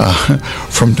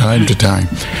from time to time.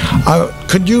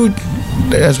 Could you,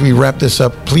 as we wrap this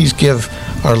up, please give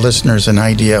our listeners an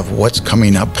idea of what's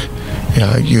coming up?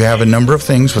 You have a number of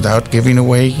things without giving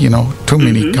away, too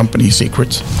many company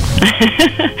secrets.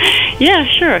 Yeah,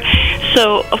 sure.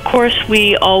 So, of course,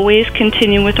 we always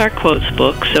continue with our quotes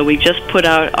book. So we just put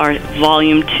out our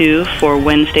Volume 2 for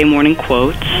Wednesday morning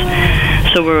quotes.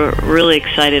 So we're really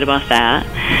excited about that.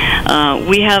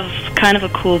 We have kind of a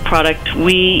cool product.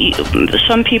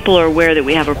 Some people are aware that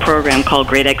we have a program called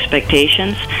Great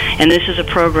Expectations, and this is a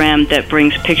program that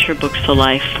brings picture books to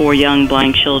life for young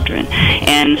blind children.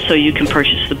 And so you can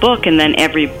purchase the book, and then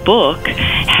every book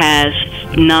has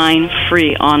 9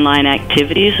 free online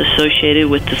activities associated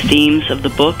with the themes of the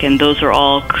book, and those are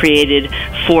all created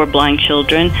for blind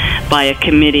children by a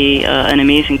committee, an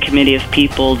amazing committee of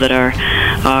people that are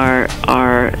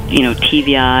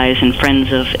TVIs and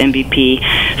friends of NBP.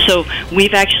 So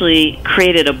we've actually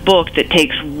created a book that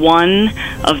takes one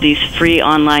of these free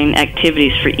online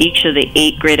activities for each of the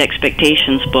 8 Great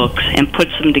Expectations books and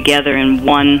puts them together in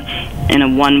a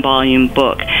one-volume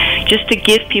book, just to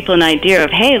give people an idea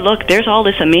of, hey, look, there's all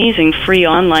this amazing free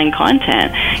online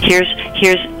content. Here's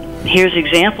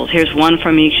examples. Here's one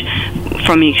from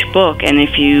each book, and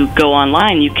if you go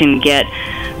online, you can get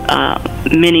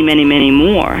many, many, many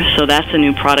more. So that's a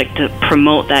new product to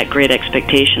promote that Great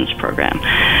Expectations program.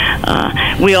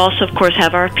 We also, of course,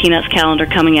 have our Peanuts calendar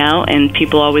coming out, and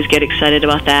people always get excited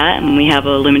about that, and we have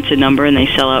a limited number, and they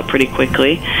sell out pretty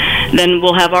quickly. Then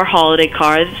we'll have our holiday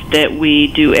cards that we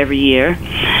do every year.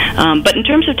 But in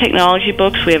terms of technology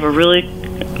books, we have a really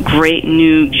great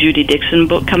new Judy Dixon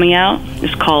book coming out.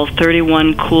 It's called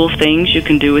 31 Cool Things You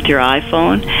Can Do With Your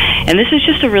iPhone. And this is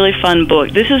just a really fun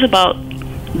book. This is about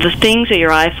the things that your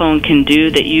iPhone can do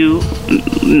that you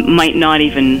might not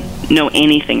even know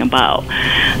anything about.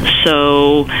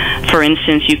 So, for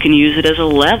instance, you can use it as a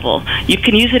level. You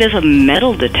can use it as a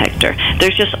metal detector.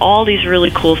 There's just all these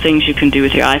really cool things you can do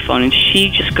with your iPhone, and she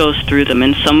just goes through them,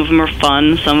 and some of them are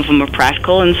fun, some of them are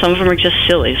practical, and some of them are just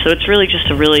silly. So it's really just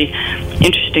a really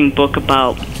interesting book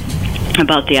about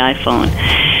the iPhone.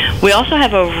 We also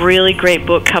have a really great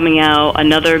book coming out,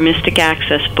 another Mystic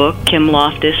Access book, Kim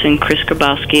Loftus and Chris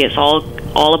Grabowski. It's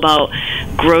all about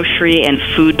grocery and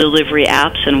food delivery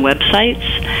apps and websites.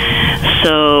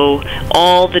 So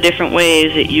all the different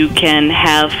ways that you can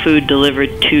have food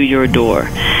delivered to your door.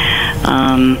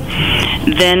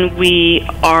 Then we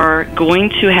are going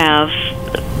to have,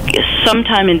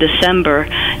 sometime in December,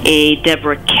 a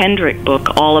Deborah Kendrick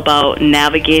book all about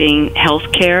navigating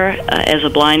healthcare as a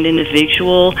blind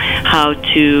individual, how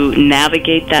to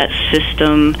navigate that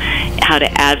system, how to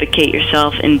advocate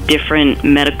yourself in different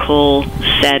medical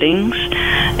settings.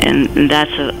 And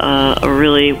that's a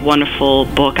really wonderful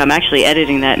book. I'm actually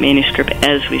editing that manuscript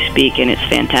as we speak, and it's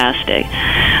fantastic.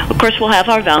 Of course, we'll have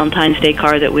our Valentine's Day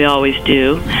card that we always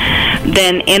do.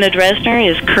 Then Anna Dresner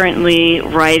is currently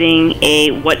writing a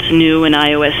What's New in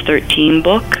iOS 13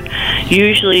 book.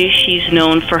 Usually she's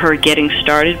known for her Getting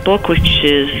Started book, which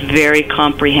is very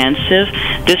comprehensive.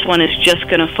 This one is just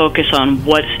going to focus on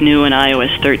what's new in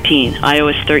iOS 13.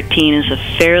 iOS 13 is a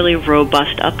fairly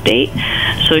robust update,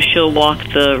 so she'll walk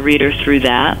the reader through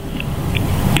that.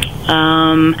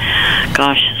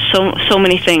 So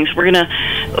many things. We're going to,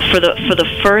 for the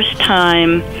first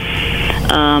time,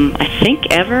 I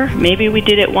think ever, maybe we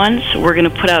did it once, we're going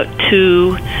to put out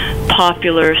 2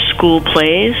 popular school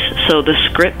plays, so the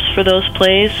scripts for those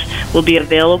plays will be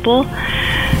available.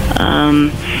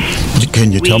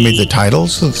 Can you tell me the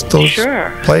titles of those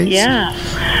plays? Yeah.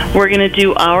 We're going to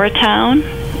do Our Town,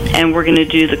 and we're going to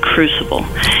do The Crucible.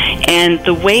 And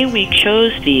the way we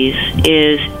chose these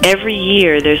is every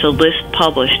year there's a list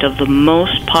published of the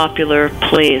most popular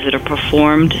plays that are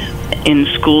performed in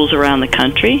schools around the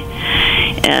country.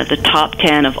 The top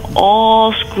 10 of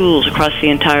all schools across the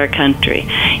entire country.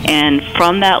 And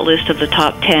from that list of the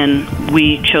top 10,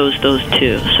 we chose those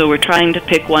 2. So we're trying to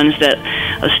pick ones that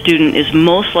a student is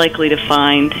most likely to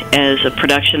find as a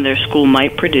production their school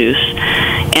might produce.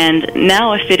 And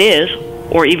now if it is,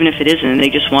 or even if it isn't, and they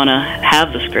just want to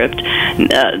have the script,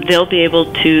 they'll be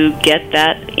able to get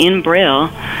that in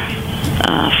Braille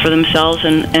for themselves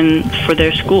and for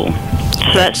their school.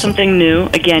 So that's something new.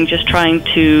 Again, just trying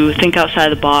to think outside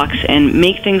the box and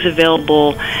make things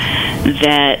available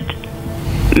that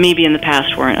maybe in the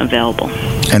past weren't available.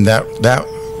 And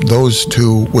those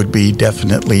 2 would be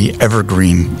definitely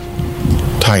evergreen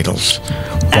titles,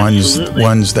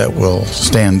 ones that will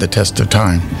stand the test of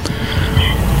time.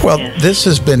 Well, This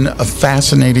has been a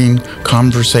fascinating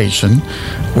conversation.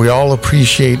 We all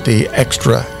appreciate the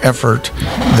extra effort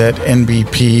that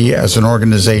NBP as an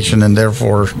organization, and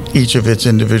therefore each of its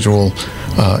individual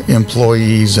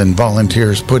employees and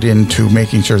volunteers, put into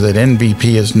making sure that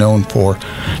NBP is known for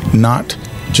not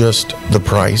just the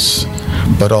price,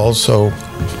 but also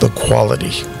the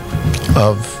quality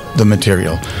of the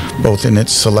material, both in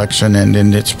its selection and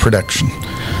in its production.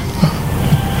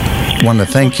 I want to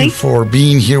thank you for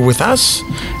being here with us.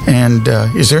 And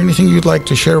is there anything you'd like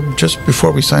to share just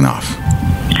before we sign off?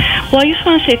 Well, I just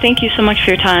want to say thank you so much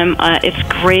for your time. It's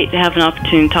great to have an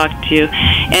opportunity to talk to you.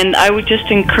 And I would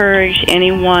just encourage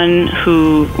anyone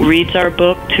who reads our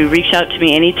book to reach out to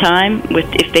me anytime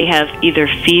if they have either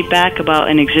feedback about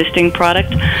an existing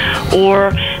product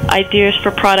or ideas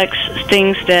for products,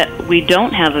 things that we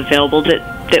don't have available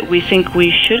that we think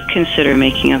we should consider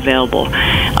making available.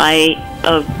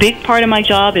 A big part of my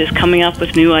job is coming up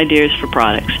with new ideas for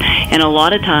products. And a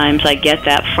lot of times I get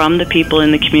that from the people in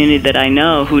the community that I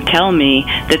know who tell me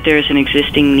that there's an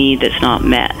existing need that's not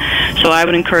met. So I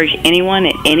would encourage anyone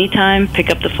at any time,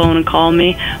 pick up the phone and call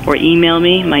me or email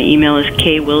me. My email is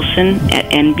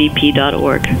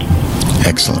kwilson@nbp.org.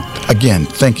 Excellent. Again,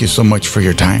 thank you so much for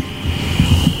your time.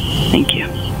 Thank you.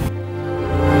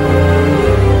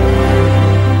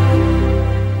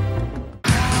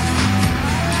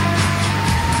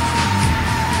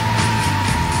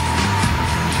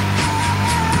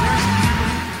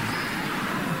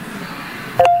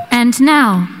 And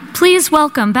now, please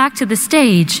welcome back to the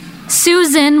stage,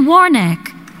 Susan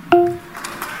Warnick.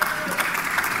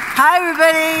 Hi,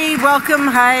 everybody. Welcome.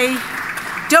 Hi.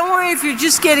 Don't worry if you're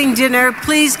just getting dinner.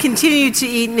 Please continue to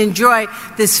eat and enjoy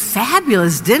this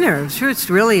fabulous dinner. I'm sure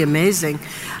it's really amazing.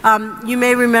 You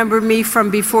may remember me from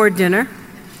before dinner.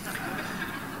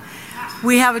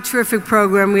 We have a terrific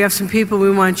program. We have some people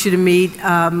we want you to meet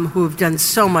who have done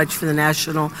so much for the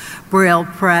National Braille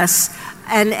Press.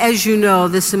 And as you know,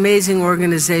 this amazing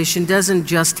organization doesn't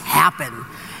just happen.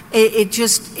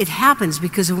 It happens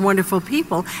because of wonderful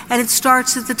people, and it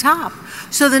starts at the top.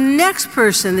 So the next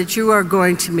person that you are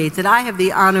going to meet, that I have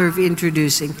the honor of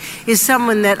introducing, is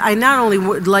someone that I not only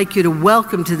would like you to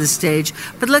welcome to the stage,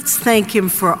 but let's thank him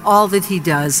for all that he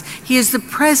does. He is the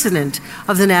president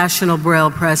of the National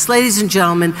Braille Press. Ladies and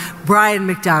gentlemen, Brian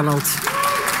McDonald.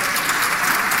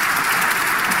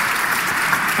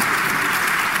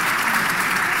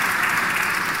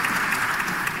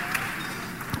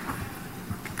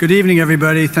 Good evening,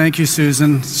 everybody. Thank you,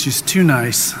 Susan. She's too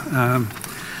nice.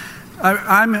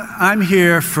 I'm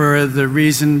here for the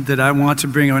reason that I want to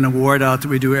bring an award out that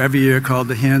we do every year called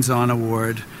the Hands-On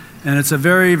Award. And it's a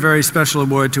very, very special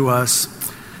award to us.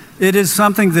 It is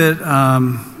something that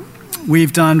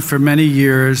we've done for many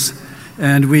years,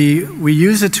 and we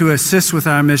use it to assist with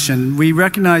our mission. We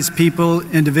recognize people,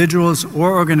 individuals,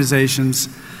 or organizations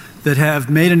that have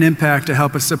made an impact to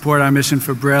help us support our mission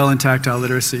for Braille and tactile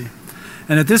literacy.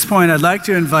 And at this point, I'd like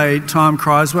to invite Tom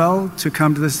Croswell to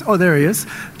come to this. Oh, there he is.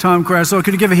 Tom Croswell.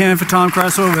 Could you give a hand for Tom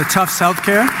Croswell with Tufts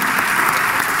Healthcare?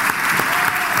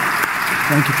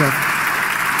 Thank you, Tom.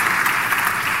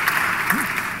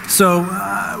 So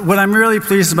what I'm really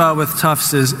pleased about with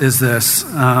Tufts is this.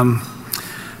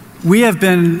 We have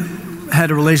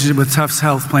had a relationship with Tufts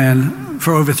Health Plan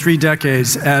for over 3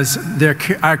 decades as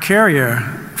our carrier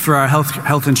for our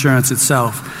health insurance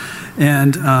itself.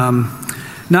 And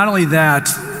not only that,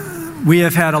 we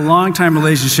have had a long-time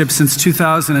relationship since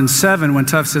 2007 when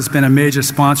Tufts has been a major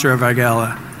sponsor of our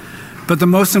gala. But the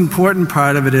most important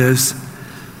part of it is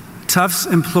Tufts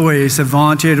employees have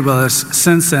volunteered with us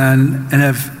since then and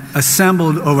have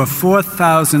assembled over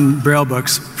 4,000 Braille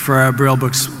books for our Braille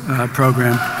Books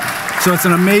program. So it's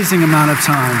an amazing amount of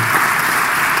time.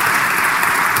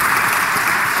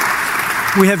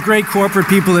 We have great corporate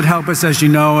people that help us, as you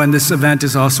know, and this event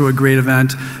is also a great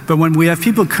event. But when we have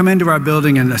people come into our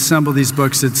building and assemble these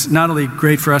books, it's not only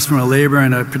great for us from a labor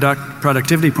and a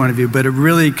productivity point of view, but it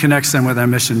really connects them with our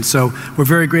mission. So we're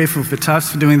very grateful for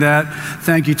Tufts for doing that.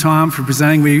 Thank you, Tom, for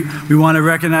presenting. We want to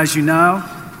recognize you now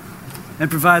and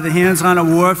provide the Hands-On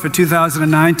Award for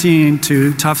 2019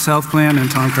 to Tufts Health Plan and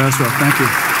Tom Croswell. Thank you.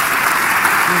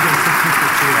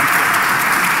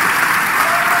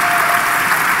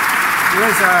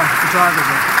 Where's our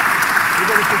photographer? We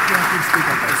got a picture after you speak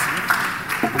up.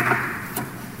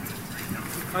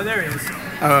 Oh, there he is.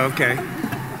 Oh, okay.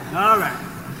 All right.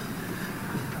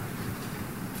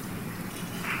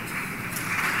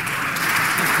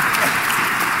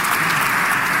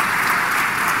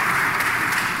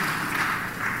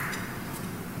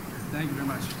 Thank you very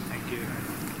much. Thank you.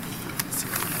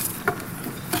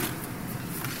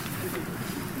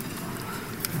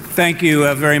 Thank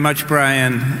you very much,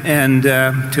 Brian, and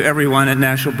to everyone at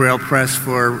National Braille Press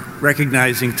for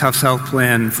recognizing Tufts Health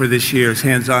Plan for this year's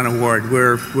Hands-On Award.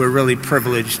 We're really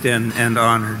privileged and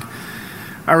honored.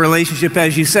 Our relationship,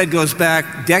 as you said, goes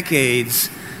back decades,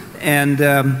 and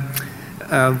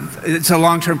it's a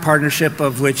long-term partnership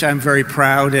of which I'm very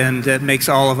proud, and it makes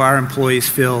all of our employees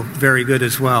feel very good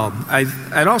as well.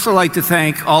 I'd also like to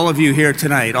thank all of you here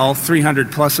tonight, all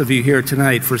 300 plus of you here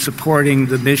tonight, for supporting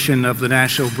the mission of the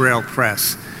National Braille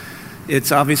Press.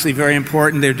 It's obviously very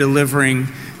important. They're delivering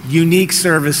unique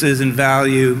services and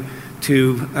value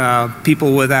to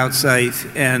people without sight,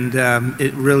 and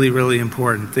it's really, really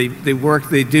important. The work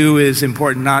they do is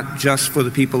important not just for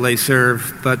the people they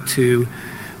serve, but to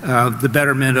the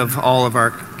betterment of all of our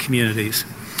communities.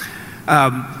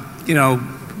 You know,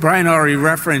 Brian already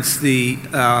referenced the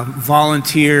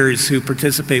volunteers who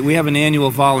participate. We have an annual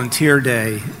volunteer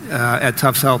day at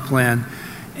Tufts Health Plan,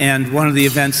 and one of the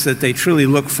events that they truly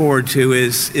look forward to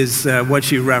is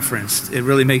what you referenced. It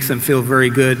really makes them feel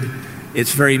very good.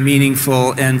 It's very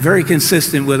meaningful and very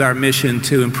consistent with our mission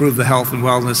to improve the health and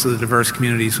wellness of the diverse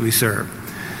communities we serve.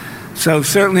 So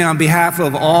certainly on behalf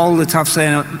of all the Tufts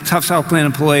Health Plan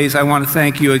employees, I want to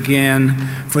thank you again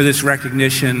for this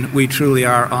recognition. We truly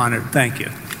are honored. Thank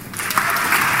you.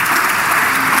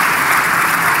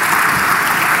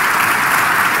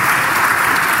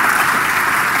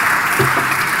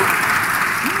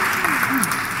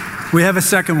 We have a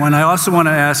second one. I also want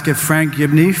to ask if Frank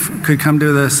Gibney could come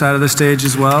to the side of the stage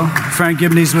as well. Frank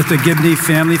Gibney's with the Gibney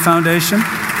Family Foundation. Thank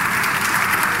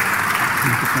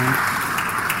you, Frank.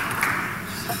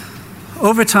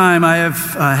 Over time, I have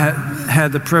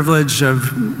had the privilege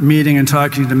of meeting and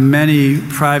talking to many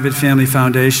private family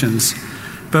foundations.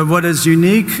 But what is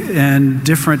unique and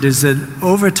different is that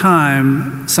over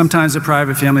time, sometimes a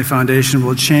private family foundation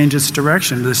will change its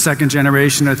direction. The second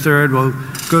generation or third will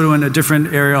go to a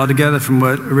different area altogether from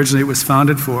what originally it was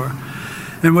founded for.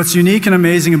 And what's unique and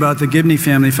amazing about the Gibney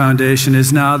Family Foundation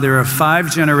is now there are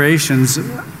 5 generations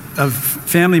of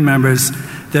family members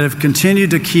that have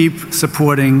continued to keep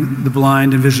supporting the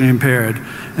blind and visually impaired.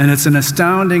 And it's an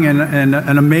astounding and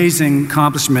an amazing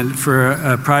accomplishment for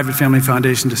a private family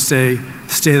foundation to stay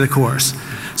the course.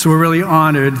 So we're really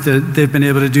honored that they've been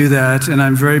able to do that, and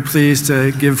I'm very pleased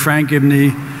to give Frank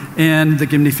Gibney and the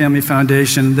Gibney Family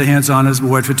Foundation the Hands On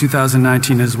Award for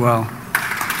 2019 as well. Let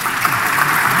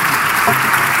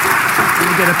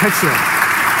me get a picture.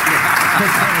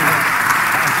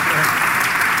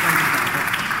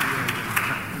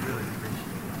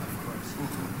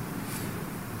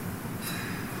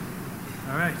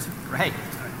 All right. Great.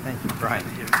 Thank you, Brian.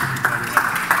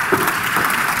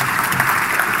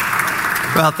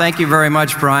 Well, thank you very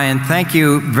much, Brian. Thank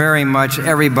you very much,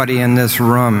 everybody in this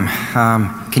room.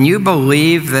 Can you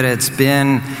believe that it's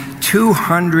been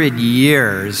 200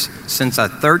 years since a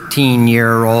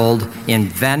 13-year-old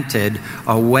invented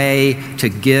a way to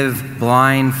give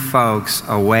blind folks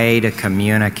a way to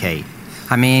communicate?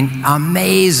 I mean,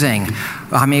 amazing.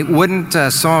 I mean, wouldn't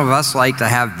some of us like to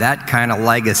have that kind of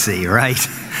legacy, right?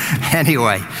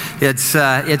 Anyway,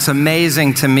 it's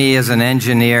amazing to me as an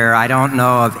engineer. I don't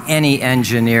know of any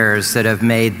engineers that have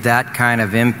made that kind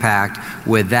of impact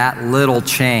with that little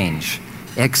change,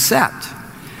 except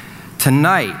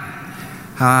tonight,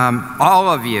 all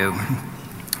of you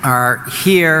are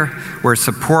here. We're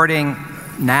supporting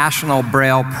National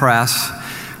Braille Press.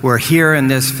 We're here in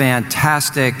this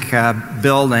fantastic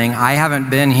building. I haven't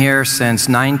been here since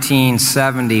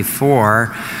 1974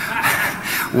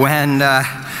 when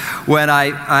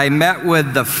I met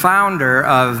with the founder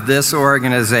of this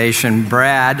organization,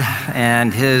 Brad,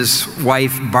 and his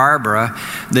wife, Barbara,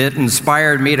 that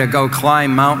inspired me to go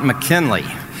climb Mount McKinley.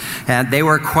 And they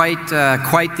were quite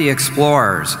the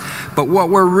explorers. But what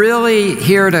we're really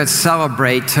here to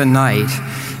celebrate tonight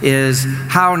is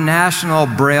how National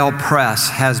Braille Press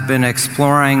has been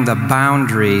exploring the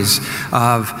boundaries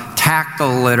of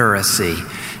tactile literacy.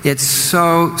 It's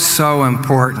so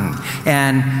important.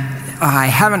 And I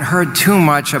haven't heard too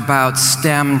much about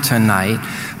STEM tonight,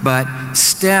 but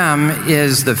STEM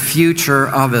is the future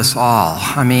of us all.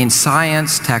 I mean,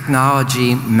 science,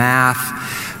 technology, math,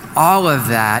 all of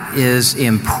that is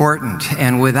important.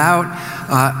 And without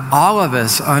all of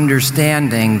us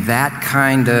understanding that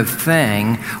kind of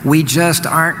thing, we just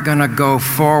aren't going to go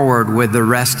forward with the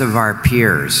rest of our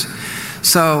peers.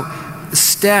 So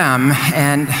STEM,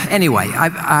 and anyway,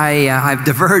 I've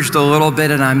diverged a little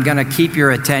bit, and I'm going to keep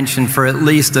your attention for at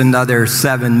least another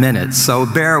 7 minutes, so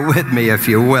bear with me if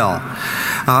you will.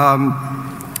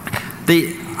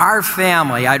 Our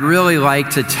family, I'd really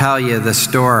like to tell you the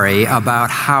story about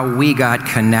how we got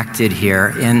connected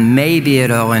here, and maybe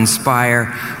it'll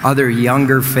inspire other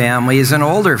younger families and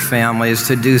older families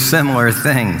to do similar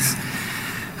things.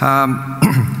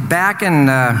 Back in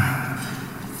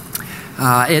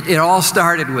it all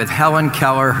started with Helen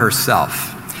Keller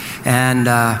herself. And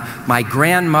my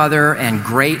grandmother and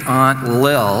great-aunt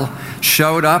Lil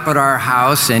showed up at our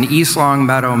house in East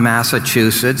Longmeadow,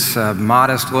 Massachusetts, a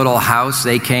modest little house.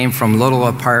 They came from little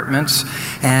apartments.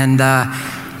 And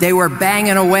they were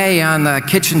banging away on the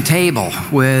kitchen table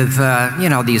with,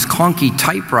 these clunky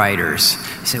typewriters.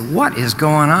 I said, what is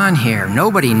going on here?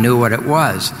 Nobody knew what it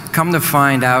was. Come to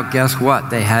find out, guess what?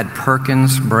 They had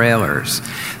Perkins Braillers.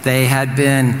 They had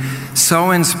been so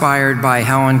inspired by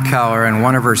Helen Keller and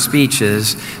one of her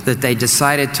speeches that they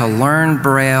decided to learn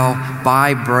Braille,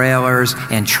 buy Braillers,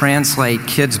 and translate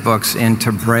kids' books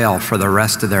into Braille for the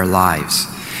rest of their lives.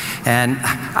 And,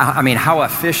 I mean, how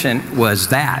efficient was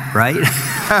that, right?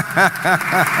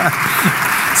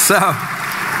 So,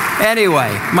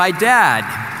 anyway, my dad,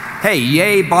 hey,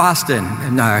 yay Boston,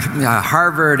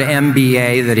 Harvard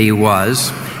MBA that he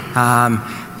was.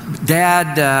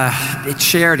 Dad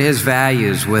shared his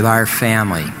values with our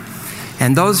family.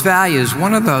 And those values,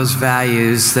 one of those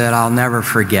values that I'll never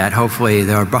forget, hopefully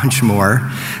there are a bunch more,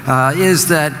 is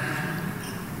that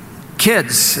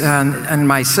kids, and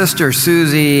my sister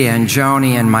Susie and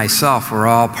Joni and myself were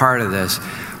all part of this,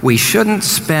 we shouldn't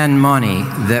spend money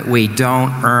that we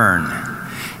don't earn.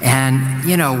 And,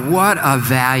 what a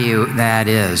value that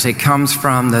is. It comes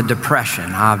from the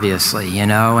Depression, obviously,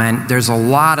 and there's a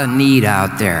lot of need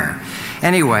out there.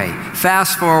 Anyway,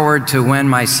 fast forward to when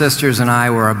my sisters and I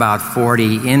were about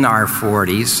 40, in our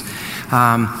 40s.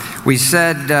 We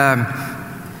said,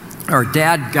 or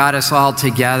Dad got us all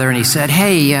together, and he said,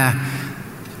 hey,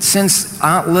 since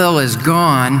Aunt Lil is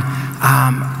gone,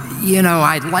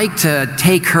 I'd like to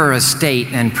take her estate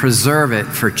and preserve it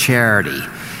for charity.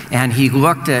 And he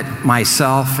looked at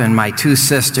myself and my two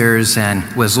sisters and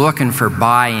was looking for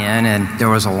buy-in, and there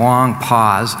was a long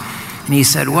pause. And he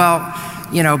said, well,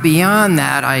 beyond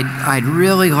that, I'd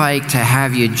really like to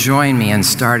have you join me in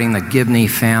starting the Gibney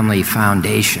Family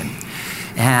Foundation.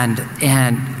 And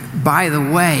by the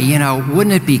way,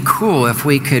 wouldn't it be cool if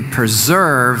we could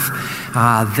preserve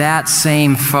that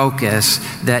same focus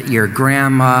that your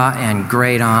grandma and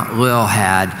great aunt Lil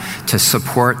had to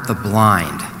support the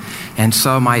blind? And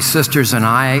so my sisters and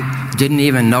I didn't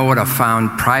even know what a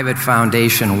private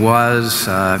foundation was.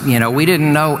 We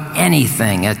didn't know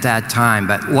anything at that time,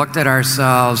 but looked at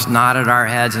ourselves, nodded our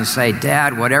heads, and say,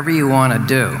 Dad, whatever you want to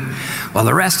do. Well,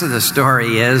 the rest of the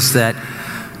story is that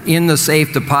in the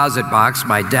safe deposit box,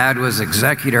 my dad was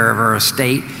executor of our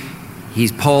estate.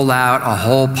 He's pulled out a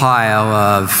whole pile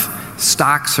of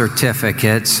stock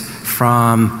certificates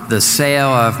from the sale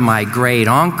of my great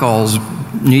uncle's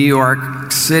New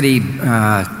York City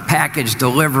package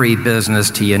delivery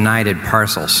business to United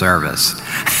Parcel Service.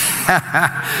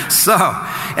 So,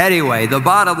 anyway, the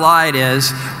bottom line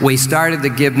is we started the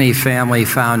Gibney Family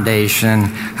Foundation.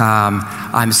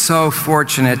 I'm so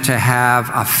fortunate to have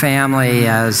a family,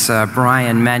 as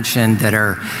Brian mentioned, that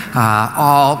are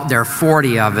there are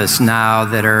 40 of us now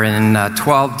that are in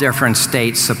 12 different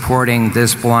states supporting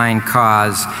this blind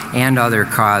cause and other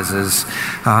causes.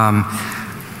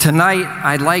 Tonight,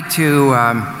 I'd like to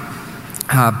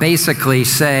basically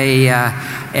say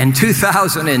in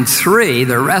 2003,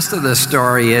 the rest of the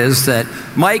story is that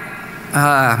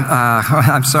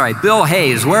Bill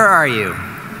Hayes, where are you?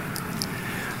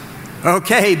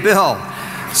 Okay, Bill.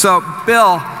 So,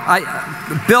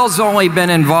 Bill's only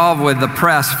been involved with the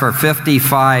press for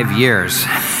 55 years.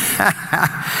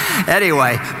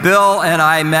 Anyway, Bill and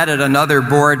I met at another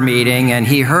board meeting, and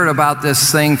he heard about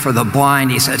this thing for the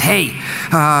blind. He said, hey,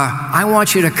 I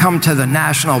want you to come to the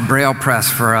National Braille Press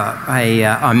for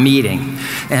a meeting.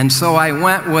 And so I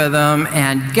went with him,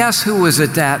 and guess who was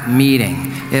at that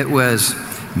meeting? It was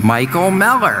Michael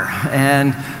Meller.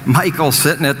 And Michael's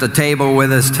sitting at the table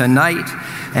with us tonight.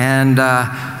 And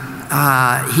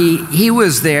he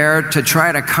was there to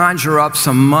try to conjure up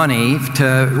some money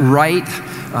to write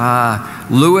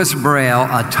Louis Braille,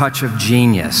 A Touch of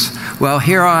Genius. Well,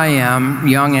 here I am,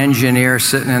 young engineer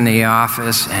sitting in the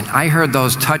office, and I heard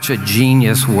those touch of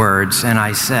genius words, and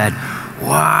I said,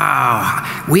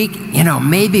 wow,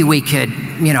 maybe we could,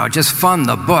 just fund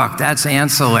the book. That's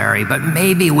ancillary, but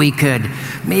maybe we could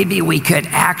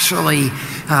actually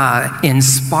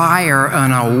inspire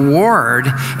an award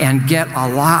and get a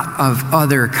lot of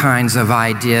other kinds of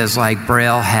ideas like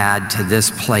Braille had to this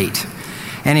plate.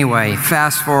 Anyway,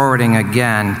 fast forwarding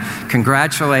again,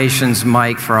 congratulations,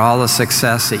 Mike, for all the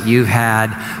success that you've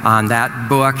had on that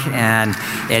book, and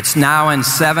it's now in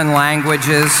 7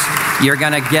 languages. You're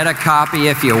going to get a copy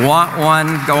if you want one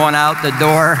going out the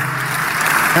door.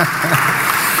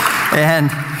 And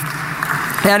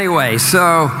anyway,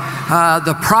 so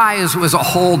the prize was a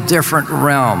whole different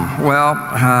realm. Well,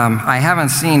 I haven't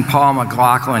seen Paul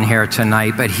McLaughlin here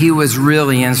tonight, but he was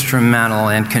really instrumental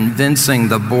in convincing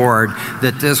the board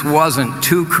that this wasn't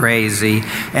too crazy,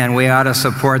 and we ought to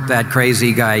support that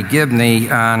crazy guy Gibney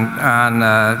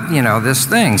on this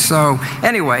thing. So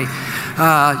anyway,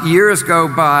 years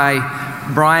go by.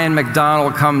 Brian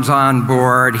McDonald comes on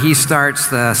board. He starts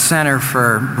the Center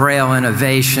for Braille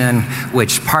Innovation,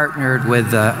 which partnered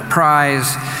with the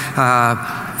prize.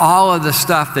 All of the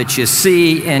stuff that you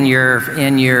see in your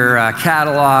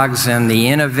catalogs and the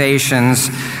innovations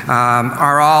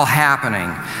are all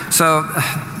happening. So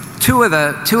two of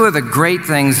the great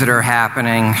things that are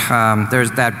happening,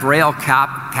 there's that Braille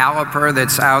caliper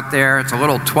that's out there. It's a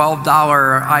little $12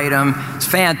 item. It's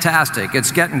fantastic.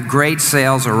 It's getting great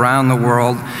sales around the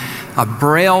world. A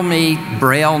Braille Me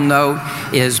Braille Note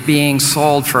is being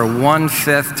sold for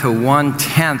 1/5 to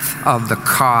 1/10 of the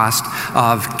cost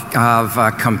of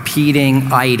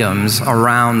competing items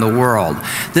around the world.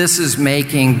 This is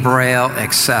making Braille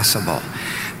accessible.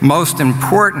 Most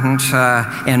important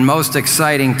and most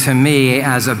exciting to me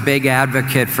as a big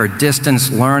advocate for distance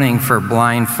learning for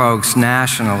blind folks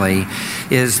nationally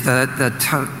is the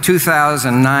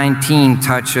 2019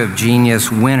 Touch of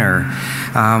Genius winner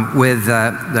with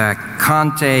the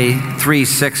Conte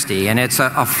 360. And it's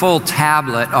a full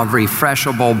tablet of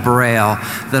refreshable Braille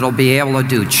that'll be able to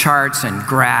do charts and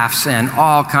graphs and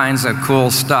all kinds of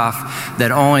cool stuff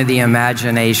that only the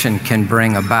imagination can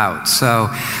bring about. So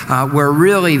we're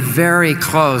really very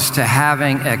close to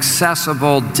having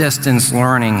accessible distance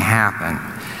learning happen.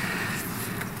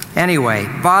 Anyway,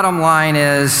 bottom line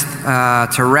is,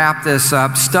 to wrap this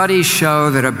up, studies show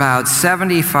that about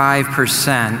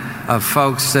 75% of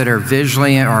folks that are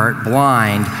visually or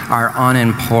blind are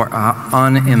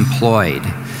unemployed.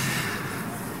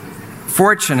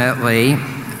 Fortunately,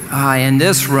 in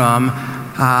this room,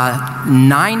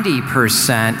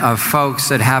 90% of folks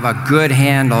that have a good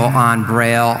handle on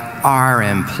Braille are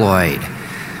employed.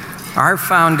 Our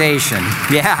foundation,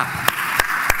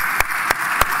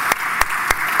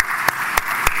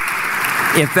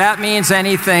 If that means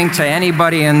anything to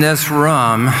anybody in this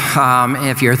room,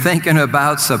 if you're thinking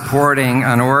about supporting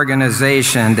an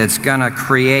organization that's going to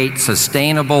create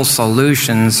sustainable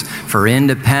solutions for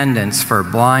independence for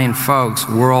blind folks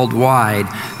worldwide,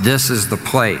 this is the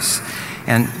place.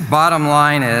 And bottom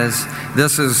line is,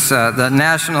 this is the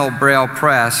National Braille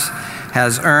Press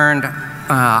has earned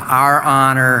our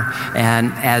honor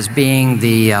and as being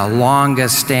the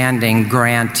longest-standing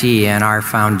grantee in our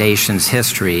foundation's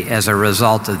history as a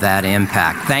result of that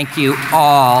impact. Thank you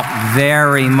all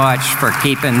very much for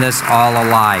keeping this all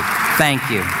alive. Thank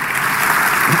you.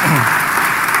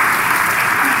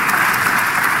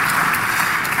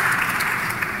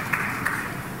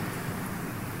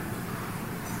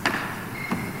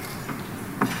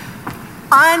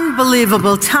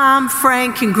 Unbelievable. Tom,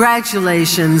 Frank,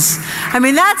 congratulations. I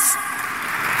mean, that's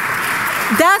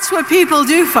what people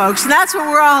do, folks. And that's what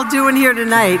we're all doing here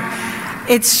tonight.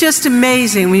 It's just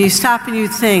amazing when you stop and you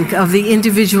think of the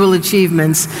individual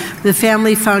achievements, the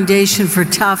Family Foundation for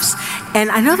Tufts. And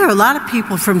I know there are a lot of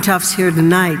people from Tufts here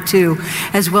tonight, too,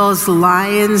 as well as the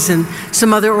Lions and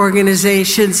some other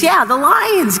organizations. Yeah, the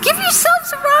Lions. Give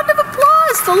yourselves a round of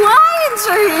applause. The Lions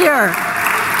are here.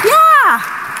 Yeah.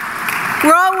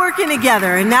 We're all working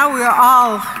together, and now we are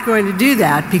all going to do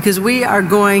that because we are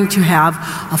going to have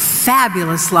a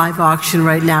fabulous live auction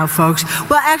right now, folks.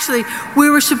 Well, actually,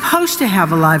 we were supposed to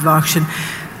have a live auction,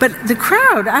 but the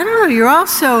crowd, I don't know, you're all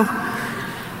so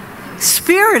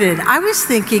spirited. I was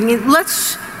thinking,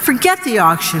 let's forget the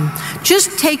auction.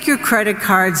 Just take your credit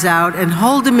cards out and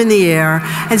hold them in the air,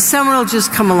 and someone will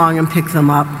just come along and pick them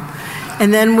up.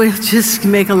 And then we'll just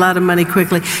make a lot of money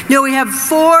quickly. No, we have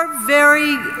 4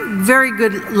 very, very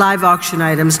good live auction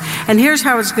items. And here's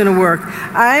how it's going to work.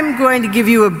 I'm going to give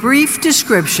you a brief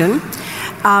description.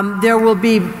 There will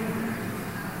be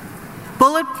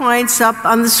bullet points up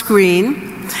on the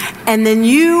screen. And then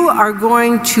you are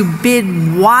going to bid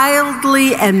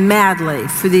wildly and madly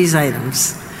for these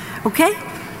items. Okay?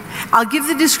 I'll give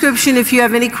the description. If you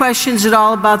have any questions at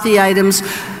all about the items,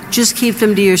 just keep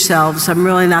them to yourselves. I'm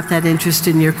really not that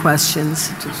interested in your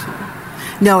questions.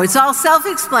 No, it's all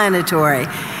self-explanatory.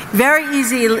 Very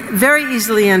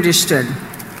easily understood.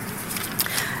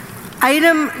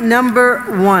 Item number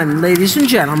 1, ladies and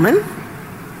gentlemen.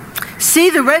 See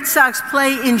the Red Sox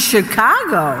play in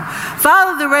Chicago.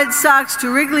 Follow the Red Sox to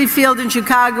Wrigley Field in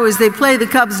Chicago as they play the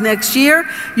Cubs next year.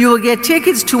 You will get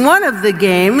tickets to one of the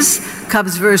games,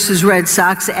 Cubs versus Red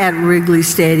Sox at Wrigley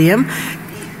Stadium,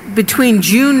 between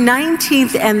June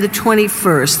 19th and the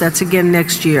 21st. That's again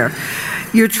next year.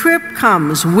 Your trip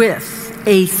comes with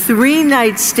a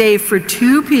 3-night stay for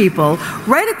 2 people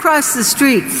right across the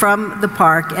street from the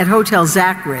park at Hotel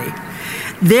Zachary.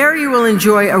 There you will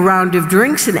enjoy a round of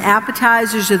drinks and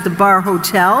appetizers at the Bar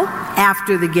Hotel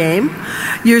after the game.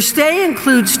 Your stay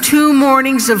includes 2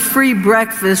 mornings of free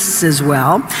breakfasts as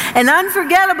well. An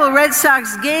unforgettable Red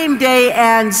Sox game day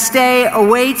and stay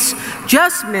awaits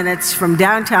just minutes from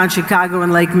downtown Chicago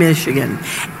and Lake Michigan.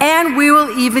 And we will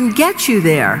even get you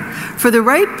there. For the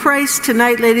right price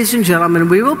tonight, ladies and gentlemen,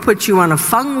 we will put you on a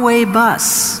Fengway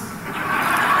bus.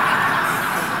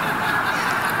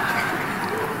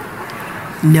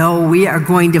 No, we are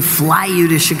going to fly you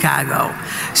to Chicago.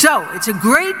 So it's a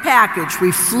great package.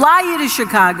 We fly you to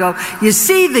Chicago. You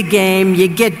see the game. You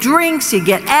get drinks. You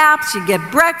get apps. You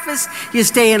get breakfast. You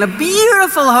stay in a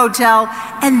beautiful hotel.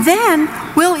 And then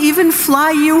we'll even fly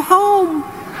you home.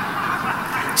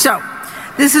 So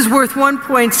this is worth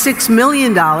 $1.6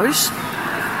 million,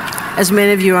 as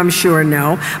many of you I'm sure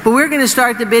know. But we're going to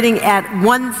start the bidding at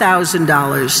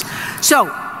 $1,000. So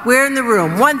we're in the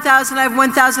room. 1,000, I have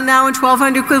 1,000 now, and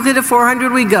 1,200 quickly to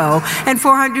 400 we go. And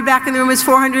 400 back in the room is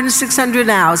 400 and 600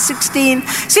 now.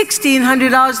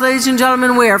 $1,600, ladies and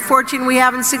gentlemen, where? 14 we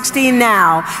have and 16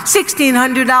 now.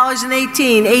 $1,600 and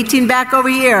 18. 18 back over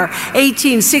here.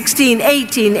 18, 16,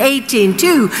 18, 18.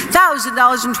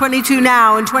 $2,000 and 22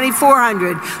 now, and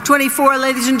 2,400. 24,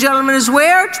 ladies and gentlemen, is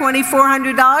where?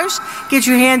 $2,400. Get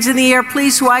your hands in the air,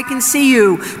 please, so I can see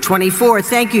you. 24,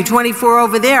 thank you. 24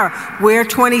 over there. Where?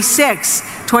 26.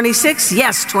 26?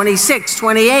 Yes, 26.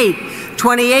 28.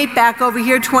 28 back over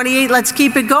here. 28. Let's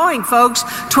keep it going, folks.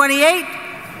 28.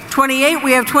 28.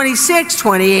 We have 26.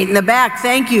 28 in the back.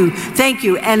 Thank you. Thank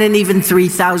you. And an even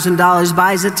 $3,000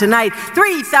 buys it tonight.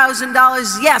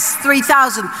 $3,000. Yes,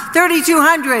 3,000.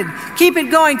 3,200. Keep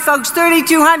it going, folks.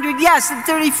 3,200. Yes, and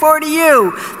 34 to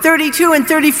you. 32 and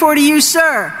 34 to you,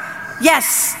 sir.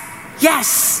 Yes.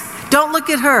 Yes. Don't look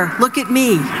at her. Look at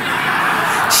me.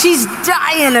 She's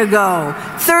dying to go.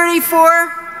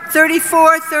 34.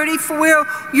 34, 34,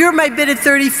 you're my bid at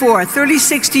 34.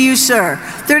 36 to you, sir.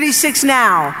 36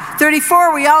 now.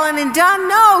 34, we all in and done?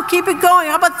 No, keep it going.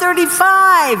 How about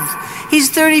 35? He's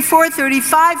 34,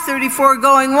 35, 34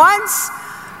 going once,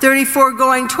 34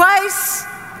 going twice,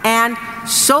 and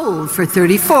sold for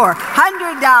 $34.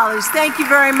 $100. Thank you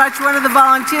very much. One of the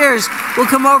volunteers will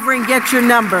come over and get your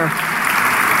number.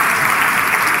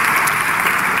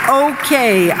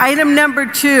 Okay, item number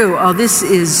 2. Oh, this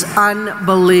is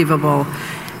unbelievable.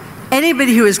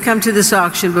 Anybody who has come to this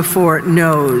auction before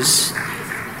knows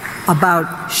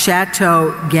about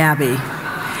Chateau Gabby.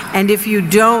 And if you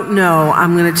don't know,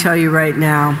 I'm going to tell you right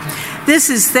now. This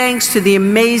is thanks to the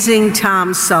amazing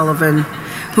Tom Sullivan,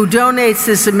 who donates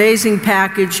this amazing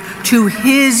package to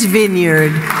his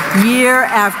vineyard year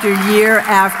after year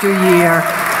after year.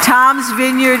 Tom's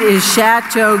vineyard is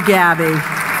Chateau Gabby.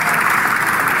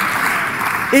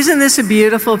 Isn't this a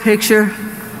beautiful picture?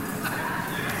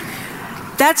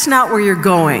 That's not where you're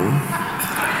going,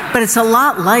 but it's a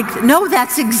lot like, no,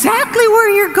 that's exactly where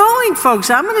you're going, folks.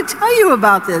 I'm going to tell you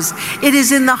about this. It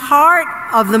is in the heart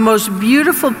of the most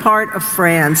beautiful part of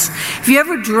France. Have you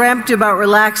ever dreamt about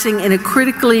relaxing in a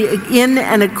critically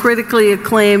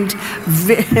acclaimed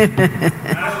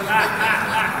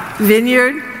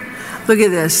vineyard? Look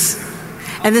at this.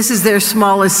 And this is their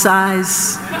smallest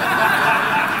size.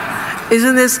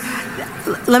 Isn't this?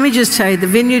 Let me just tell you, the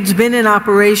vineyard's been in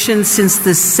operation since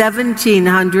the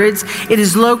 1700s. It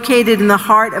is located in the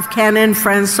heart of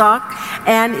Canet-en-Fransac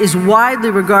and is widely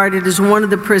regarded as one of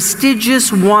the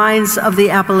prestigious wines of the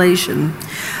appellation.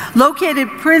 Located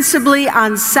principally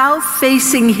on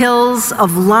south-facing hills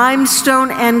of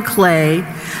limestone and clay,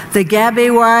 the Gabby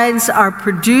wines are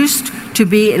produced to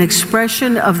be an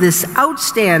expression of this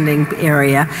outstanding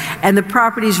area and the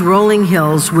property's rolling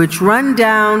hills, which run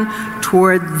down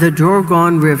toward the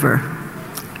Dordogne River.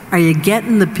 Are you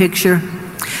getting the picture?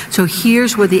 So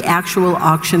here's where the actual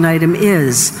auction item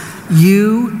is.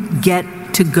 You get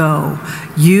to go.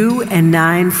 You and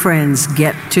 9 friends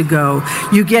get to go.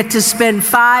 You get to spend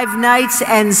 5 nights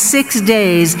and 6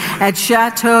 days at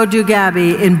Chateau du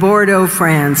Gabby in Bordeaux,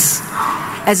 France.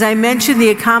 As I mentioned, the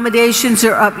accommodations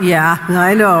are up, yeah,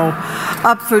 I know,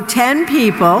 up for 10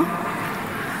 people.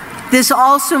 This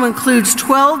also includes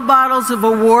 12 bottles of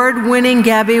award-winning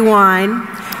Gabby wine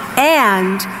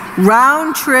and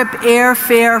round-trip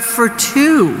airfare for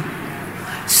 2.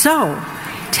 So,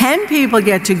 10 people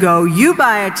get to go, you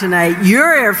buy it tonight, your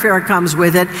airfare comes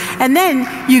with it, and then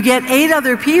you get 8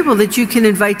 other people that you can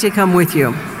invite to come with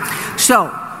you.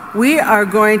 So, we are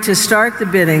going to start the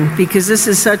bidding because this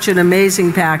is such an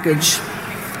amazing package.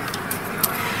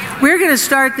 We're going to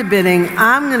start the bidding,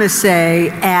 I'm going to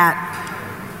say at,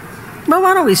 well,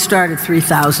 why don't we start at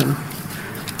 3,000?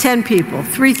 10 people,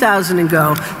 3,000 and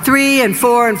go. 3 and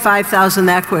 4 and 5,000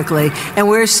 that quickly. And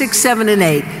we're 6, 7, and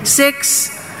 8.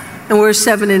 6, and we're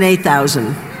 7 and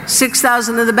 8,000.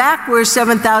 6,000 in the back, we're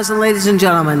 7,000, ladies and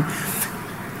gentlemen.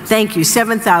 Thank you,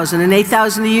 7,000 and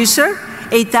 8,000 to you, sir.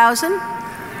 8,000?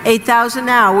 8,000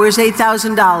 now. Where's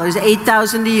 $8,000?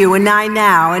 8,000 to you, and 9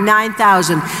 now, and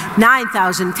 9,000,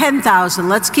 9,000, 10,000.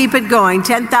 Let's keep it going.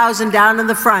 10,000 down in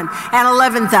the front, and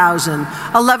 11,000.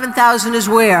 11,000 is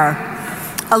where?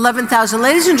 11,000.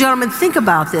 Ladies and gentlemen, think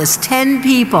about this. 10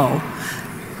 people,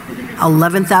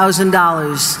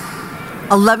 $11,000.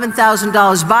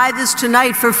 $11,000. Buy this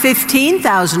tonight for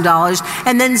 $15,000,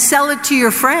 and then sell it to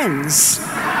your friends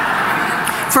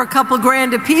for a couple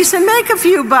grand a piece and make a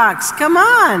few bucks. Come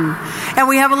on. And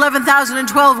we have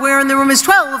 11,012. Where in the room is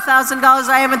 $12,000?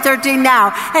 I have it 13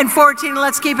 now. And 14,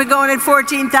 let's keep it going at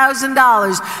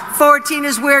 $14,000. 14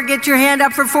 is where, get your hand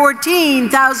up for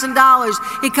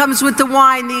 $14,000. It comes with the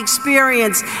wine, the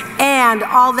experience, and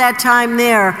all that time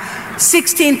there.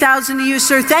 16,000 to you,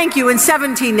 sir. Thank you. And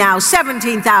 17 now.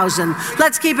 17,000.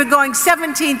 Let's keep it going.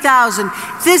 17,000.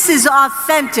 This is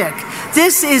authentic.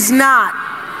 This is not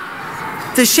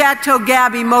the Chateau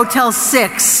Gabby Motel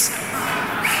 6.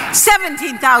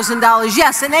 $17,000,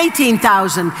 yes, and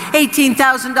 $18,000.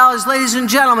 $18,000, ladies and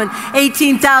gentlemen.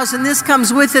 $18,000. This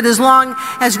comes with it as well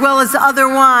as the other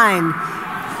wine.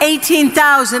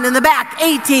 $18,000 in the back.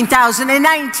 $18,000 and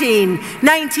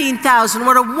 $19,000.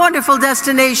 What a wonderful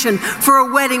destination for a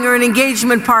wedding or an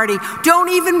engagement party. Don't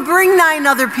even bring 9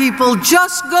 other people.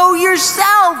 Just go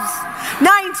yourself.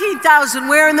 19,000.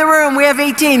 Where in the room? We have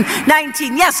 18,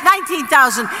 19. Yes,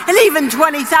 19,000. And even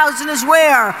 20,000 is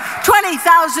where?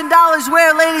 $20,000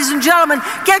 where, ladies and gentlemen?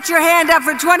 Get your hand up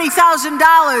for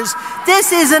 $20,000.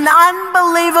 This is an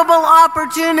unbelievable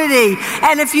opportunity.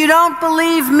 And if you don't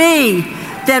believe me,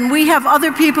 then we have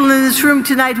other people in this room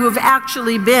tonight who have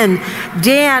actually been.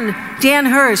 Dan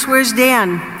Hurst, where's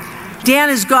Dan? Dan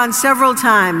has gone several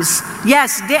times.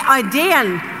 Yes,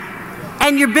 Dan,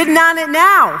 and you're bidding on it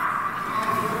now.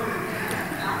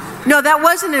 No, that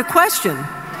wasn't a question.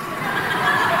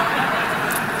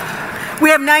 We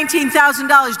have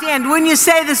 $19,000. Dan, wouldn't you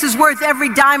say this is worth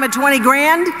every dime of 20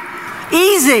 grand?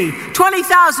 Easy.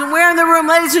 20,000. We're in the room,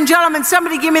 ladies and gentlemen.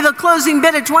 Somebody give me the closing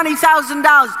bid at $20,000.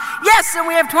 Yes, and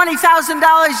we have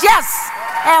 $20,000. Yes,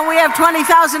 and we have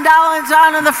 $20,000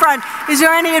 on in the front. Is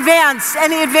there any advance?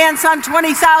 Any advance on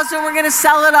 $20,000? We're going to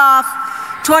sell it off.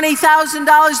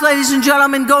 $20,000, ladies and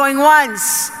gentlemen, going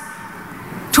once.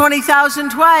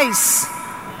 $20,000 twice.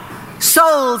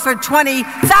 Sold for $20,000.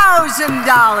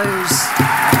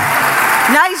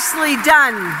 Nicely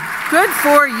done. Good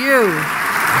for you.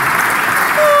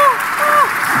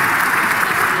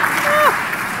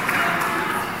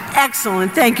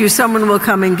 Excellent. Thank you. Someone will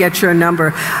come and get your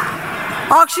number.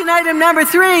 Auction item number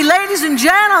 3, ladies and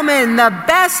gentlemen, the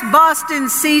best Boston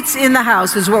seats in the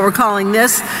house is what we're calling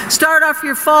this. Start off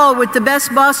your fall with the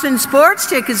best Boston sports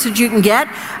tickets that you can get.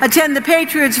 Attend the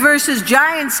Patriots versus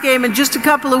Giants game in just a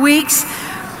couple of weeks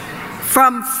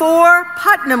from 4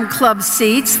 Putnam Club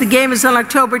seats. The game is on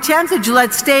October 10th at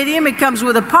Gillette Stadium. It comes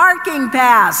with a parking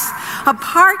pass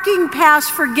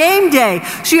for game day,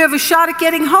 so you have a shot at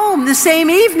getting home the same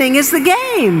evening as the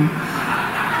game.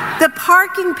 The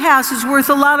parking pass is worth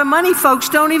a lot of money, folks.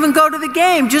 Don't even go to the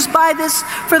game. Just buy this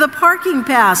for the parking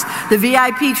pass. The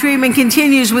VIP treatment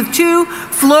continues with 2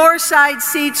 floor-side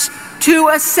seats to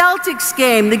a Celtics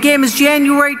game. The game is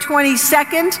January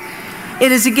 22nd.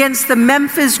 It is against the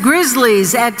Memphis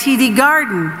Grizzlies at TD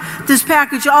Garden. This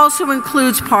package also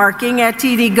includes parking at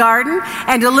TD Garden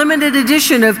and a limited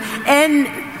edition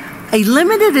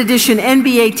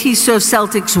NBA Tissot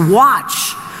Celtics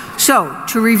watch. So,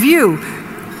 to review,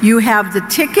 you have the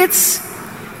tickets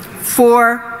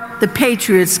for the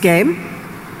Patriots game,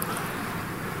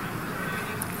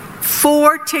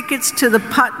 4 tickets to the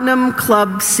Putnam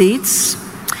Club seats.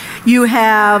 You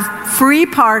have free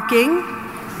parking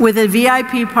with a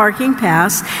VIP parking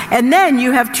pass, and then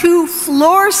you have 2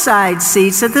 floor-side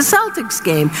seats at the Celtics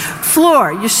game.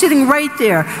 Floor, you're sitting right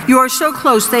there. You are so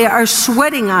close, they are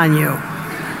sweating on you.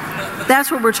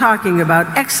 That's what we're talking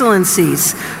about. Excellent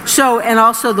seats. So, and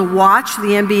also the watch,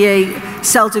 the NBA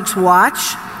Celtics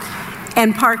watch,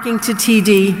 and parking to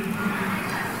TD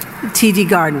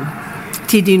Garden,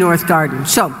 TD North Garden.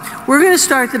 So, we're going to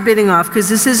start the bidding off because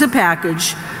this is a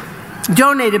package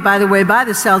donated, by the way, by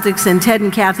the Celtics and Ted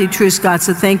and Kathy Truscott,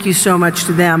 so thank you so much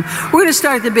to them. We're going to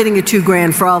start the bidding at $2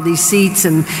 grand for all these seats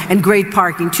and great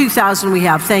parking. $2,000 we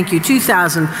have. Thank you.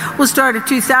 $2,000. We'll start at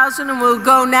 $2,000 and we'll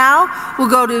go now. We'll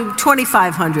go to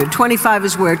 $2,500. 25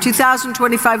 is where? $2,000,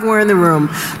 25 we're in the room.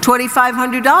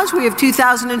 $2,500. We have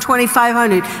 $2,000 and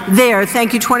 $2,500. There.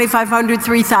 Thank you. $2,500.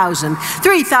 $3,000.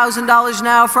 $3,000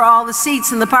 now for all the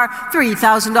seats in the park.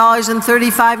 $3,000 and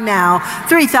 $35 now.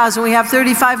 $3,000. We have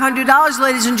 $3,500.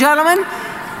 Ladies and gentlemen,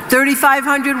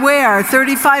 $3,500 where?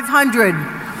 $3,500.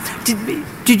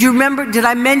 Did you remember? Did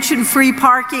I mention free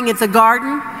parking at the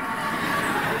Garden?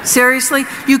 Seriously?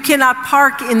 You cannot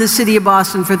park in the city of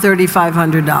Boston for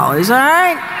 $3,500, all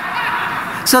right?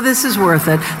 So this is worth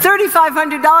it.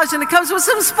 $3,500, and it comes with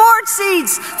some sports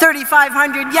seats.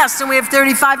 $3,500, yes, and we have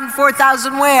 $35,000 and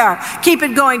 $4,000 where? Keep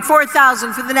it going.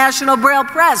 $4,000 for the National Braille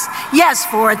Press. Yes,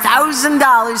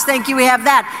 $4,000. Thank you, we have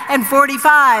that. And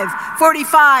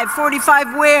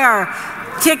 $45,000 where?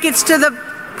 Tickets to the,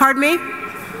 pardon me?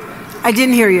 I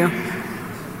didn't hear you.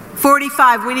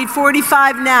 45. We need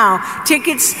 45 now.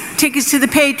 Tickets to the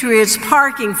Patriots,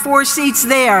 parking, 4 seats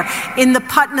there in the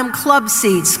Putnam Club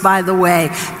seats, by the way.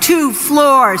 2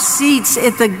 floor seats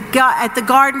at the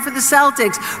Garden for the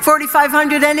Celtics.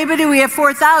 4,500. Anybody? We have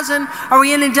 4,000. Are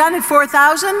we in and done at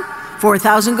 4,000?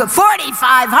 4,000 good.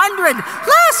 4,500.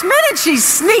 Last minute she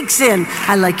sneaks in.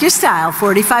 I like your style.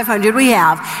 4,500 we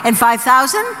have. And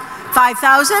 5,000?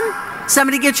 5,000?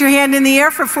 Somebody get your hand in the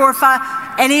air for 4 or 5.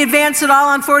 Any advance at all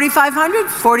on 4,500?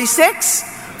 46?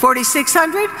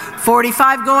 4,600?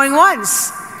 45 going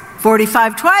once.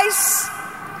 45 twice.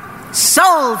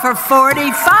 Sold for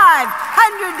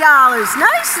 $4,500.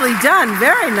 Nicely done.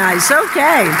 Very nice.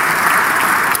 Okay.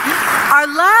 Our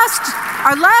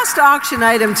last auction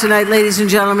item tonight, ladies and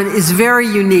gentlemen, is very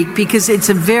unique because it's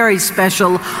a very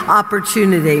special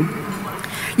opportunity.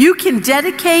 You can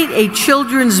dedicate a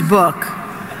children's book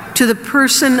to the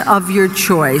person of your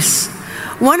choice.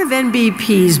 One of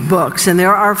NBP's books, and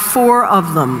there are 4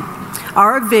 of them,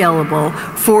 are available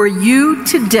for you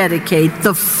to dedicate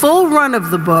the full run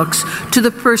of the books to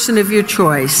the person of your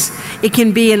choice. It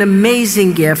can be an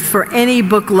amazing gift for any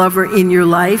book lover in your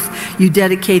life. You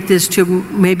dedicate this to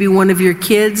maybe one of your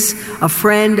kids, a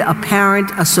friend, a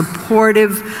parent, a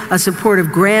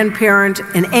supportive grandparent,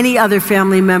 and any other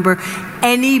family member,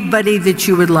 anybody that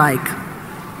you would like.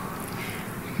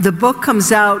 The book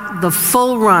comes out, the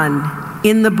full run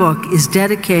in the book is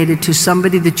dedicated to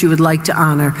somebody that you would like to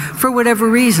honor for whatever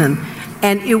reason.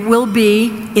 And it will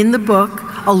be in the book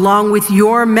along with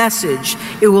your message.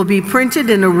 It will be printed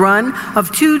in a run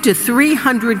of 200 to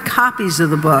 300 copies of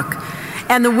the book.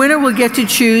 And the winner will get to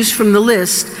choose from the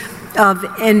list of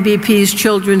NBP's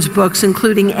children's books,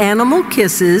 including Animal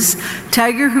Kisses,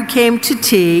 Tiger Who Came to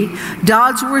Tea,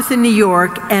 Dodsworth in New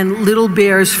York, and Little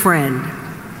Bear's Friend.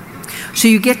 So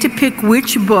you get to pick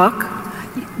which book,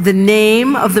 the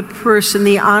name of the person,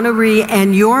 the honoree,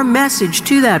 and your message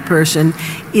to that person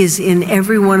is in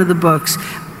every one of the books.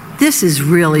 This is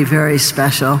really very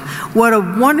special. What a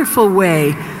wonderful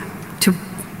way to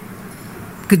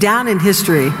go down in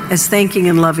history as thanking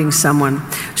and loving someone.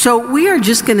 So we are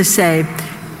just going to say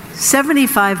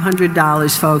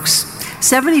 $7,500, folks.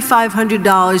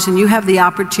 $7,500, and you have the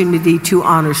opportunity to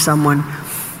honor someone.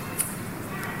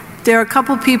 There are a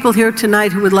couple people here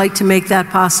tonight who would like to make that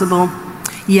possible.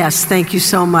 Yes, thank you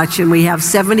so much. And we have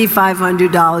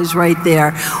 $7,500 right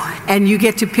there. And you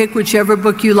get to pick whichever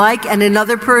book you like. And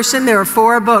another person, there are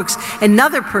 4 books,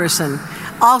 another person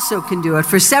also can do it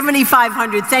for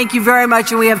 $7,500. Thank you very much.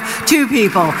 And we have 2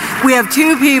 people. We have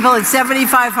 2 people at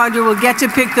 $7,500 will get to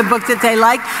pick the book that they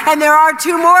like. And there are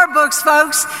 2 more books,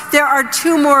 folks. There are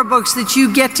 2 more books that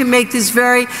you get to make this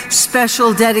very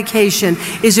special dedication.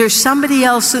 Is there somebody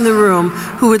else in the room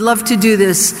who would love to do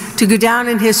this, to go down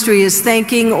in history as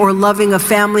thanking or loving a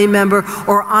family member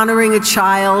or honoring a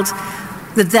child?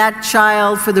 That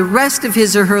child, for the rest of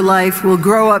his or her life, will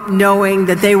grow up knowing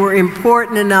that they were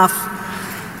important enough.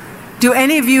 Do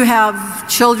any of you have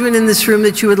children in this room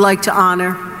that you would like to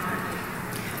honor?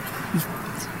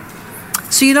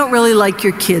 So you don't really like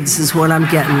your kids, is what I'm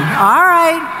getting. All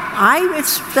right.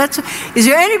 Is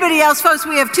there anybody else, folks?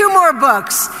 We have 2 more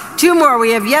books. 2 more.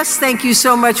 We have Yes, Thank You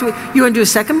So Much. You want to do a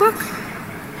second book?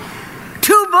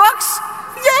 2 books?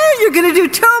 Yeah, you're going to do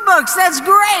 2 books. That's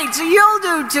great. So you'll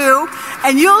do 2,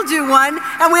 and you'll do 1.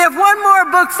 And we have 1 more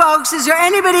book, folks. Is there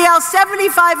anybody else?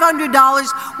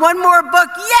 $7,500. 1 more book.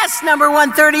 Yes, number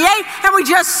 138. And we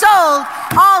just sold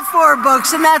all 4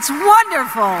 books, and that's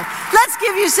wonderful. Let's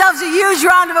give yourselves a huge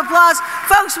round of applause.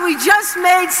 Folks, we just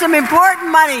made some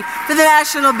important money for the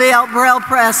National Braille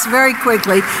Press very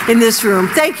quickly in this room.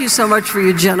 Thank you so much for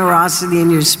your generosity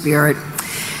and your spirit.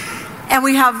 And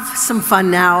we have some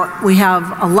fun now. We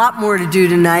have a lot more to do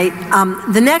tonight.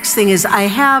 The next thing is I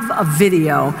have a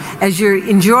video. As you're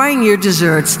enjoying your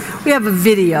desserts, we have a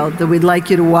video that we'd like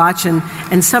you to watch and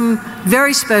some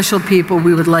very special people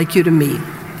we would like you to meet.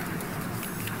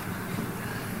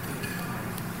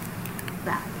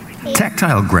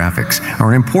 Tactile graphics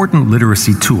are an important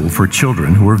literacy tool for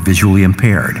children who are visually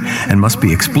impaired and must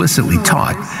be explicitly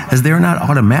taught, as they are not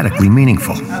automatically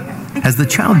meaningful. As the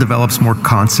child develops more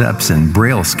concepts and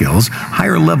Braille skills,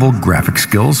 higher-level graphic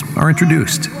skills are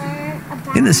introduced.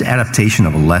 In this adaptation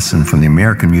of a lesson from the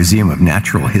American Museum of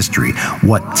Natural History,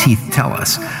 What Teeth Tell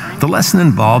Us, the lesson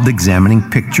involved examining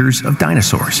pictures of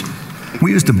dinosaurs.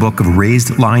 We used a book of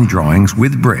raised line drawings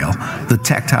with Braille, the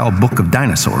Tactile Book of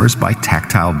Dinosaurs by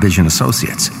Tactile Vision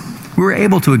Associates. We were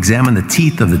able to examine the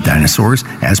teeth of the dinosaurs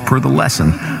as per the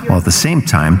lesson, while at the same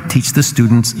time teach the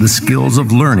students the skills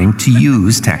of learning to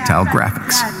use tactile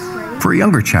graphics. For a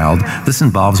younger child, this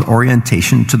involves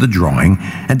orientation to the drawing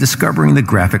and discovering the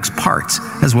graphics parts,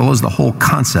 as well as the whole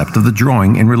concept of the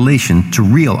drawing in relation to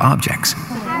real objects.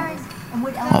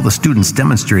 All the students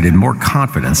demonstrated more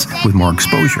confidence with more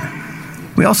exposure.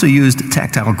 We also used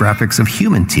tactile graphics of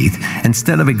human teeth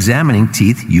instead of examining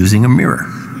teeth using a mirror.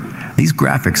 These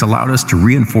graphics allowed us to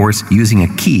reinforce using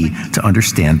a key to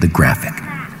understand the graphic.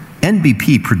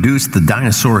 NBP produced the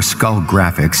dinosaur skull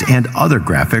graphics and other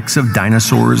graphics of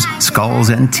dinosaurs, skulls,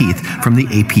 and teeth from the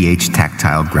APH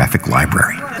Tactile Graphic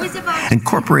Library.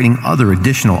 Incorporating other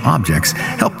additional objects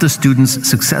helped the students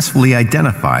successfully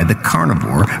identify the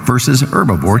carnivore versus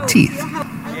herbivore teeth.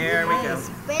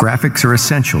 Graphics are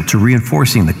essential to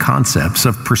reinforcing the concepts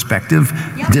of perspective,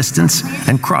 distance,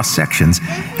 and cross-sections,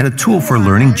 and a tool for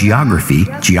learning geography,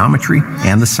 geometry,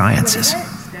 and the sciences.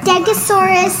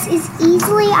 Stegosaurus is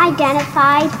easily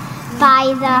identified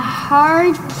by the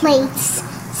hard plates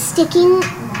sticking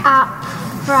up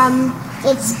from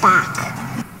its back.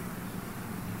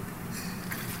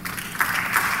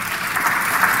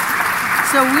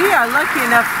 so we are lucky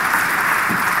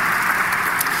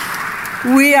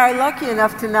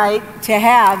enough tonight to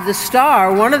have the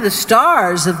star, one of the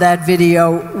stars of that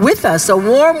video with us. A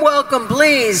warm welcome,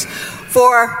 please,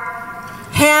 for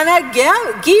Hannah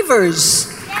Gevers.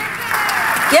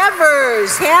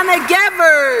 Hannah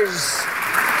Gevers.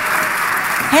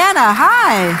 Hannah,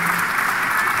 hi.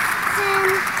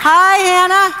 Hi,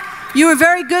 Hannah. You were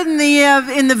very good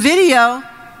in the video.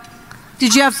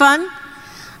 Did you have fun?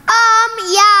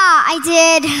 Yeah, I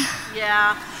did.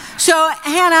 Yeah. So,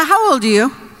 Hannah, how old are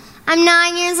you? I'm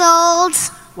 9 years old.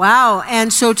 Wow.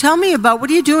 And so tell me about, what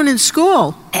are you doing in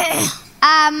school?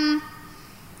 I'm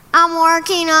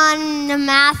working on the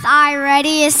Math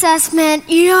iReady assessment.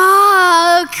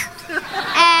 Yuck.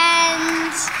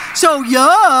 And... So,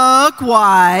 yuck,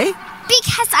 why?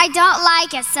 Because I don't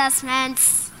like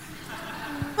assessments.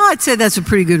 Well, I'd say that's a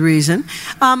pretty good reason.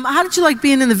 How did you like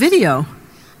being in the video?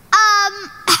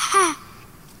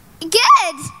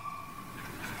 Good.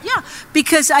 Yeah,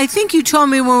 because I think you told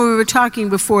me when we were talking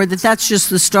before that that's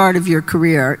just the start of your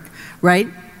career, right?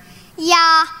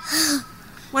 Yeah.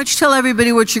 Why don't you tell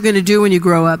everybody what you're going to do when you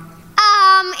grow up?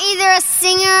 Either a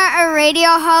singer, a radio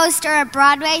host, or a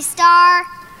Broadway star.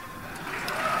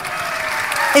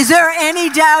 Is there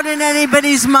any doubt in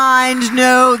anybody's mind?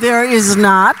 No, there is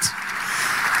not.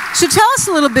 So tell us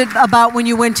a little bit about when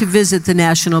you went to visit the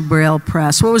National Braille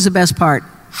Press. What was the best part?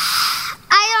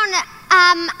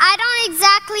 I don't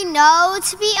exactly know,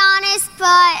 to be honest, but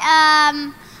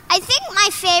I think my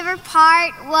favorite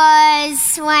part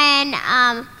was when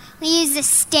we used a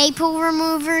staple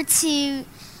remover to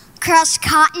crush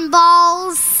cotton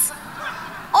balls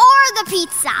or the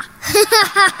pizza.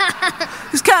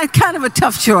 It's kind of a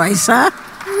tough choice, huh?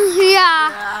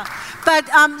 Yeah. But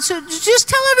so just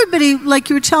tell everybody, like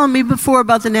you were telling me before,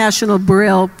 about the National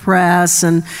Braille Press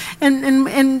and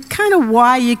kind of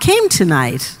why you came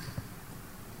tonight.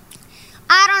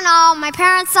 I don't know. My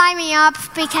parents signed me up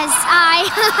because I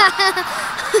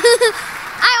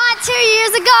went 2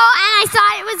 years ago, and I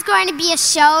thought it was going to be a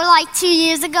show like 2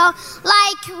 years ago.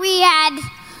 Like we had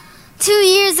 2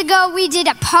 years ago, we did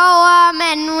a poem,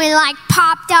 and we like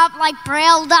popped up like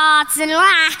Braille dots and.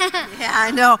 Yeah,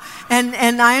 I know.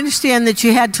 And I understand that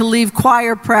you had to leave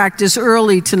choir practice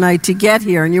early tonight to get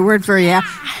here, and you weren't very happy.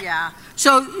 Yeah.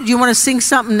 So, do you want to sing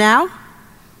something now?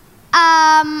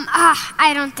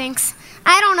 I don't think so.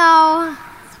 I don't know.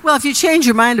 Well, if you change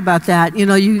your mind about that, you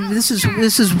know, this is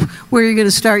where you're going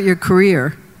to start your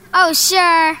career. Oh,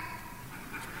 sure.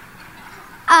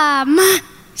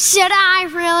 Should I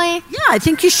really? Yeah, I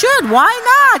think you should. Why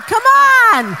not? Come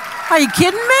on. Are you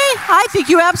kidding me? I think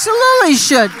you absolutely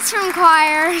should. It's from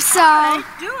choir, so. Right,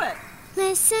 do it.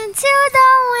 Listen to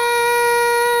the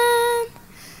wind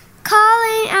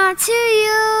calling out to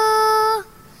you.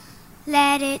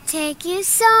 Let it take you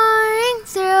soaring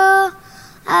through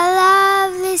a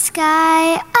lovely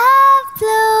sky of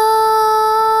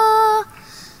blue.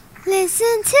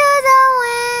 Listen to the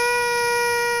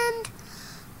wind.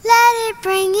 Let it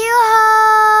bring you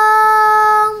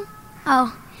home.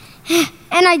 Oh,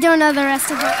 and I don't know the rest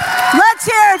of it. Let's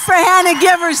hear it for Hannah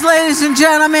Gevers, ladies and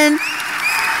gentlemen.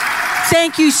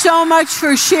 Thank you so much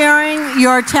for sharing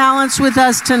your talents with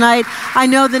us tonight. I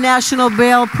know the National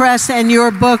Braille Press and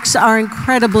your books are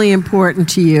incredibly important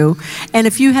to you. And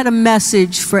if you had a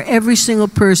message for every single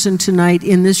person tonight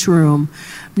in this room,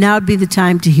 now would be the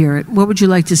time to hear it. What would you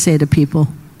like to say to people?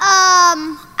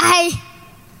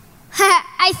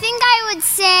 I think I would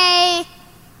say,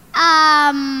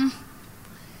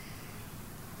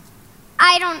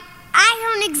 I don't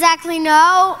exactly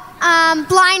know.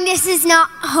 Blindness does not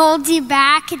hold you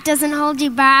back. It doesn't hold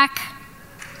you back.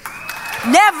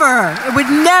 Never. It would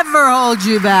never hold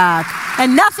you back.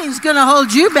 And nothing's going to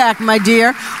hold you back, my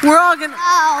dear. We're all going to...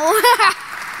 Oh.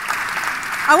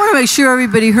 I want to make sure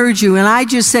everybody heard you. And I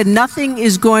just said, nothing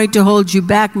is going to hold you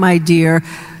back, my dear.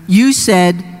 You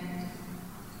said...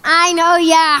 I know,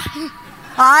 yeah.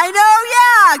 I know,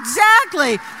 yeah,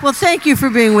 exactly. Well, thank you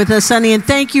for being with us, honey, and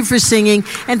thank you for singing,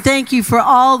 and thank you for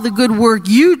all the good work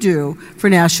you do for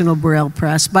National Braille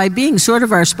Press by being sort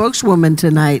of our spokeswoman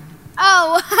tonight.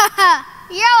 Oh,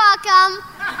 you're welcome.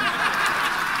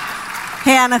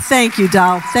 Hannah, thank you,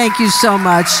 doll. Thank you so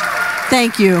much.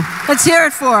 Thank you. Let's hear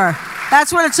it for her.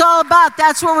 That's what it's all about.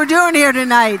 That's what we're doing here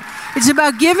tonight. It's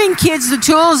about giving kids the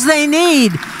tools they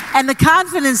need and the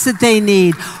confidence that they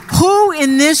need. Who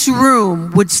in this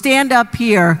room would stand up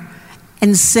here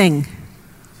and sing?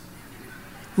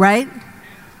 Right?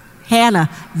 Hannah.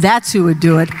 That's who would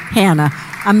do it. Hannah.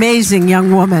 Amazing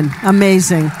young woman.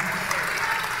 Amazing.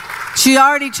 She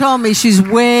already told me she's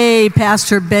way past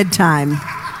her bedtime.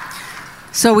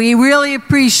 So we really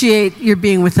appreciate your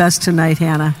being with us tonight,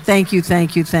 Hannah. Thank you,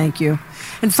 thank you, thank you.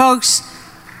 And folks,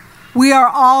 we are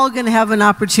all going to have an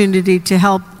opportunity to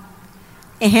help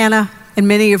Hannah and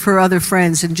many of her other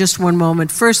friends in just one moment.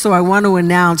 First, though, I want to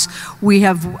announce we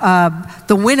have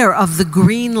the winner of the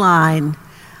Green Line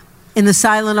in the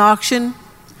silent auction,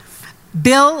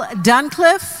 Bill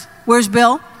Duncliffe. Where's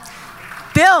Bill?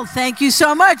 Bill, thank you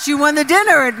so much. You won the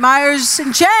dinner at Myers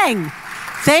and Chang.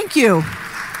 Thank you.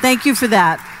 Thank you for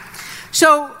that.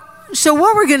 So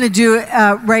what we're going to do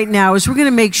right now is we're going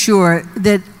to make sure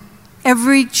that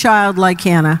every child like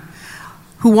Hannah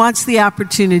who wants the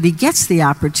opportunity gets the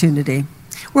opportunity.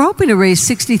 We're hoping to raise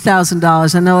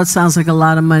 $60,000. I know it sounds like a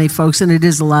lot of money, folks, and it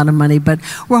is a lot of money, but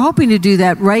we're hoping to do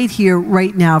that right here,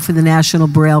 right now for the National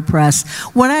Braille Press.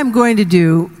 What I'm going to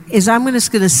do is I'm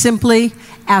just going to simply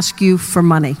ask you for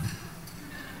money.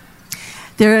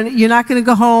 You're not going to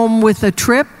go home with a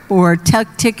trip or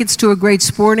tickets to a great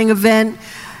sporting event.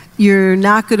 You're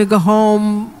not going to go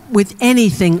home with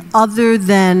anything other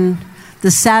than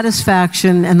the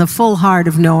satisfaction and the full heart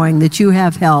of knowing that you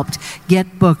have helped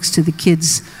get books to the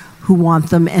kids who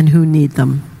want them and who need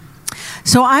them.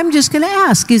 So I'm just going to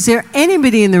ask, is there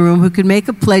anybody in the room who could make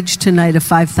a pledge tonight of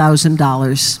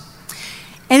 $5,000?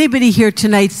 Anybody here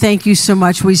tonight, thank you so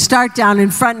much. We start down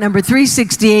in front, number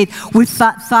 368, with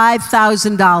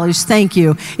 $5,000. Thank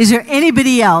you. Is there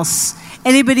anybody else?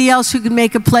 Anybody else who can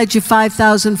make a pledge of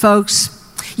 $5,000, folks?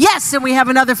 Yes, and we have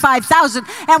another $5,000,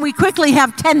 and we quickly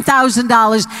have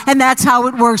 $10,000, and that's how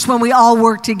it works when we all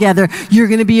work together. You're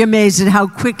going to be amazed at how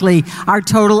quickly our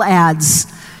total adds.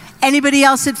 Anybody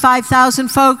else at $5,000,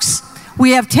 folks?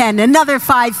 We have 10. Another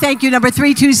 5. Thank you, number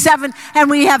 327. And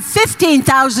we have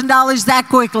 $15,000 that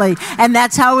quickly. And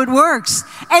that's how it works.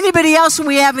 Anybody else?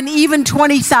 We have an even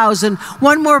 20,000.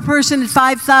 One more person at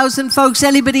 5,000, folks.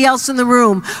 Anybody else in the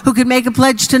room who could make a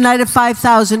pledge tonight of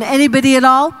 5,000? Anybody at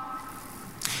all?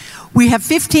 We have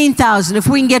 15,000. If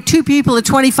we can get 2 people at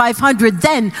 2,500,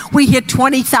 then we hit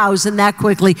 20,000 that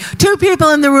quickly. 2 people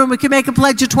in the room who can make a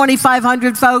pledge of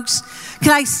 2,500, folks.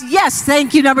 Yes,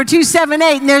 thank you, number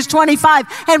 278, and there's 25,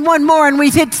 and one more, and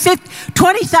we've hit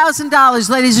 $20,000,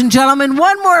 ladies and gentlemen.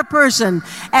 One more person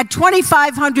at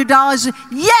 $2,500.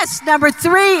 Yes, number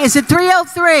 3 is at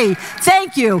 303.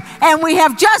 Thank you. And we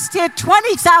have just hit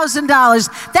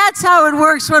 $20,000. That's how it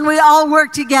works when we all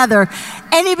work together.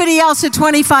 Anybody else at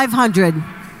 2,500?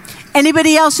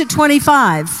 Anybody else at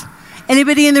 25?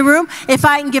 Anybody in the room? If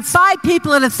I can get 5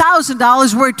 people at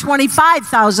 $1,000, we're at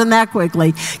 25,000 that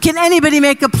quickly. Can anybody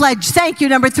make a pledge? Thank you,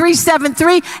 number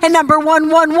 373 and number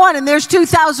 111, and there's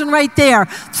 2,000 right there.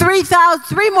 3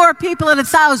 more people at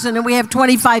 1,000, and we have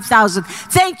 25,000.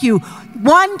 Thank you.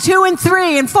 1, 2, and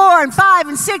 3, and 4, and 5,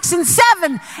 and 6, and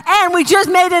 7, and we just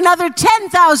made another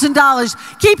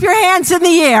 $10,000. Keep your hands in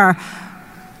the air.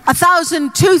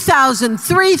 1,000, 2,000,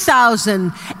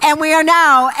 3,000, and we are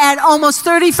now at almost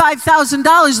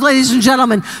 $35,000, ladies and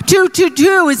gentlemen.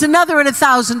 222 is another at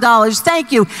 $1,000.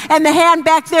 Thank you. And the hand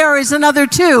back there is another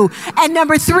 2. And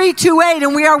number 328,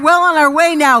 and we are well on our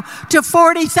way now to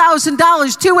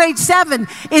 $40,000. 287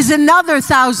 is another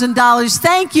 $1,000.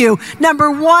 Thank you.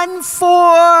 Number 14,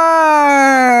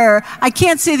 I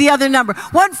can't see the other number.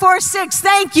 146,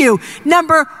 thank you.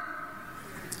 Number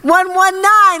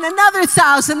 119, another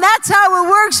 1,000. That's how it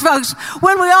works, folks.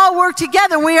 When we all work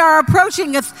together, we are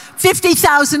approaching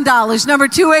 $50,000. Number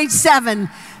 287,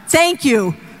 thank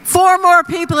you. 4 more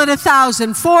people at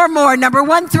 1,000. 4 more. Number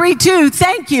 132,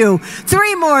 thank you.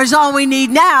 3 more is all we need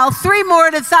now. 3 more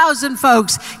at 1,000,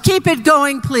 folks. Keep it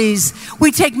going, please.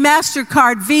 We take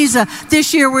MasterCard, Visa.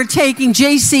 This year we're taking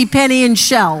JCPenney and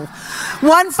Shell.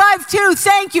 152,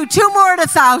 thank you. 2 more at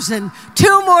 1,000.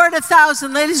 2 more at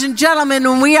 1,000, ladies and gentlemen,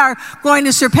 and we are going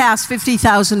to surpass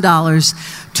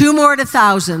 $50,000. 2 more at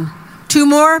 1,000. 2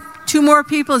 more? 2 more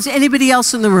people? Is anybody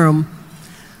else in the room?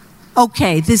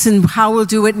 Okay, this is how we'll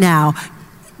do it now.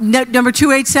 Number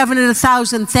 287 at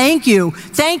 1,000. Thank you.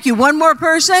 Thank you. 1 more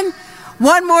person?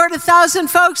 1 more at 1,000,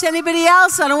 folks. Anybody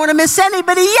else? I don't want to miss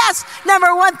anybody. Yes,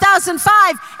 number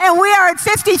 1,005, and we are at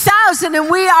 50,000, and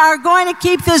we are going to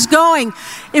keep this going.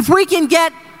 If we can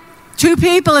get 2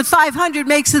 people at 500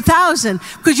 makes 1,000.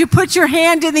 Could you put your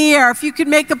hand in the air if you could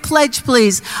make a pledge,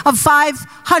 please, of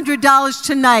 $500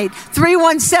 tonight?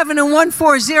 317 and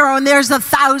 140, and there's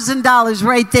 $1,000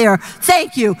 right there.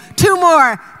 Thank you. 2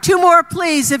 more. 2 more,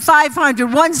 please, at 500.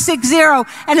 160,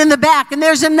 and in the back, and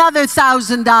there's another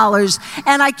 $1,000.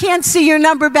 And I can't see your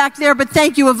number back there, but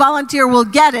thank you. A volunteer will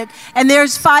get it. And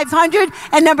there's 500,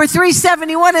 and number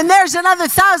 371, and there's another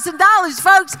 $1,000,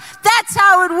 folks. That's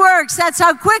how it works. That's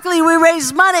how quickly we we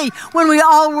raise money when we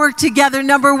all work together.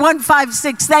 Number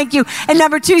 156, thank you. And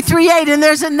number 238, and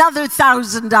there's another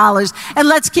 $1,000. And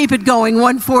let's keep it going.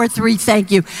 143,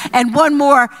 thank you. And one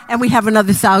more, and we have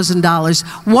another $1,000.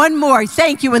 One more,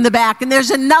 thank you, in the back. And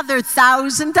there's another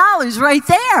 $1,000 right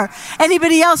there.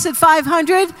 Anybody else at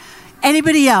 500?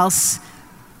 Anybody else?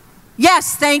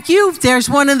 Yes, thank you. There's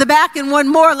one in the back and one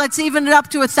more. Let's even it up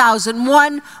to 1,000.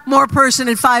 One more person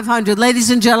at 500.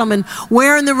 Ladies and gentlemen,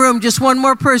 where in the room? Just one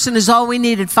more person is all we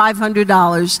need at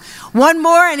 $500. One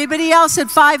more. Anybody else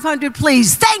at 500,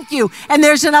 please? Thank you. And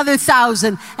there's another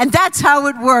 1,000. And that's how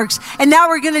it works. And now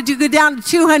we're going to go down to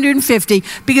 250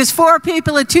 because 4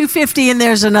 people at 250 and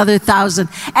there's another 1,000.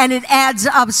 And it adds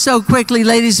up so quickly,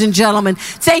 ladies and gentlemen.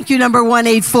 Thank you, number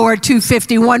 184,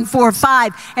 250,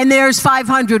 145. And there's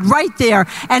 500 right there.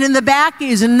 And in the back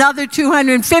is another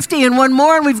 250 and one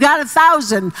more, and we've got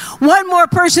 1,000. One more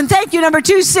person. Thank you, number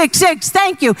 266.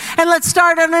 Thank you. And let's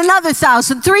start on another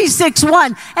 1,000.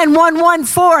 361 and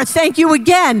 114. Thank you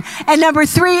again. And number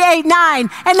 389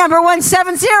 and number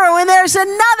 170. And there's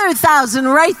another 1,000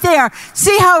 right there.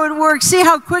 See how it works. See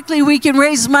how quickly we can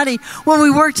raise money when we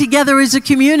work together as a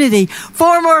community.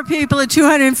 4 more people at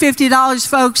 $250,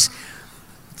 folks.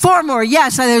 4 more.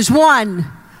 Yes, there's 1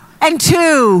 and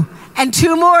 2. And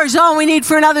 2 more is all we need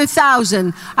for another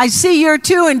 1,000. I see your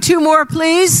 2 and 2 more,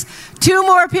 please. 2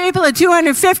 more people at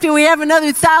 250. We have another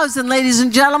 1,000, ladies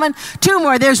and gentlemen. 2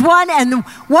 more. There's 1 and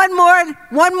 1 more.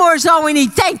 1 more is all we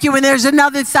need. Thank you. And there's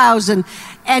another 1,000.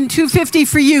 And 250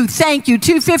 for you. Thank you.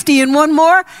 250 and 1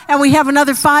 more. And we have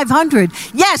another 500.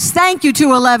 Yes, thank you,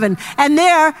 211. And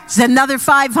there's another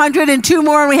 500 and 2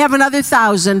 more. And we have another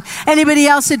 1,000. Anybody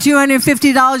else at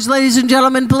 $250, ladies and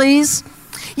gentlemen, please?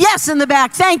 Yes, in the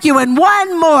back. Thank you. And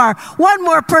one more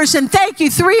person. Thank you.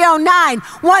 309,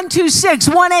 126,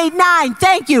 189.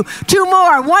 Thank you. 2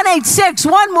 more. 186.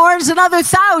 1 more is another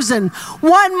 1,000.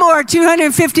 1 more.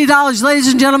 $250, ladies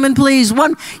and gentlemen, please.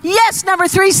 Yes, number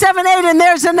 378, and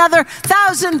there's another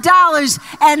 $1,000.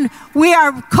 And we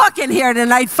are cooking here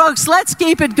tonight, folks. Let's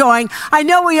keep it going. I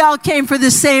know we all came for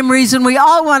the same reason. We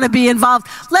all want to be involved.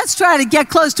 Let's try to get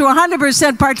close to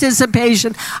 100%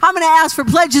 participation. I'm going to ask for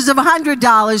pledges of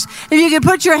 $100. If you could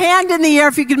put your hand in the air,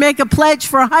 if you could make a pledge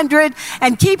for 100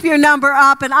 and keep your number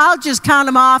up, and I'll just count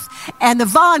them off, and the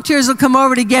volunteers will come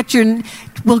over to get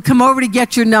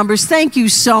your numbers. Thank you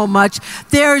so much.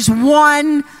 There's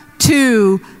 1,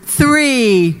 2,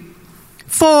 3,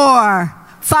 4,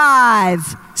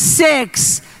 5,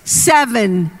 6,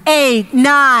 7, 8,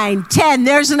 9, 10.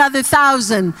 There's another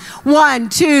 1,000. 1,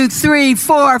 2, 3,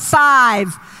 4,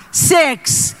 5,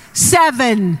 6,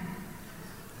 7,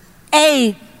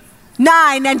 8,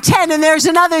 9, and 10, and there's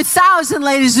another 1,000,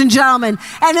 ladies and gentlemen.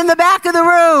 And in the back of the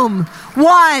room,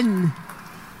 1,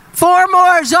 4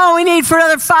 more is all we need for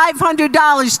another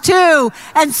 $500. 2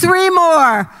 and 3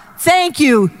 more. Thank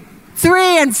you.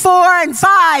 3 and 4 and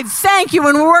 5. Thank you.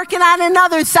 And we're working on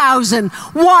another 1,000.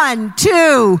 1,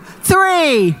 2,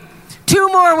 3. 2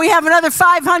 more. We have another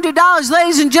 $500,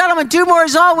 ladies and gentlemen. 2 more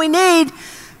is all we need.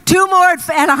 2 more at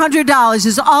 $100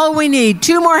 is all we need.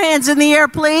 2 more hands in the air,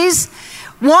 please.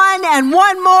 1 and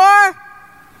 1 more.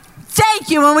 Thank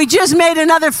you. And we just made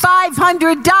another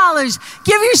 $500.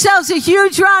 Give yourselves a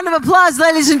huge round of applause,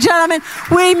 ladies and gentlemen.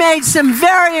 We made some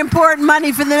very important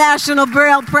money for the National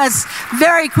Braille Press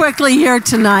very quickly here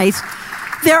tonight.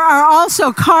 There are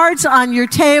also cards on your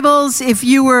tables if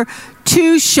you were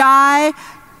too shy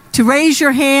to raise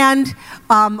your hand,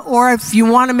 or if you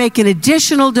want to make an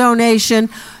additional donation.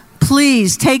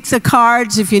 Please take the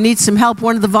cards. If you need some help,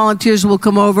 one of the volunteers will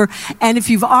come over. And if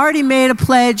you've already made a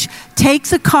pledge, take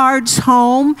the cards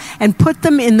home and put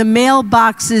them in the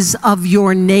mailboxes of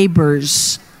your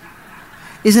neighbors.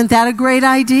 Isn't that a great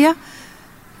idea?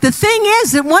 The thing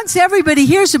is that once everybody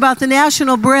hears about the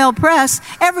National Braille Press,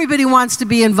 everybody wants to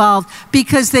be involved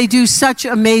because they do such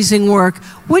amazing work.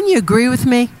 Wouldn't you agree with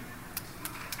me?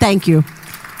 Thank you.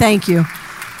 Thank you.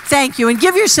 Thank you. And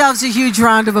give yourselves a huge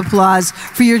round of applause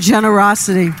for your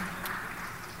generosity.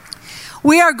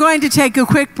 We are going to take a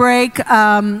quick break.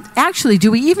 Actually,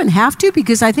 do we even have to?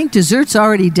 Because I think dessert's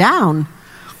already down.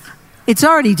 It's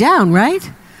already down,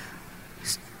 right?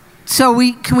 So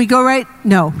can we go right?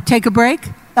 No. Take a break?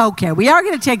 Okay, we are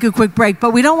going to take a quick break,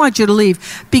 but we don't want you to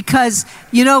leave because,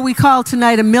 we call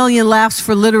tonight A Million Laughs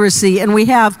for Literacy, and we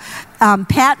have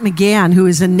Pat McGann, who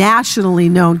is a nationally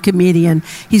known comedian.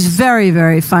 He's very,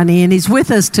 very funny, and he's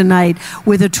with us tonight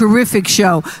with a terrific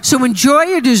show. So enjoy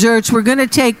your desserts. We're going to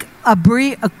take a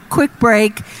quick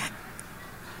break.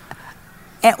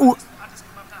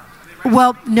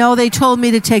 Well, no, they told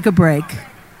me to take a break.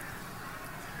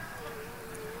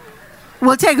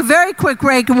 We'll take a very quick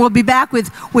break, and we'll be back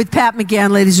with Pat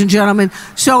McGann, ladies and gentlemen.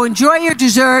 So enjoy your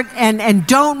dessert and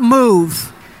don't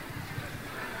move.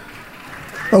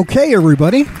 Okay,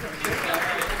 everybody.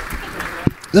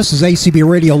 This is ACB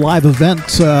Radio Live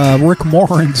Event. Rick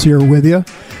Morin's here with you.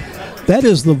 That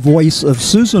is the voice of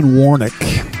Susan Warnick,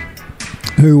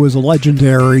 who was a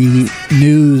legendary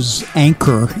news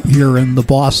anchor here in the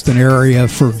Boston area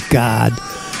for,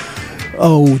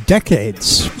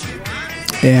 decades.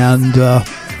 And a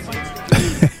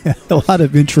lot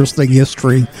of interesting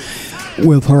history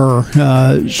with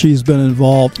her. She's been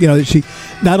involved. She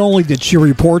not only did she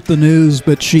report the news,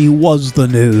 but she was the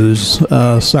news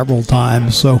several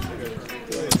times. So,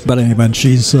 but anyway,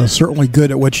 she's certainly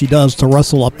good at what she does to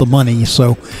rustle up the money.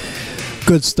 So,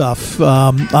 good stuff.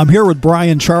 I'm here with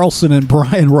Brian Charlson, and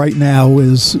Brian right now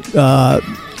is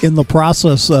in the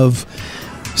process of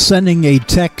sending a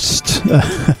text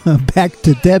back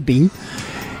to Debbie,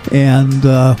 and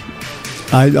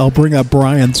I'll bring up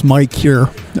Brian's mic here.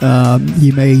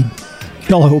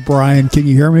 Hello, Brian. Can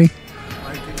you hear me?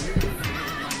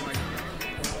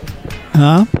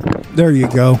 Huh? There you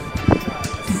go.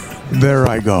 There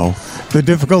I go. The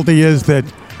difficulty is that,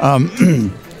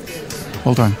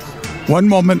 hold on. One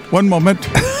moment.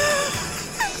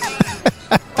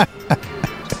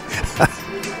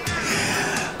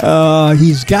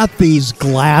 He's got these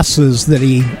glasses that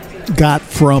he got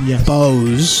from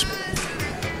Bose.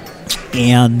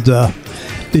 And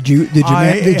did you send it?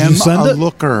 I am a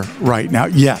looker right now.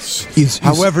 Yes.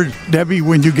 However, Debbie,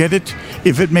 when you get it,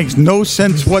 if it makes no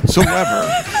sense whatsoever,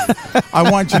 I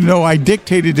want you to know I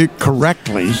dictated it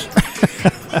correctly.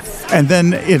 And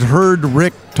then it heard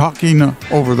Rick talking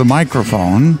over the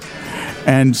microphone.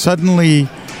 And suddenly,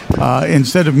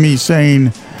 instead of me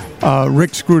saying,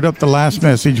 Rick screwed up the last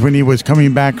message when he was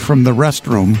coming back from the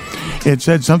restroom, it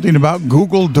said something about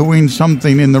Google doing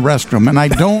something in the restroom. And I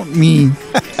don't mean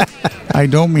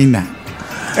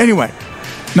that. Anyway,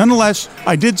 nonetheless,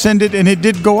 I did send it and it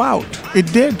did go out.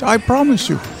 It did, I promise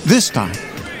you, this time.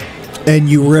 And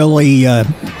you really...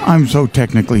 I'm so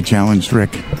technically challenged, Rick.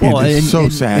 It's so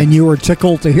sad. And you were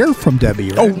tickled to hear from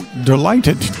Debbie, right? Oh,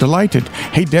 delighted.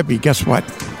 Hey, Debbie, guess what?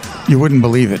 You wouldn't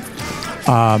believe it.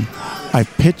 I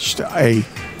pitched a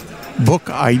book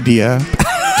idea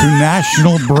to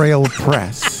National Braille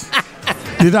Press.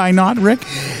 Did I not, Rick?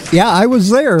 Yeah, I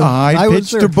was there. I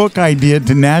pitched a book idea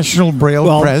to National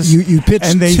Braille Press. You pitched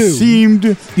and they two.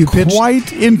 seemed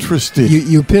quite interested.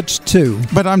 You pitched two.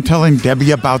 But I'm telling Debbie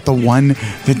about the one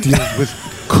that deals with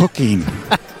cooking.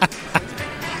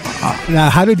 Now,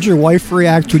 how did your wife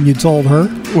react when you told her?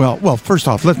 Well, first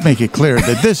off, let's make it clear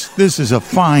that this is a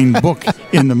fine book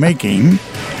in the making.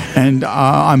 And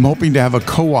I'm hoping to have a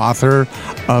co-author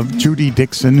of Judy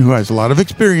Dixon, who has a lot of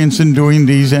experience in doing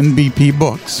these NBP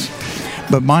books.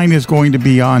 But mine is going to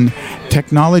be on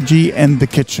technology and the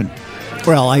kitchen.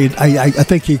 Well, I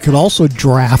think you could also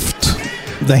draft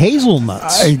the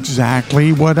hazelnuts.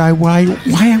 Exactly what why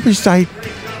was I...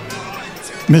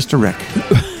 Mr. Rick.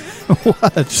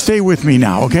 What? Stay with me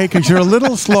now, okay? Because you're a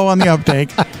little slow on the uptake.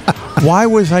 Why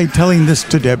was I telling this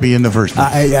to Debbie in the first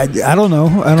place? I don't know.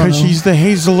 Because she's the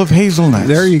Hazel of hazelnuts.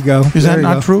 There you go. Is that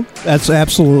not true? That's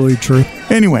absolutely true.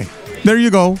 Anyway, there you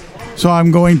go. So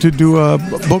I'm going to do a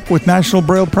book with National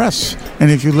Braille Press. And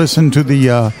if you listen to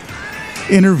the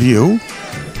interview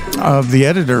of the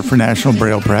editor for National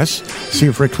Braille Press, see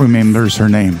if Rick remembers her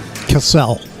name.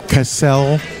 Cassell.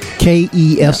 Kesel.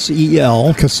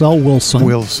 K-E-S-E-L. Cassell Wilson.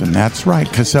 Wilson, that's right.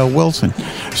 Cassell Wilson.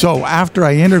 So after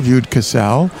I interviewed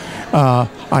Cassell,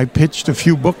 I pitched a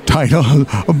few book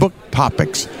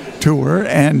topics to her,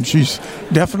 and she's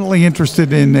definitely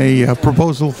interested in a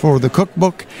proposal for the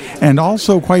cookbook, and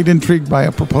also quite intrigued by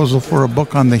a proposal for a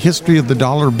book on the history of the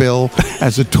dollar bill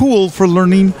as a tool for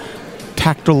learning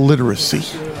tactile literacy.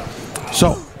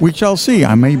 So we shall see.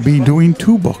 I may be doing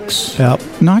two books,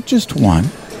 not just one.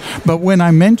 But when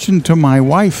I mentioned to my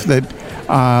wife that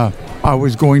I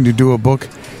was going to do a book,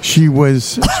 she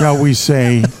was, shall we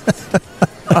say,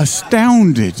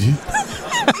 astounded.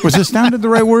 Was astounded the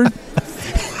right word?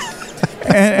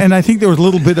 And I think there was a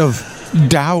little bit of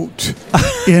doubt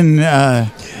in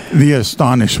the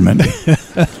astonishment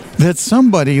that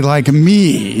somebody like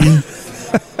me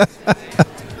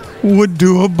would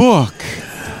do a book.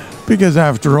 Because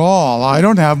after all, I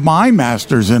don't have my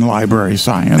master's in library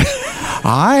science.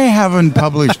 I haven't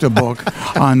published a book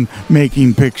on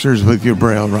making pictures with your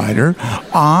Braille writer.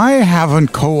 I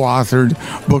haven't co-authored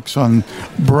books on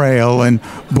Braille and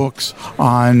books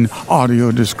on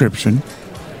audio description.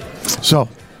 So,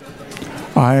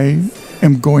 I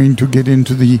am going to get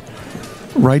into the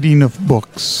writing of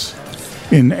books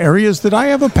in areas that I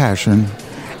have a passion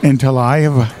until I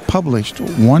have published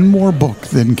one more book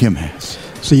than Kim has.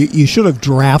 So you should have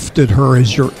drafted her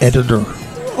as your editor.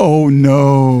 Oh,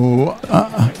 no.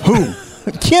 Who?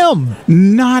 Kim.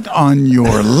 Not on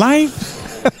your life.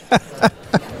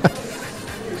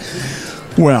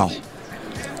 Well,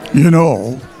 you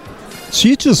know.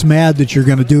 She's just mad that you're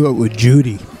going to do it with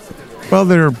Judy. Well,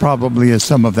 there probably is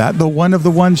some of that. Though one of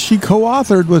the ones she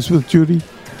co-authored was with Judy.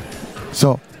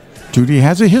 So, Judy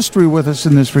has a history with us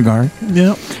in this regard.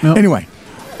 Yeah. Anyway,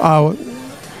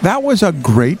 that was a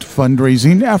great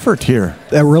fundraising effort here.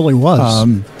 That really was.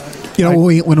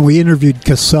 When we interviewed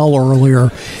Cassell earlier,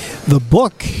 the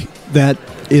book that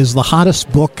is the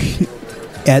hottest book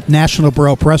at National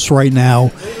Braille Press right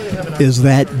now is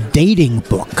that dating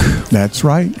book. That's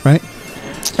right. Right?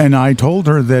 And I told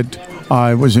her that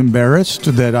I was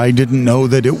embarrassed that I didn't know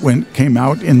that it came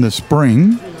out in the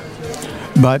spring.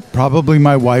 But probably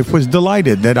my wife was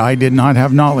delighted that I did not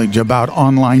have knowledge about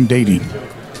online dating.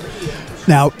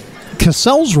 Now,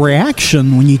 Cassell's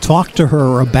reaction when you talked to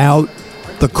her about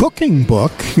the cooking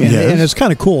book, and it's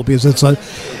kind of cool because it's a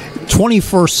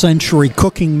 21st century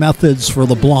cooking methods for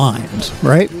the blind,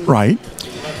 right? Right.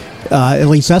 At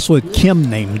least that's what Kim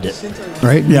named it,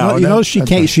 right? Yeah.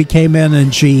 She came in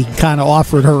and she kind of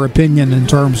offered her opinion in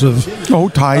terms of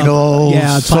titles,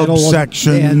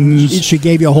 subsections, and she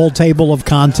gave you a whole table of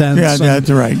contents. Yeah, that's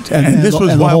right. And this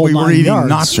was while we were eating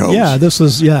nachos. Yeah, this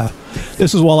is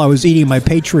while I was eating my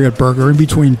Patriot Burger in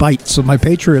between bites of my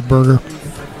Patriot Burger.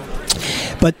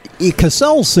 But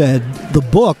Cassell said the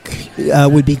book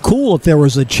would be cool if there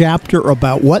was a chapter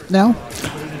about what now?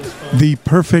 The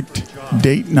perfect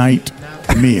date night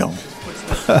meal.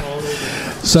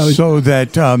 so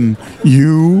that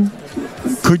you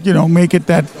could, make it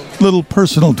that little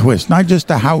personal twist, not just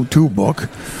a how-to book,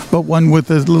 but one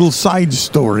with a little side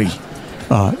story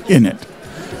in it.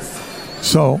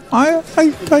 So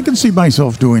I can see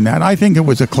myself doing that. I think it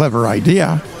was a clever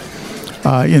idea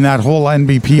in that whole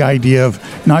NBP idea of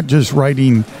not just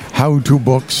writing how-to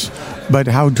books, but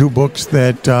how-to books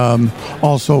that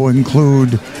also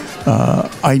include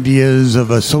ideas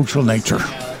of a social nature.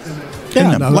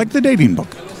 Like the dating book.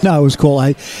 No, it was cool.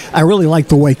 I really like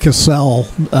the way Cassell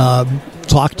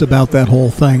talked about that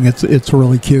whole thing. It's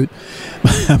really cute.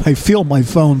 I feel my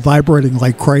phone vibrating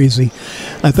like crazy.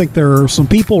 I think there are some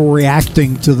people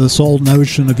reacting to this whole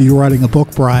notion of you writing a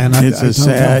book, Brian. It's a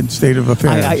sad state of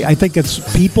affairs. I think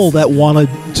it's people that wanted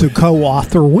to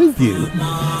co-author with you.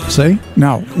 See?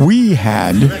 Now, we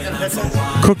had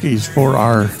cookies for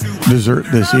our dessert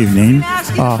this evening.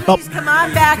 Please come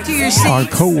on back to your seats. Our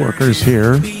co-workers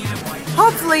here.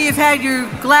 Hopefully you've had your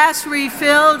glass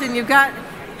refilled and you've had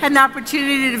an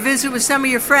opportunity to visit with some of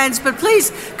your friends, but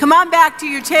please come on back to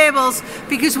your tables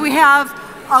because we have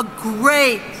the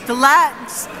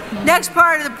next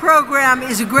part of the program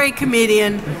is a great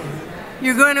comedian.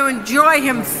 You're going to enjoy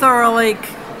him thoroughly,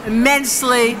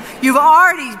 immensely. You've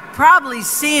already probably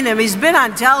seen him. He's been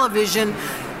on television.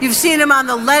 You've seen him on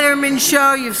the Letterman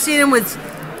show. You've seen him with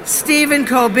Stephen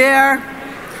Colbert.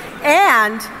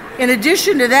 And in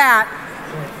addition to that,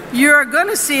 you're going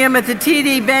to see him at the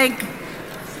TD Bank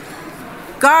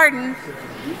Garden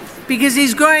because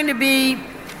he's going to be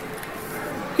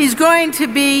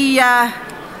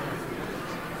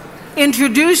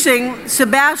introducing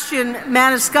Sebastian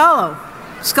Maniscalco.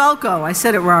 I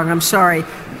said it wrong. I'm sorry.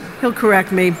 He'll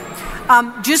correct me.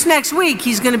 Just next week,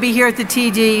 he's going to be here at the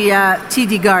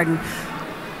TD Garden.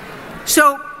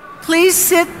 So please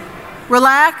sit,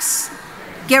 relax,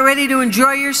 get ready to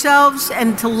enjoy yourselves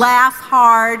and to laugh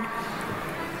hard.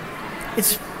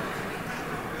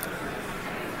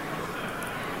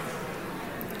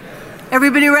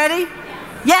 Everybody ready?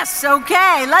 Yes,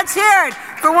 okay. Let's hear it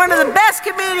for one of the best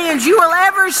comedians you will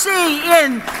ever see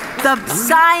in the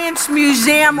Science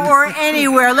Museum or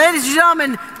anywhere. Ladies and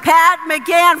gentlemen, Pat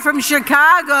McCann from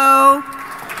Chicago.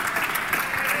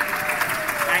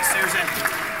 Thanks, Susan.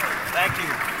 Thank you.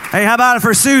 Hey, how about it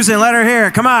for Susan? Let her hear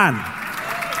it. Come on.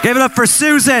 Give it up for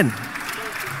Susan.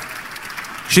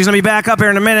 She's going to be back up here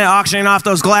in a minute auctioning off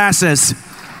those glasses.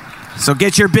 So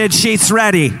get your bid sheets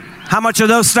ready. How much are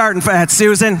those starting at,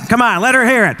 Susan? Come on, let her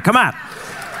hear it. Come on.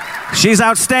 She's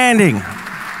outstanding.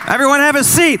 Everyone have a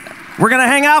seat. We're going to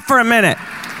hang out for a minute.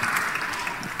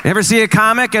 You ever see a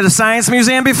comic at a science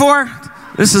museum before?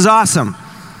 This is awesome.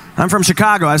 I'm from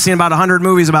Chicago. I've seen about 100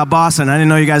 movies about Boston. I didn't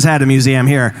know you guys had a museum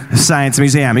here, a science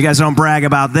museum. You guys don't brag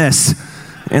about this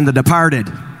in The Departed.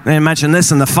 They didn't mention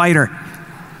this in The Fighter.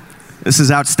 This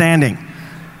is outstanding.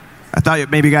 I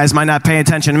thought maybe you guys might not pay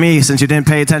attention to me since you didn't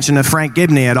pay attention to Frank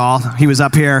Gibney at all. He was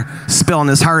up here spilling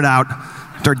his heart out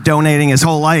after donating his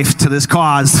whole life to this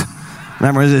cause.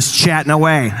 Remember, just chatting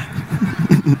away.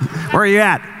 Where are you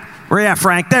at? Where are you at,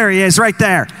 Frank? There he is, right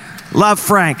there. Love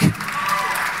Frank.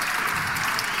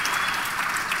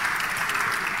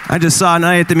 I just saw a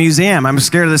night at the museum. I'm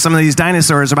scared that some of these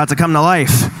dinosaurs are about to come to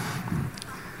life.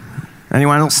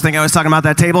 Anyone else think I was talking about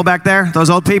that table back there? Those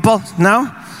old people? No?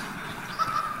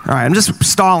 All right, I'm just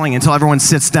stalling until everyone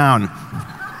sits down.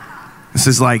 This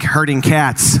is like herding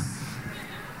cats.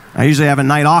 I usually have a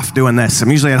night off doing this.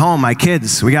 I'm usually at home, my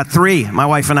kids. We got 3, my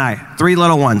wife and I. 3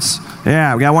 little ones.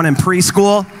 Yeah, we got one in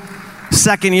preschool.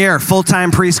 2nd year,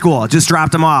 full-time preschool. Just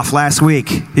dropped him off last week.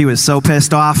 He was so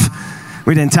pissed off.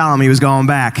 We didn't tell him he was going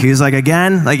back. He was like,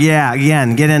 again? Like, yeah,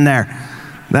 again, get in there.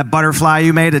 That butterfly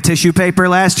you made of tissue paper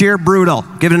last year, brutal.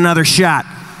 Give it another shot.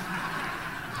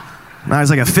 I was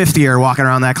like a 50-year walking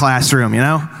around that classroom, you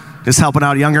know? Just helping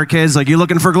out younger kids. Like, you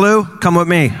looking for glue? Come with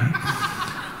me.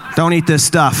 Don't eat this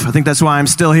stuff. I think that's why I'm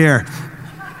still here.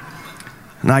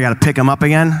 Now I got to pick them up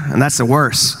again, and that's the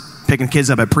worst. Picking kids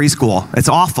up at preschool. It's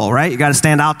awful, right? You got to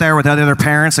stand out there with the other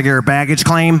parents like you're a baggage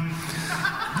claim.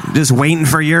 Just waiting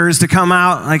for yours to come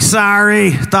out. Like,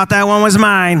 sorry, thought that one was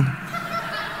mine.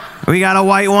 We got a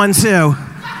white one too.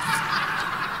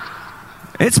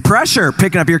 It's pressure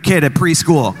picking up your kid at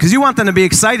preschool because you want them to be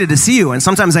excited to see you, and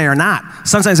sometimes they are not.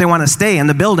 Sometimes they want to stay in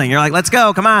the building. You're like, let's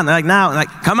go, come on. They're like, no. They're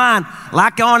like, come on, a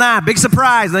lot going on, big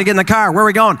surprise. And they get in the car. Where are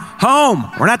we going?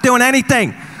 Home. We're not doing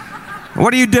anything.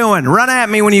 What are you doing? Run at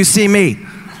me when you see me.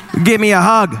 Give me a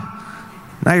hug.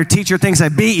 Now your teacher thinks I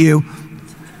beat you,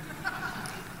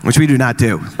 which we do not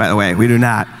do, by the way. We do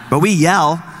not. But we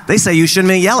yell. They say you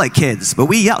shouldn't yell at kids, but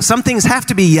we yell. Some things have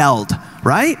to be yelled,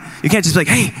 right? You can't just be like,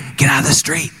 hey, get out of the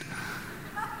street.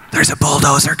 There's a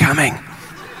bulldozer coming.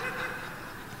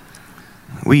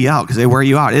 We yell because they wear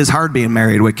you out. It is hard being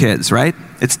married with kids, right?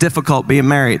 It's difficult being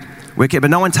married with kids, but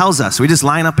no one tells us. We just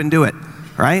line up and do it,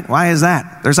 right? Why is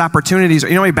that? There's opportunities. You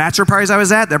know how many bachelor parties I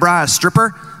was at? They brought out a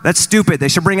stripper? That's stupid. They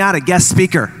should bring out a guest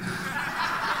speaker.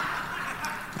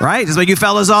 Right? Just like, you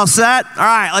fellas all set? All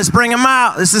right, let's bring him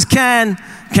out. This is Ken.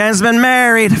 Ken's been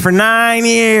married for 9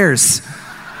 years.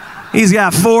 He's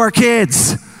got 4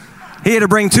 kids. He had to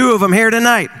bring 2 of them here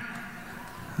tonight.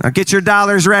 Now get your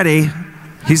dollars ready.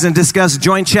 He's going to discuss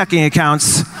joint checking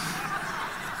accounts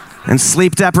and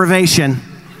sleep deprivation.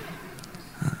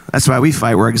 That's why we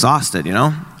fight. We're exhausted, you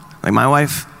know? Like my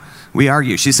wife, we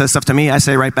argue. She says stuff to me, I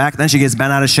say right back. Then she gets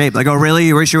bent out of shape. Like, oh, really?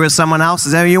 You wish you were with someone else?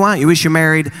 Is that what you want? You wish you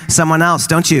married someone else,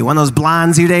 don't you? One of those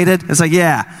blondes you dated? It's like,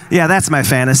 yeah, that's my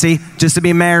fantasy. Just to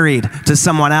be married to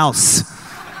someone else.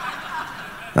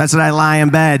 That's what I lie in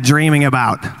bed dreaming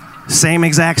about. Same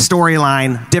exact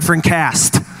storyline, different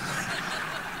cast.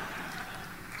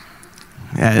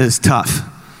 Yeah, it is tough.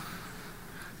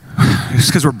 Just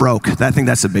because we're broke. I think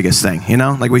that's the biggest thing, you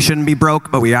know? Like, we shouldn't be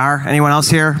broke, but we are. Anyone else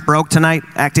here broke tonight,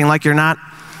 acting like you're not?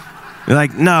 You're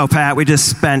like, no, Pat, we just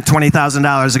spent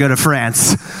 $20,000 to go to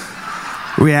France.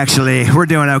 We're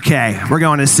doing okay. We're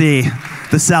going to see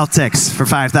the Celtics for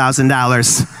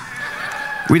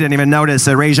 $5,000. We didn't even notice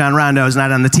that Rajon Rondo's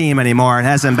not on the team anymore. It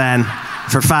hasn't been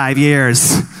for 5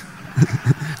 years.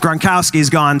 Gronkowski's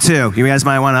gone too. You guys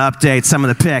might want to update some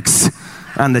of the picks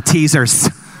on the teasers.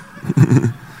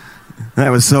 That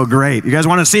was so great. You guys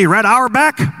want to see Red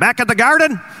Auerbach back at the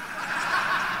Garden?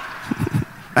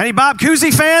 Any Bob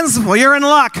Cousy fans? Well, you're in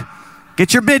luck.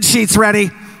 Get your bid sheets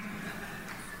ready.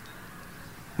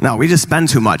 No, we just spend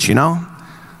too much, you know?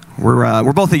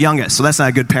 We're both the youngest, so that's not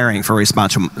a good pairing for a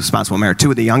responsible marriage.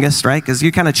 2 of the youngest, right? Because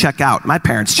you kind of check out. My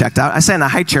parents checked out. I sat in a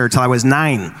high chair till I was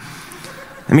 9.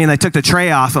 I mean, they took the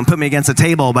tray off and put me against a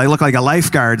table, but I looked like a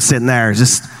lifeguard sitting there,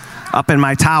 just up in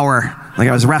my tower, like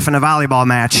I was reffing a volleyball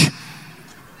match.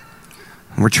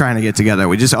 We're trying to get together.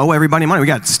 We just owe everybody money. We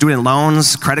got student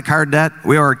loans, credit card debt.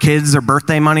 We owe our kids their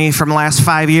birthday money from the last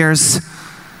 5 years.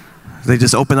 They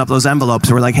just open up those envelopes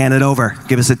and we're like, hand it over.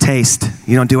 Give us a taste.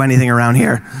 You don't do anything around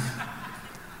here.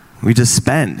 We just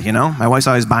spend, you know? My wife's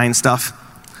always buying stuff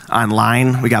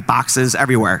online. We got boxes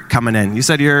everywhere coming in. You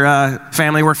said your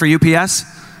family worked for UPS?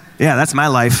 Yeah, that's my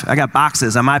life. I got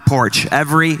boxes on my porch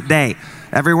every day.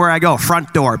 Everywhere I go,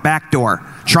 front door, back door,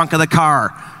 trunk of the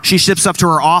car. She ships up to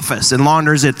her office and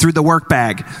launders it through the work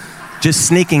bag. Just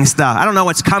sneaking stuff. I don't know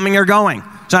what's coming or going.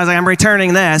 So I was like, I'm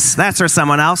returning this. That's for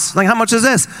someone else. Like, how much is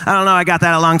this? I don't know. I got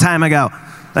that a long time ago.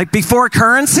 Like, before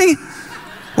currency?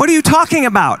 What are you talking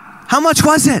about? How much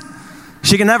was it?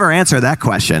 She can never answer that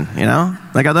question, you know?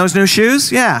 Like, are those new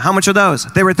shoes? Yeah. How much are those?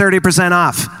 They were 30%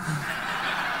 off.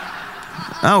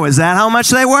 Oh, is that how much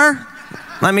they were?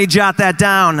 Let me jot that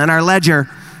down in our ledger.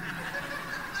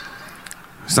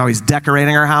 She's always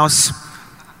decorating our house.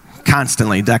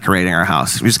 Constantly decorating our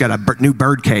house. We just got a new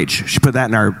bird cage. She put that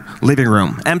in our living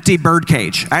room. Empty bird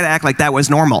cage. I had to act like that was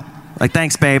normal. Like,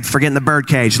 thanks, babe, for getting the bird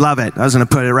cage. Love it. I was going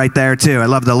to put it right there, too. I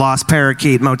love the lost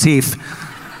parakeet motif.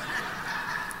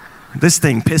 This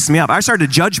thing pissed me off. I started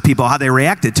to judge people how they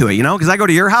reacted to it, you know? Because I go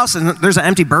to your house and there's an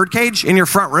empty bird cage in your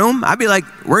front room. I'd be like,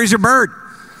 where's your bird?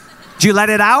 Did you let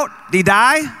it out? Did he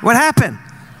die? What happened?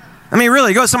 I mean,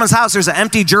 really, you go to someone's house, there's an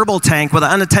empty gerbil tank with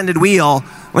an unattended wheel.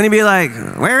 Wouldn't you be like,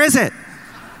 where is it?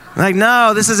 Like,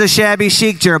 no, this is a shabby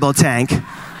chic gerbil tank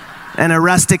and a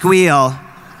rustic wheel.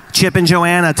 Chip and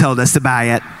Joanna told us to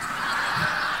buy it.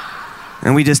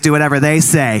 And we just do whatever they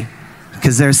say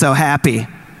because they're so happy.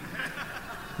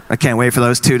 I can't wait for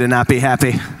those two to not be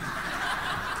happy. You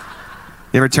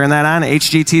ever turn that on,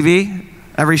 HGTV?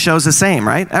 Every show's the same,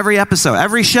 right? Every episode,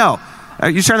 every show.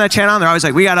 You turn that channel on, they're always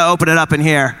like, we got to open it up in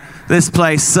here. This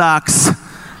place sucks.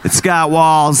 It's got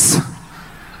walls.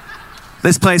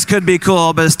 This place could be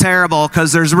cool, but it's terrible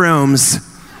because there's rooms.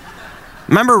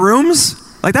 Remember rooms?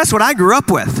 Like, that's what I grew up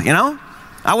with, you know?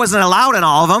 I wasn't allowed in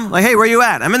all of them. Like, hey, where you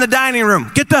at? I'm in the dining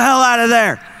room. Get the hell out of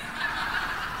there.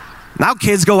 Now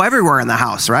kids go everywhere in the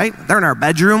house, right? They're in our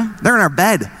bedroom. They're in our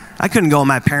bed. I couldn't go in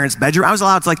my parents' bedroom. I was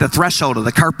allowed to like the threshold of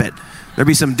the carpet. There'd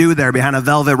be some dude there behind a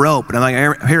velvet rope. And I'm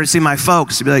like, here to see my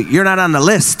folks. He'd be like, you're not on the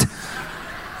list.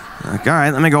 I'm like, all right,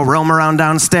 let me go roam around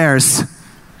downstairs.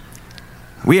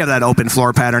 We have that open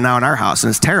floor pattern now in our house,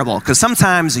 and it's terrible because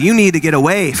sometimes you need to get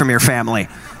away from your family.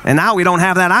 And now we don't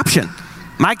have that option.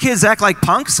 My kids act like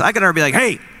punks. I gotta be like,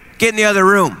 hey, get in the other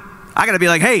room. I gotta be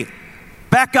like, hey,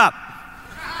 back up.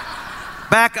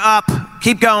 Back up,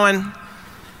 keep going.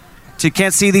 So you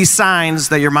can't see these signs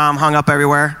that your mom hung up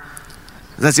everywhere.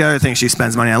 That's the other thing she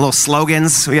spends money on. Little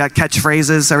slogans. We got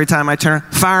catchphrases every time I turn.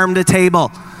 Farm to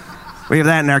table. We have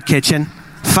that in our kitchen.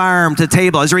 Farm to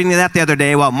table. I was reading that the other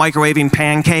day while microwaving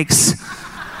pancakes.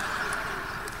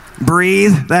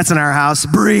 Breathe. That's in our house.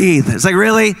 Breathe. It's like,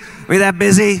 really? We that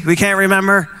busy? We can't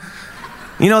remember?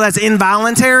 You know that's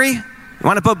involuntary? You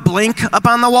want to put blink up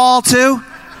on the wall too?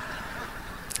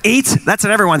 Eat? That's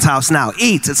at everyone's house now.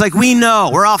 Eat. It's like, we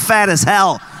know. We're all fat as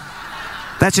hell.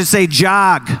 That should say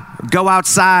jog. Go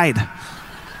outside.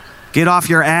 Get off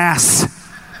your ass.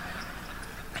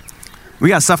 We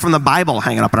got stuff from the Bible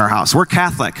hanging up in our house. We're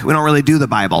Catholic. We don't really do the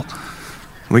Bible.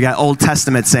 We got Old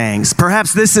Testament sayings.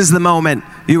 Perhaps this is the moment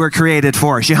you were created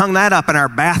for. She hung that up in our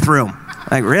bathroom.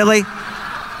 Like, really?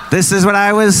 This is what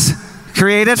I was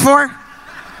created for?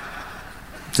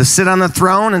 To sit on the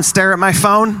throne and stare at my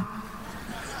phone?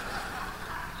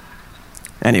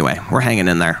 Anyway, we're hanging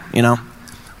in there, you know?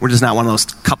 We're just not one of those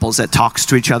couples that talks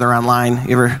to each other online.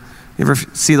 You ever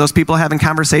see those people having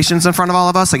conversations in front of all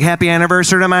of us? Like, happy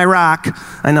anniversary to my rock.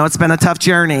 I know it's been a tough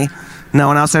journey. No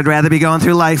one else I'd rather be going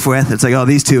through life with. It's like, oh,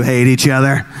 these two hate each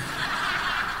other.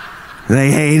 They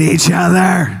hate each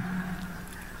other.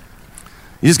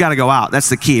 You just got to go out. That's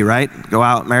the key, right? Go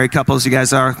out, married couples. You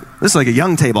guys are, this is like a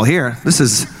young table here. This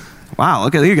is, wow,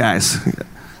 look at you guys.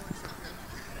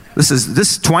 This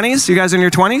 20s? You guys in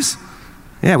your 20s?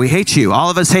 Yeah, we hate you. All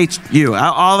of us hate you.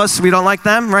 All of us, we don't like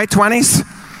them, right? 20s?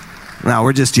 No,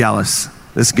 we're just jealous.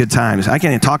 This is good times. I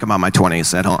can't even talk about my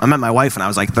 20s at home. I met my wife when I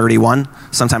was like 31.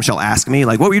 Sometimes she'll ask me,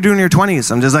 like, what were you doing in your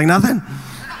 20s? I'm just like, nothing.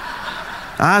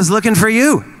 I was looking for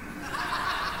you.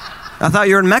 I thought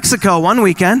you were in Mexico one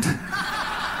weekend.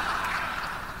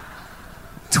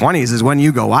 20s is when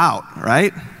you go out,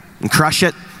 right? And crush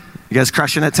it. You guys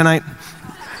crushing it tonight?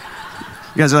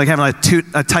 You guys are like having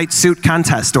a tight suit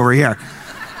contest over here.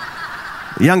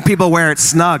 Young people wear it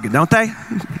snug, don't they?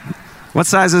 What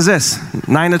size is this?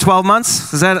 9 to 12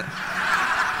 months? Is that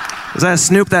a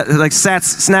snoop that like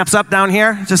snaps up down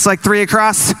here? Just like 3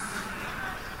 across?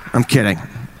 I'm kidding.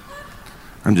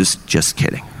 I'm just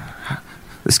kidding.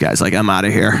 This guy's like, I'm out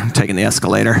of here. I'm taking the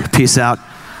escalator. Peace out.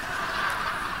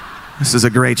 This is a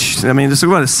great, this is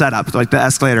what a setup. Like the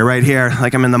escalator right here,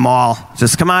 like I'm in the mall.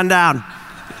 Just come on down.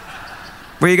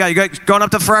 Where you got? You going up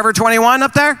to Forever 21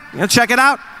 up there? You gonna check it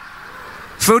out?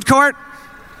 Food court?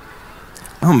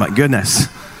 Oh my goodness.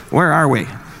 Where are we?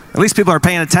 At least people are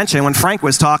paying attention. When Frank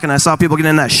was talking, I saw people getting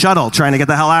in that shuttle trying to get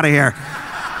the hell out of here.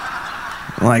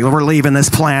 Like, we're leaving this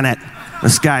planet.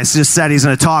 This guy just said he's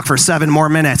gonna talk for 7 more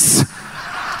minutes.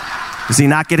 Is he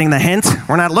not getting the hint?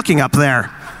 We're not looking up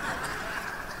there.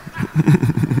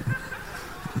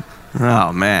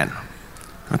 Oh man.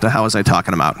 What the hell was I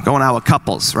talking about? Going out with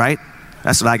couples, right?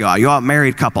 That's what I go out. You go out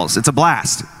married couples. It's a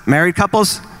blast. Married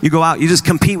couples, you go out, you just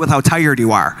compete with how tired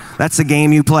you are. That's the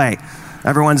game you play.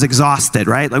 Everyone's exhausted,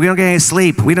 right? Like, we don't get any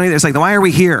sleep. We don't either. It's like, why are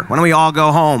we here? Why don't we all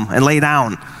go home and lay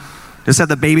down? Just have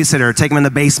the babysitter take them in the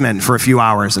basement for a few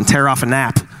hours and tear off a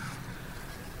nap.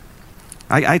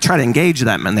 I try to engage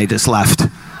them and they just left.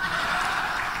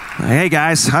 Hey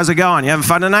guys, how's it going? You having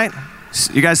fun tonight?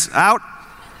 You guys out?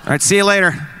 All right, see you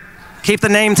later. Keep the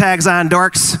name tags on,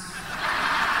 dorks.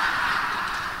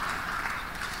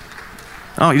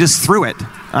 Oh, you just threw it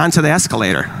onto the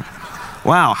escalator.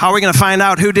 Wow, how are we going to find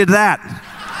out who did that?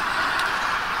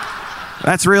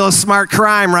 That's real smart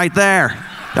crime right there.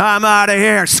 I'm out of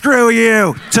here. Screw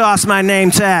you. Toss my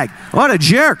name tag. What a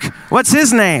jerk. What's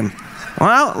his name?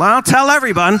 Well, I'll tell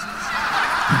everyone.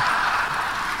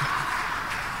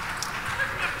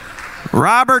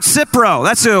 Robert Cipro.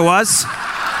 That's who it was.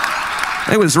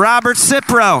 It was Robert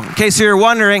Cipro, in case you were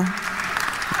wondering.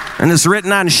 And it's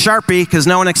written on Sharpie because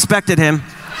no one expected him.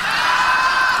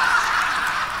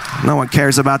 No one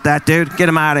cares about that dude. Get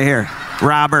him out of here.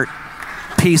 Robert,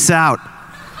 peace out.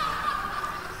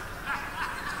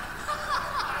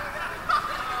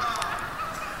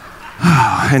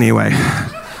 Anyway,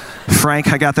 Frank,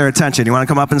 I got their attention. You want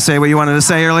to come up and say what you wanted to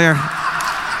say earlier?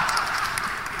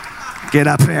 Get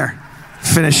up here.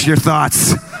 Finish your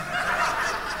thoughts.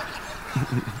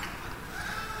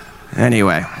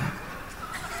 Anyway.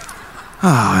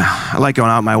 I like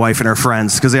going out with my wife and her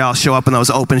friends because they all show up in those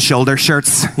open shoulder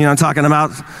shirts. You know what I'm talking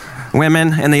about?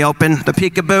 Women in the open, the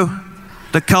peekaboo,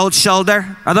 the cold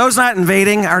shoulder. Are those not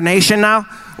invading our nation now?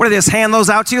 What, do they just hand those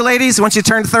out to you ladies once you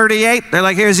turn 38? They're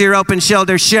like, here's your open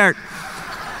shoulder shirt.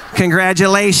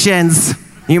 Congratulations.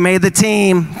 You made the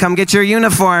team. Come get your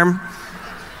uniform.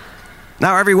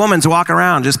 Now every woman's walking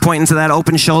around just pointing to that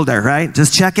open shoulder, right?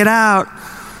 Just check it out.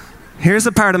 Here's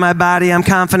a part of my body I'm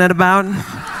confident about.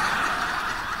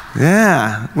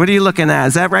 Yeah. What are you looking at?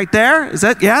 Is that right there? Is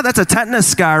that, yeah, that's a tetanus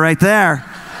scar right there.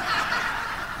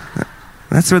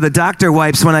 That's where the doctor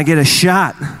wipes when I get a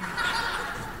shot.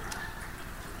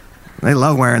 They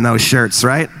love wearing those shirts,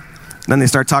 right? Then they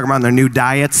start talking about their new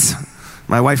diets.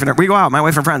 We go out, my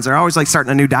wife and friends, they're always like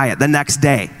starting a new diet the next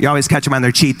day. You always catch them on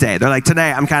their cheat day. They're like,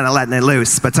 today I'm kind of letting it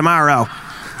loose, but tomorrow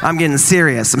I'm getting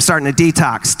serious. I'm starting to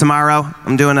detox. Tomorrow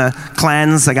I'm doing a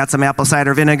cleanse. I got some apple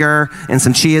cider vinegar and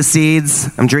some chia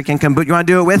seeds. I'm drinking kombucha. You want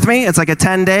to do it with me? It's like a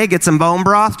 10-day, get some bone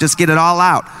broth, just get it all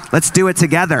out. Let's do it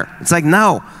together. It's like,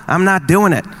 no, I'm not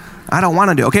doing it. I don't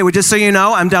want to do it. Okay, well, just so you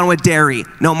know, I'm done with dairy.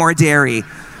 No more dairy.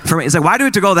 For me, it's like, why do we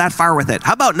have to go that far with it?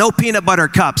 How about no peanut butter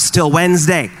cups till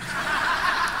Wednesday?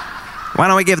 Why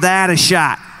don't we give that a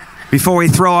shot before we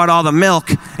throw out all the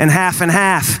milk and half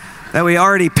that we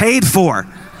already paid for?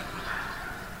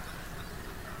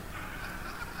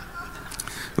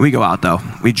 We go out, though.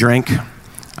 We drink.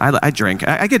 I drink.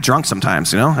 I get drunk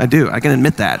sometimes, you know? I do. I can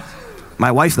admit that.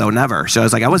 My wife, though, never. So I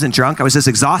was like, I wasn't drunk. I was just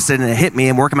exhausted, and it hit me.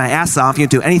 I'm working my ass off. You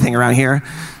don't do anything around here.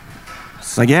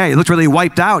 It's like, yeah, you looked really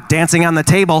wiped out, dancing on the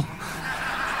table.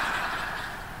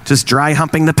 Just dry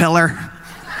humping the pillar.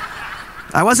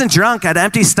 I wasn't drunk. I had an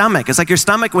empty stomach. It's like your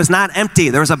stomach was not empty.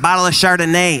 There was a bottle of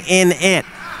Chardonnay in it.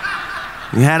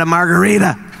 You had a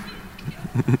margarita.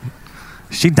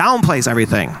 She downplays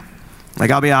everything. Like,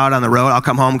 I'll be out on the road. I'll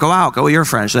come home, go out, go with your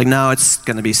friends. She's like, no, it's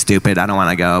going to be stupid. I don't want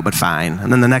to go, but fine.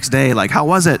 And then the next day, like, how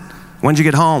was it? When'd you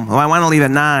get home? Well, I want to leave at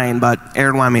 9, but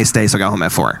Aaron wanted me to stay, so I got home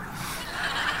at 4.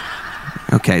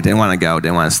 Okay, didn't want to go,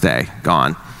 didn't want to stay.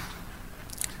 Gone.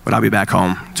 But I'll be back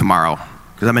home tomorrow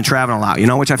because I've been traveling a lot, you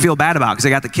know, which I feel bad about because I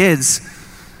got the kids.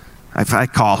 I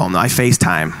call home, though. I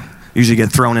FaceTime. Usually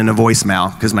get thrown into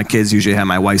voicemail because my kids usually have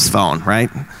my wife's phone, right?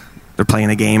 They're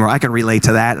playing a game, or I can relate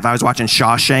to that. If I was watching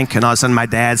Shawshank and all of a sudden my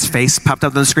dad's face popped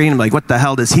up on the screen, I'm like, what the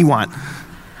hell does he want?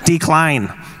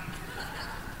 Decline.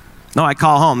 No, I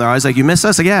call home. They're always like, you miss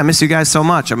us? Like, yeah, I miss you guys so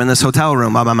much. I'm in this hotel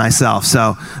room all by myself.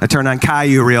 So I turned on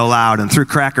Caillou real loud and threw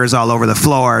crackers all over the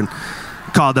floor and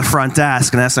called the front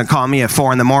desk and asked them to call me at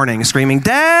 4 a.m, screaming,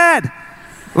 Dad,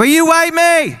 will you wipe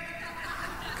me?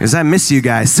 Because I miss you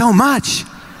guys so much.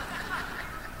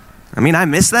 I mean, I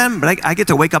miss them, but I get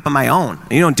to wake up on my own.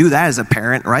 And you don't do that as a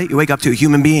parent, right? You wake up to a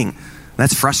human being.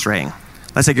 That's frustrating.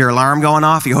 That's like your alarm going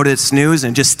off. You go to snooze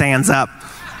and it just stands up.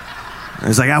 And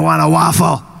it's like, I want a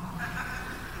waffle.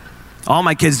 All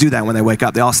my kids do that when they wake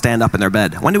up. They all stand up in their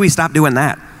bed. When do we stop doing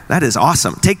that? That is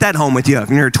awesome. Take that home with you. If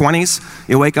you're in your 20s,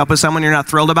 you wake up with someone you're not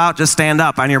thrilled about, just stand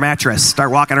up on your mattress.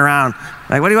 Start walking around.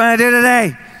 Like, what do you want to do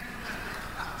today?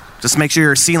 Just make sure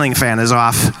your ceiling fan is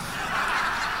off.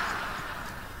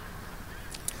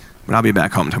 But I'll be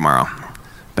back home tomorrow.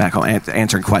 Back home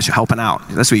answering questions, helping out.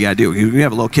 That's what you got to do. You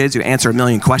have little kids, you answer 1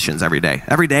 million questions every day.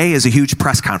 Every day is a huge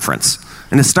press conference.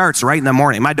 And it starts right in the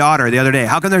morning. My daughter the other day,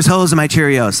 how come there's holes in my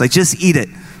Cheerios? Like, just eat it.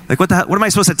 Like, what am I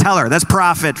supposed to tell her? That's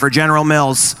profit for General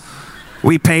Mills.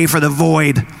 We pay for the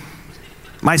void.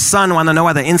 My son wanted to know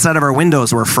why the inside of our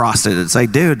windows were frosted. It's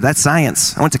like, dude, that's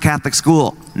science. I went to Catholic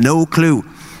school. No clue.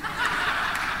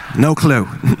 No clue.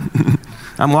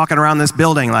 I'm walking around this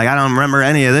building like I don't remember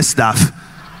any of this stuff.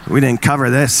 We didn't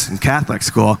cover this in Catholic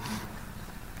school.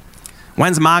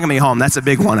 When's Ma gonna be home? That's a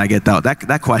big one I get, though.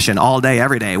 That question all day,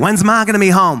 every day. When's Ma gonna be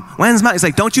home? When's Ma? It's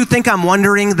like, don't you think I'm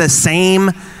wondering the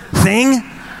same thing?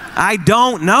 I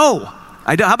don't know.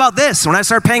 How about this? When I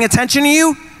start paying attention to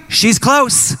you, she's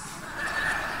close.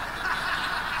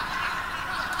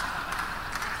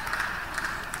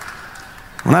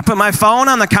 When I put my phone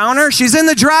on the counter, she's in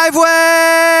the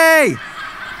driveway.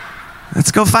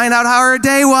 Let's go find out how her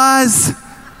day was.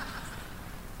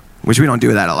 Which we don't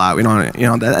do that a lot. We don't,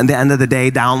 at the end of the day,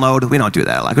 download. We don't do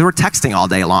that a lot because we're texting all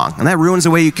day long. And that ruins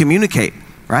the way you communicate,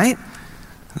 right?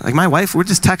 Like my wife, we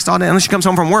just text all day. Unless she comes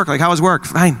home from work. Like, how was work?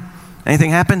 Fine.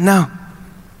 Anything happen? No.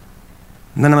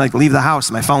 And then I'm like, leave the house.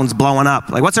 My phone's blowing up.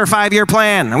 Like, what's our 5-year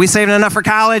plan? Are we saving enough for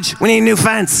college? We need a new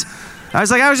fence. I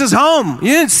was like, I was just home.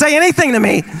 You didn't say anything to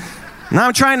me. Now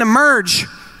I'm trying to merge.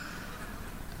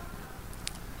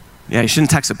 Yeah, you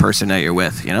shouldn't text a person that you're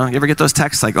with, You ever get those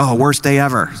texts like, oh, worst day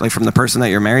ever? It's like from the person that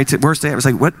you're married to. Worst day ever. It's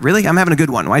like, what? Really? I'm having a good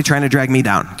one. Why are you trying to drag me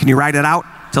down? Can you ride it out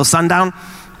till sundown?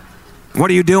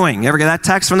 What are you doing? You ever get that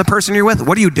text from the person you're with?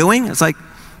 What are you doing? It's like,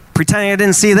 pretending I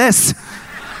didn't see this.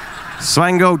 So I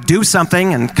can go do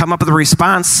something and come up with a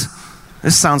response.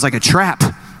 This sounds like a trap.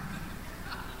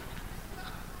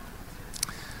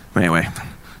 But anyway,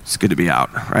 it's good to be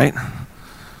out, right?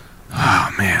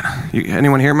 Oh, man.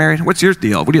 Anyone here married? What's your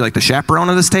deal? What do you like, the chaperone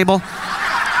of this table?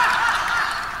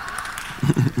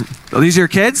 Are these your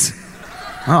kids?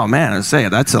 Oh, man, I say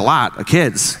that's a lot of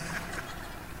kids.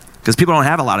 Because people don't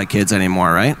have a lot of kids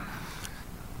anymore, right?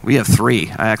 We have 3.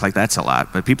 I act like that's a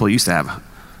lot. But people used to have,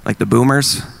 like the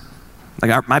boomers.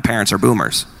 Like my parents are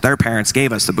boomers. Their parents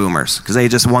gave us the boomers because they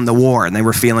just won the war and they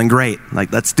were feeling great.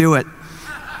 Like, let's do it.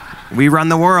 We run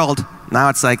the world. Now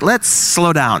it's like, let's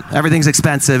slow down. Everything's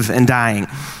expensive and dying.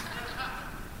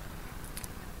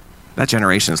 That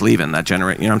generation is leaving. That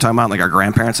generation, what I'm talking about? Like our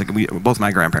grandparents, both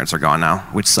my grandparents are gone now,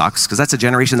 which sucks because that's a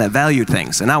generation that valued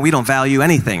things. And now we don't value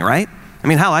anything, right? I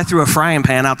mean, hell, I threw a frying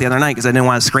pan out the other night because I didn't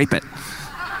want to scrape it.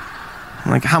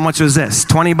 I'm like, how much was this?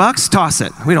 $20? Toss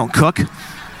it. We don't cook. You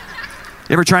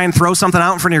ever try and throw something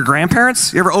out in front of your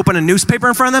grandparents? You ever open a newspaper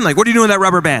in front of them? Like, what are you doing with that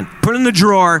rubber band? Put it in the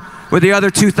drawer with the other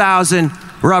 2,000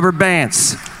 rubber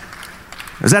bands.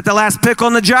 Is that the last pickle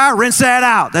in the jar? Rinse that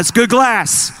out. That's good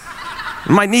glass.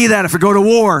 You might need that if we go to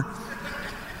war.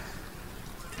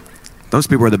 Those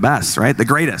people were the best, right? The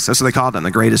greatest. That's what they called them,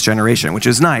 the greatest generation, which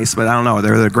is nice, but I don't know.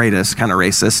 They're the greatest. Kind of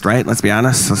racist, right? Let's be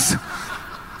honest.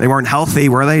 They weren't healthy,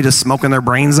 were they? Just smoking their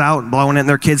brains out, blowing it in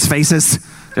their kids' faces.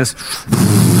 Just,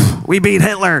 we beat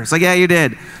Hitler. It's like, yeah, you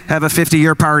did. Have a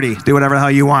 50-year party. Do whatever the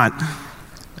hell you want.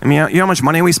 I mean, you know how much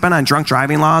money we spend on drunk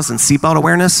driving laws and seatbelt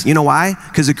awareness? You know why?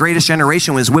 Because the greatest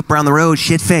generation was whipped around the road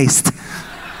shit-faced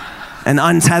and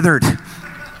untethered.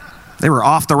 They were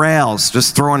off the rails,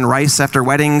 just throwing rice after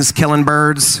weddings, killing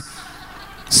birds,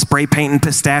 spray painting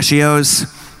pistachios.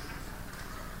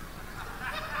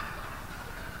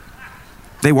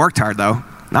 They worked hard, though.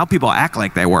 Now people act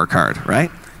like they work hard,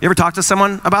 right? You ever talk to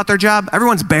someone about their job?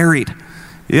 Everyone's buried.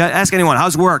 You ask anyone,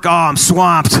 how's work? Oh, I'm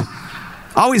swamped.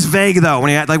 Always vague, though.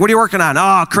 When you like, what are you working on?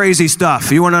 Oh, crazy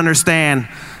stuff. You wouldn't understand.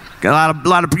 Got a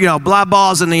lot of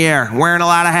balls in the air, wearing a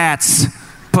lot of hats,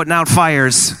 putting out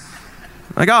fires.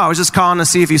 Like, oh, I was just calling to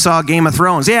see if you saw Game of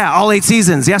Thrones. Yeah, all 8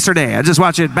 seasons yesterday. I just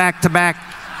watched it back to back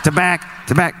to back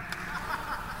to back.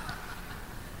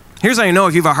 Here's how you know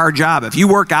if you have a hard job. If you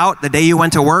work out the day you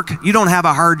went to work, you don't have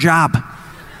a hard job.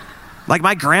 Like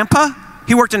my grandpa,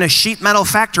 he worked in a sheet metal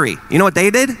factory. You know what they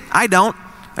did? I don't.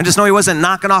 I just know he wasn't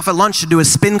knocking off at lunch to do a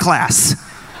spin class.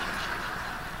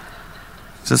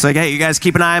 So it's like, hey, you guys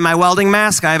keep an eye on my welding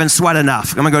mask? I haven't sweat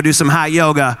enough. I'm going to go do some hot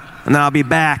yoga, and then I'll be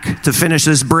back to finish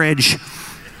this bridge.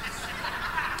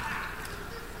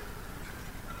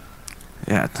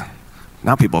 Yeah,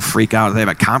 now people freak out. They have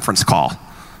a conference call.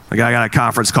 Like, I got a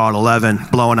conference call at 11,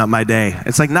 blowing up my day.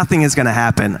 It's like nothing is going to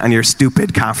happen on your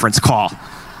stupid conference call.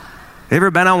 You ever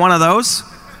been on one of those?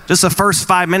 Just the first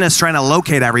 5 minutes trying to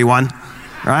locate everyone,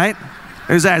 right?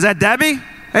 Who's that? Is that Debbie?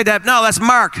 Hey, Deb. No, that's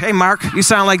Mark. Hey, Mark, you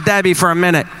sound like Debbie for a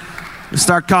minute. We'll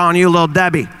start calling you little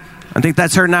Debbie. I think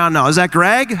that's her now. No, is that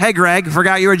Greg? Hey, Greg,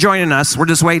 forgot you were joining us. We're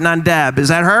just waiting on Deb. Is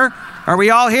that her? Are we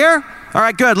all here? All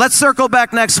right, good. Let's circle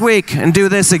back next week and do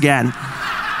this again.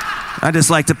 I just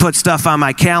like to put stuff on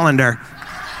my calendar.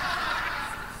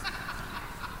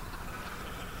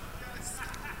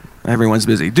 Everyone's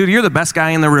busy. Dude, you're the best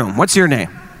guy in the room. What's your name?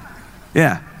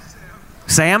 Yeah.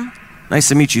 Sam? Nice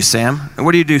to meet you, Sam. And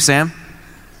what do you do, Sam?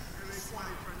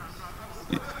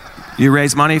 You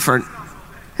raise money for...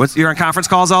 You're on conference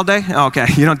calls all day? Oh, okay.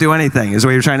 You don't do anything, is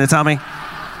what you're trying to tell me?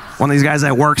 One of these guys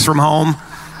that works from home?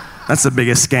 That's the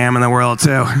biggest scam in the world,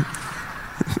 too.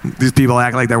 These people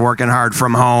act like they're working hard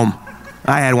from home.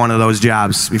 I had one of those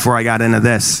jobs before I got into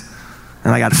this,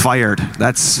 and I got fired.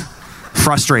 That's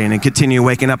frustrating, and continue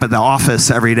waking up at the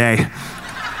office every day.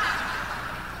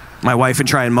 My wife would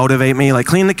try and motivate me, like,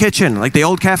 clean the kitchen, like the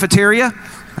old cafeteria.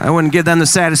 I wouldn't give them the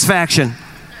satisfaction.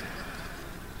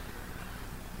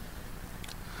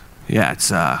 Yeah,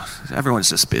 it's everyone's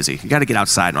just busy. You got to get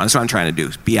outside more. That's what I'm trying to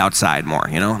do, be outside more,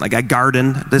 you know? Like, I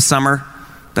gardened this summer.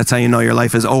 That's how you know your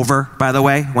life is over, by the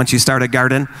way, once you start a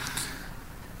garden.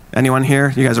 Anyone here?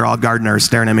 You guys are all gardeners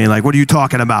staring at me like, what are you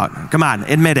talking about? Come on,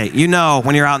 admit it. You know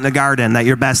when you're out in the garden that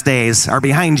your best days are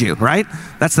behind you, right?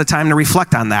 That's the time to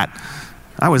reflect on that.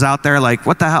 I was out there like,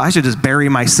 what the hell? I should just bury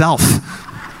myself.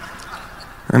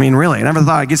 I mean, really, I never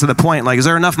thought I'd get to the point, like, is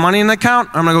there enough money in the account?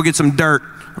 I'm going to go get some dirt.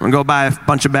 I'm going to go buy a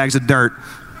bunch of bags of dirt.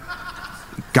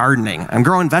 Gardening. I'm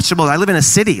growing vegetables. I live in a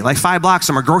city, like 5 blocks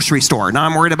from a grocery store. Now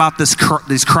I'm worried about these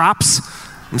crops.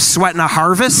 I'm sweating a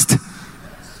harvest.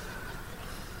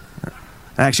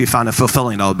 I actually found it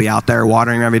fulfilling, though, to be out there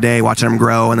watering every day, watching them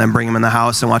grow, and then bring them in the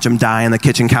house and watch them die on the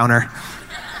kitchen counter.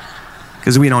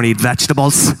 Because we don't eat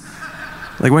vegetables.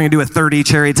 Like, we're going to do with 30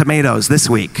 cherry tomatoes this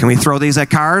week. Can we throw these at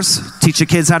cars? Teach the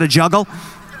kids how to juggle?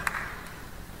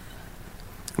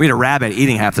 We had a rabbit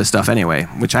eating half this stuff anyway,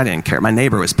 which I didn't care. My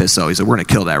neighbor was pissed, though. He said, we're going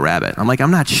to kill that rabbit. I'm like,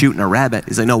 I'm not shooting a rabbit.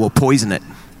 He's like, no, we'll poison it.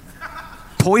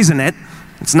 Poison it?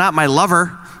 It's not my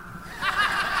lover.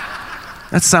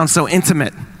 That sounds so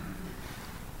intimate.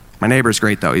 My neighbor's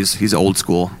great, though. He's old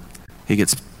school. He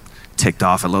gets ticked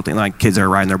off at little things. Like, kids are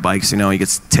riding their bikes, you know. He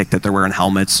gets ticked that they're wearing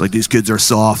helmets. Like, these kids are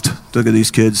soft. Look at these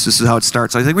kids. This is how it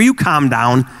starts. I was like, will you calm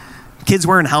down? Kids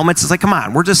wearing helmets. It's like, come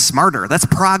on. We're just smarter. That's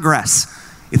progress.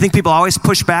 You think people always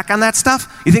push back on that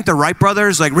stuff? You think the Wright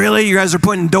brothers, like, really? You guys are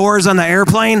putting doors on the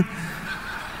airplane?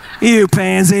 You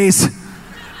pansies.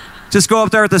 Just go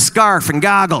up there with a scarf and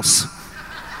goggles.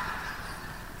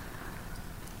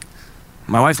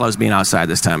 My wife loves being outside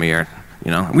this time of year.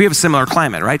 You know, we have a similar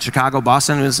climate, right? Chicago,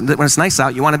 Boston, when it's nice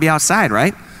out, you want to be outside,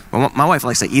 right? Well, my wife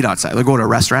likes to eat outside. We'll go to a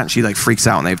restaurant, and she like freaks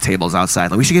out when they have tables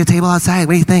outside. Like, we should get a table outside.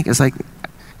 What do you think? It's like,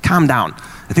 calm down.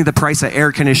 I think the price of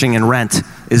air conditioning and rent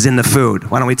is in the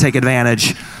food. Why don't we take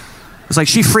advantage? It's like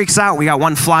she freaks out. We got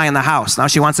one fly in the house. Now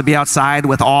she wants to be outside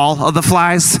with all of the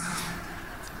flies.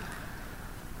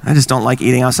 I just don't like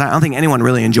eating outside. I don't think anyone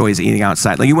really enjoys eating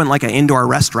outside. Like, you wouldn't like an indoor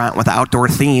restaurant with an outdoor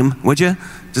theme, would you?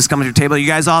 Just come to your table. You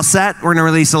guys all set? We're going to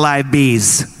release a live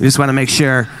bees. We just want to make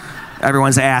sure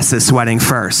everyone's ass is sweating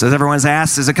first. Is everyone's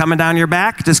ass, is it coming down your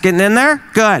back? Just getting in there?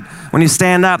 Good. When you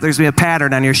stand up, there's going to be a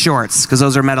pattern on your shorts because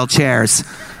those are metal chairs.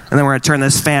 And then we're going to turn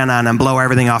this fan on and blow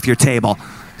everything off your table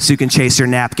so you can chase your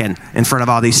napkin in front of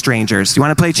all these strangers. You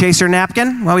want to play chase your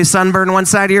napkin while we sunburn one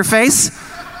side of your face?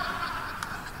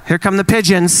 Here come the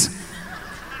pigeons.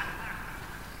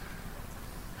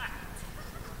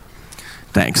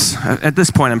 Thanks. At this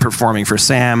point, I'm performing for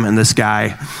Sam and this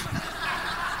guy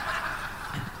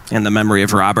in the memory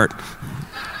of Robert.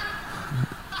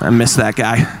 I miss that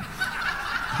guy.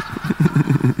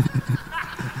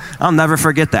 I'll never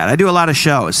forget that. I do a lot of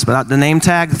shows, but the name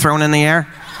tag thrown in the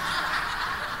air.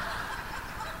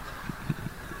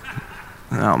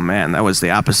 Oh man, that was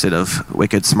the opposite of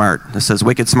Wicked Smart. This says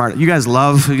Wicked Smart. You guys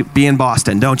love being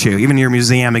Boston, don't you? Even your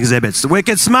museum exhibits.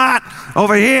 Wicked Smart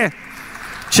over here.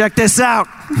 Check this out.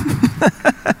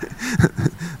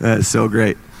 That is so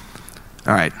great.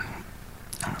 All right,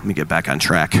 let me get back on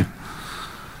track.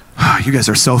 You guys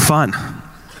are so fun.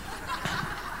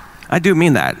 I do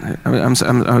mean that.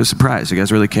 I was surprised. You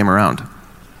guys really came around.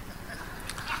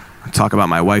 I'll talk about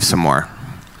my wife some more.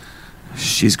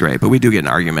 She's great, but we do get in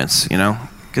arguments, you know,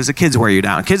 because the kids wear you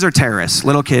down. Kids are terrorists.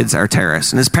 Little kids are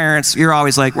terrorists. And as parents, you're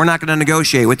always like, we're not going to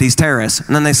negotiate with these terrorists.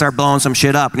 And then they start blowing some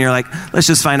shit up, and you're like, let's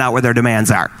just find out where their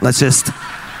demands are. Let's just...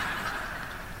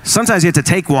 Sometimes you have to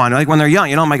take one. Like when they're young,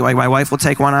 you know, like my wife will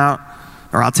take one out.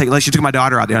 Or like she took my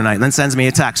daughter out the other night and then sends me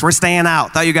a text. We're staying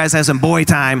out. Thought you guys had some boy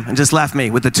time and just left me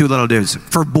with the 2 little dudes.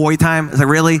 For boy time? Is it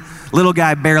really? Little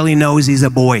guy barely knows he's a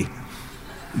boy.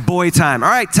 Boy time. All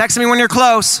right, text me when you're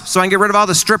close so I can get rid of all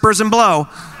the strippers and blow.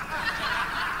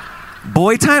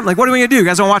 Boy time? Like, what are we going to do? You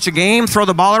guys want to watch a game? Throw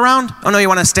the ball around? Oh, no, you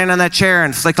want to stand on that chair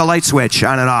and flick the light switch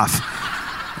on and off.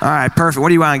 All right, perfect. What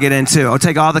do you want to get into? Oh,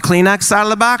 take all the Kleenex out of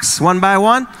the box, one by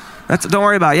one? Don't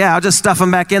worry about it. Yeah, I'll just stuff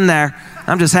them back in there.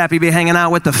 I'm just happy to be hanging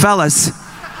out with the fellas.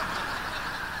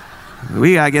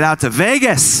 We got to get out to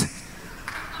Vegas.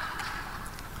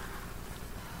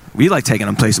 We like taking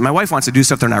them places. My wife wants to do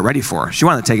stuff they're not ready for. She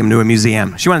wanted to take them to a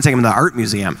museum. She wanted to take them to the art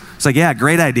museum. It's like, yeah,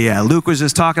 great idea. Luke was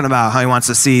just talking about how he wants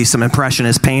to see some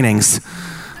Impressionist paintings.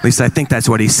 At least I think that's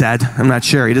what he said. I'm not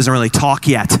sure. He doesn't really talk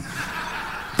yet.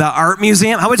 The art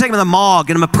museum. How about we take them to the mall,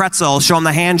 get them a pretzel, show them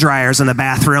the hand dryers in the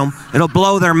bathroom. It'll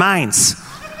blow their minds.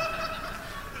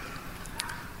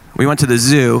 We went to the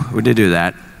zoo. We did do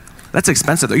that. That's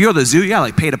expensive though. You go to the zoo, you gotta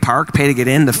like pay to park, pay to get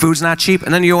in. The food's not cheap.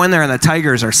 And then you go in there and the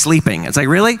tigers are sleeping. It's like,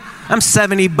 really? I'm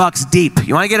 $70 deep.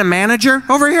 You wanna get a manager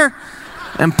over here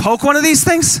and poke one of these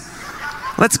things?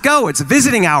 Let's go. It's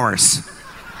visiting hours.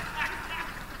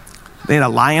 They had a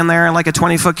lion there in like a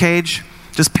 20-foot cage,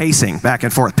 just pacing back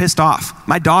and forth, pissed off.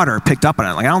 My daughter picked up on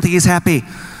it. Like, I don't think he's happy.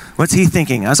 What's he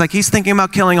thinking? I was like, he's thinking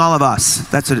about killing all of us.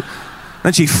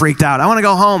 Then she freaked out. I want to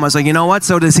go home. I was like, you know what?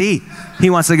 So does he. He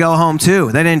wants to go home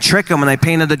too. They didn't trick him when they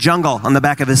painted the jungle on the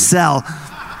back of his cell.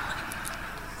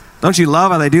 Don't you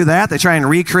love how they do that? They try and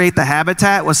recreate the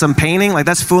habitat with some painting. Like,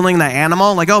 that's fooling the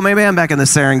animal. Like, oh, maybe I'm back in the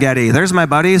Serengeti. There's my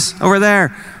buddies over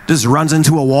there. Just runs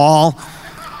into a wall,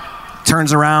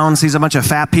 turns around, sees a bunch of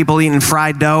fat people eating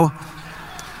fried dough.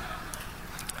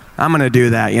 I'm going to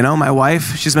do that. You know, my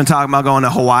wife, she's been talking about going to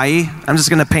Hawaii. I'm just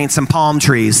going to paint some palm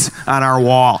trees on our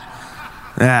wall.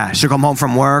 Yeah, she'll come home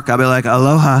from work. I'll be like,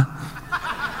 aloha.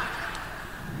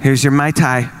 Here's your Mai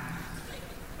Tai.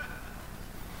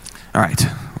 All right.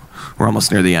 We're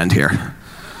almost near the end here.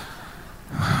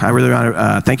 I really want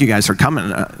to thank you guys for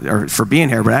coming, or for being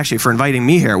here, but actually for inviting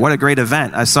me here. What a great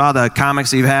event. I saw the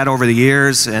comics that you've had over the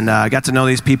years, and I got to know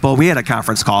these people. We had a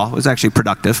conference call. It was actually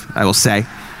productive, I will say.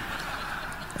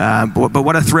 But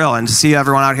what a thrill, and to see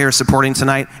everyone out here supporting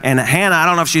tonight. And Hannah, I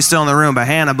don't know if she's still in the room, but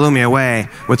Hannah blew me away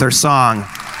with her song.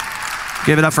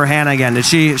 Give it up for Hannah again. Is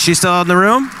she still in the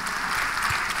room?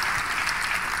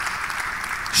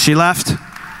 She left?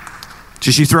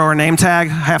 Did she throw her name tag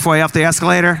halfway up the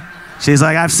escalator? She's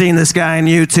like, I've seen this guy on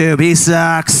YouTube. He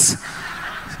sucks.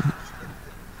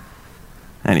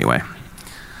 Anyway,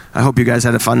 I hope you guys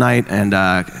had a fun night, and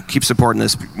keep supporting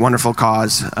this wonderful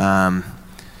cause.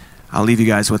 I'll leave you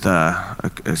guys with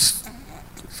Boston's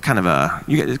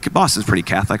pretty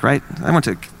Catholic, right? I went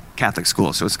to Catholic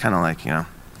school, so it's kind of like, you know.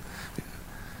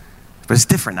 But it's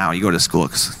different now. You go to school.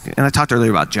 And I talked earlier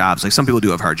about jobs. Like, some people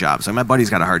do have hard jobs. Like, my buddy's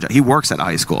got a hard job. He works at a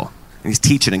high school. And he's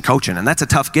teaching and coaching, and that's a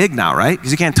tough gig now, right?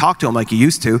 Because you can't talk to them like you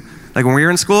used to. Like when we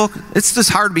were in school, it's just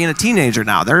hard being a teenager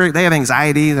now. They have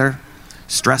anxiety, they're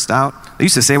stressed out. They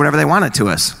used to say whatever they wanted to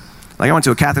us. Like, I went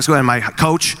to a Catholic school, and my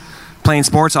coach, playing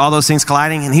sports, all those things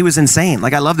colliding, and he was insane.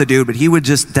 Like, I love the dude, but he would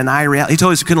just deny reality. He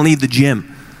told us we couldn't leave the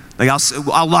gym. Like,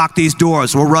 I'll lock these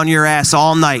doors. We'll run your ass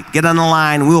all night. Get on the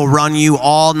line. We'll run you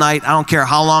all night. I don't care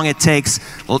how long it takes.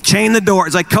 We'll chain the door.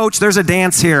 It's like, Coach, there's a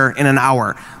dance here in an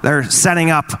hour. They're setting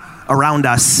up around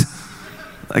us.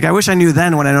 Like, I wish I knew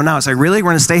then what I know now. It's like, really?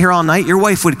 We're going to stay here all night? Your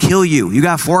wife would kill you. You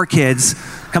got 4 kids.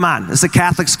 Come on. This is a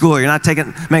Catholic school. You're not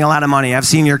making a lot of money. I've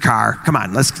seen your car. Come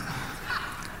on.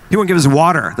 He wouldn't give us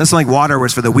water. That's like water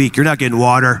was for the weak. You're not getting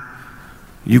water.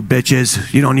 You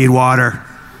bitches. You don't need water.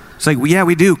 It's like, well, yeah,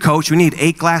 we do, Coach. We need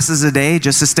 8 glasses a day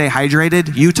just to stay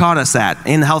hydrated. You taught us that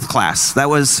in health class. That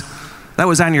was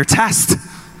on your test.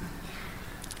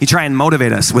 You try and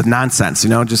motivate us with nonsense,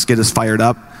 just get us fired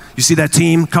up. You see that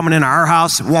team coming into our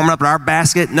house, warming up at our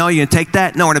basket? No, you can take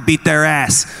that? No, we're going to beat their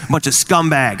ass. A bunch of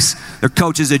scumbags. Their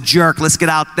coach is a jerk. Let's get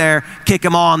out there, kick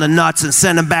them all in the nuts, and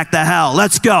send them back to hell.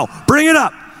 Let's go. Bring it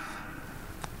up.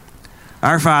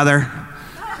 Our Father.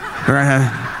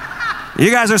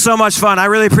 You guys are so much fun. I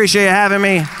really appreciate you having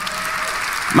me.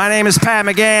 My name is Pat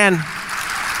McGann.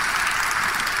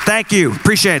 Thank you.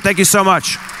 Appreciate it. Thank you so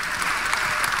much.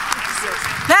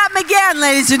 Pat McGann,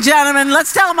 ladies and gentlemen.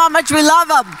 Let's tell him how much we love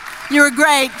him. You were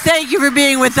great. Thank you for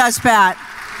being with us, Pat.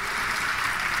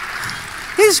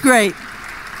 He's great.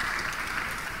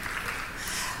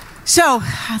 So,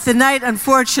 the night,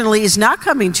 unfortunately, is not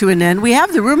coming to an end. We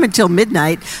have the room until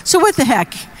midnight, so what the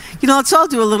heck? Let's all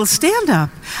do a little stand-up.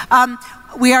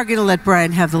 We are going to let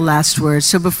Brian have the last word.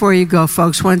 So before you go,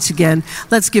 folks, once again,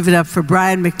 let's give it up for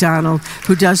Brian McDonald,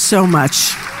 who does so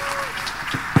much.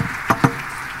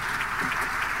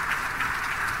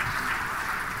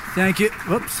 Thank you.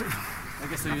 Whoops.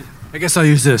 I guess I'll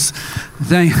use this.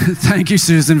 Thank you,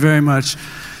 Susan, very much.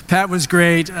 Pat was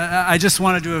great. I just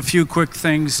want to do a few quick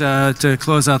things to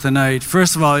close out the night.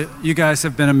 First of all, you guys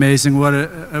have been amazing. What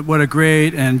a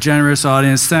great and generous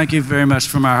audience. Thank you very much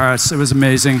from our hearts. It was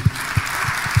amazing.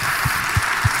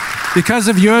 Because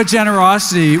of your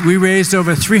generosity, we raised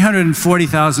over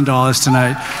 $340,000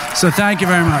 tonight. So thank you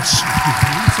very much.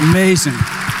 It's amazing.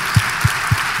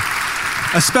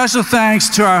 A special thanks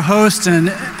to our host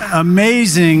and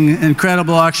amazing,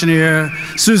 incredible auctioneer,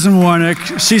 Susan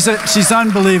Warnick. She's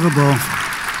unbelievable.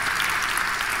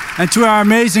 And to our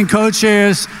amazing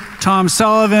co-chairs, Tom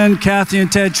Sullivan, Kathy and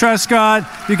Ted Truscott.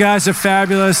 You guys are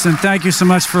fabulous, and thank you so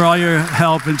much for all your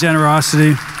help and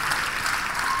generosity.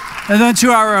 And then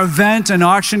to our event and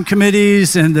auction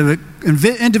committees and the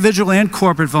individual and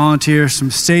corporate volunteers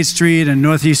from State Street and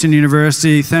Northeastern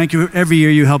University, thank you. Every year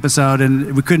you help us out,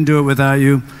 and we couldn't do it without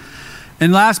you.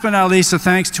 And last but not least, a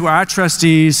thanks to our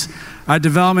trustees, our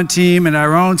development team, and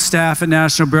our own staff at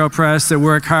National Braille Press that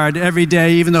work hard every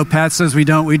day. Even though Pat says we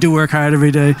don't, we do work hard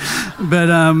every day.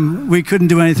 But we couldn't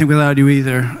do anything without you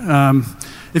either.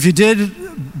 If you did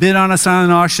bid on a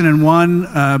silent auction and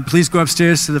won, please go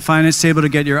upstairs to the finance table to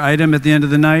get your item at the end of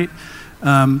the night.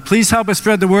 Please help us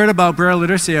spread the word about Braille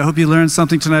literacy. I hope you learned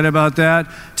something tonight about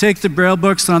that. Take the Braille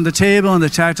books on the table and the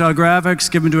tactile graphics,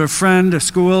 give them to a friend, a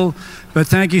school. But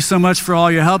thank you so much for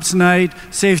all your help tonight.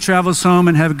 Safe travels home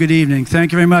and have a good evening.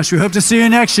 Thank you very much. We hope to see you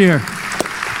next year.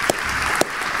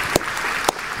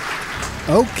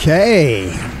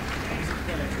 Okay.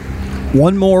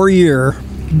 One more year.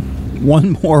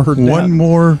 One more in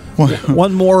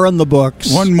the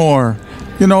books. One more.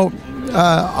 You know,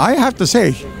 I have to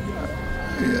say,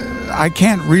 I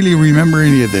can't really remember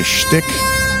any of the shtick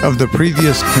of the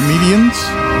previous comedians,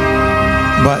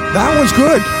 but that was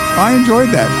good. I enjoyed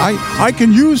that. I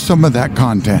can use some of that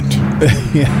content.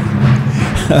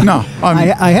 No,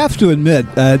 I have to admit,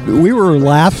 we were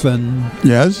laughing.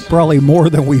 Yes, probably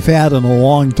more than we've had in a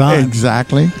long time.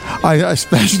 Exactly. I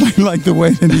especially like the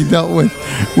way that he dealt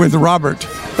with Robert.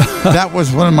 That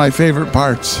was one of my favorite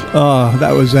parts.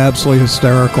 That was absolutely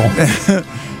hysterical.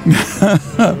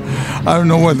 I don't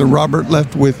know whether Robert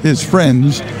left with his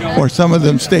friends or some of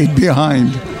them stayed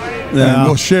behind. Yeah. And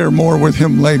we'll share more with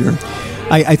him later.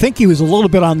 I think he was a little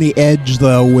bit on the edge,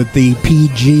 though, with the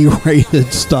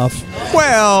PG-rated stuff.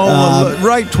 Well,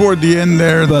 right toward the end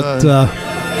there, but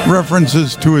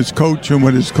references to his coach and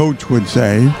what his coach would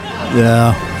say.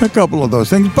 Yeah. A couple of those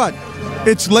things. But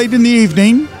it's late in the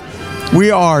evening.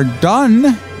 We are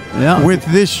done with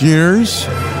this year's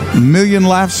Million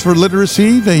Laughs for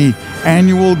Literacy, the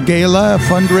annual gala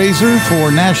fundraiser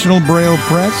for National Braille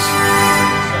Press.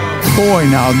 Boy,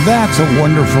 now that's a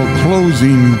wonderful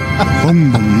closing.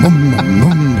 Boom, boom, boom, boom,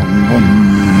 boom, boom, boom.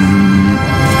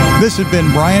 This has been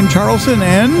Brian Charlson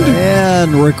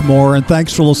and Rick Moore, and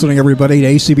thanks for listening, everybody, to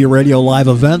ACB Radio Live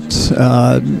Event.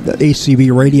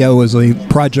 ACB Radio is a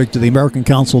project of the American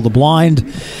Council of the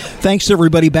Blind. Thanks to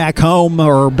everybody back home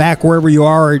or back wherever you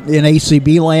are in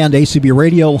ACB land, ACB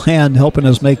Radio land, helping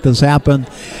us make this happen.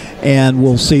 And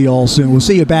we'll see you all soon. We'll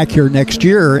see you back here next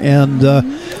year. And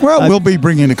we'll be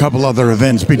bringing a couple other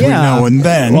events between now and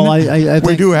then. Well, I think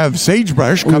we do have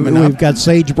Sagebrush coming up. We've got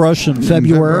Sagebrush in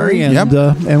February,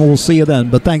 and we'll see you then.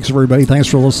 But thanks, everybody. Thanks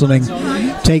for listening.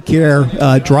 Take care.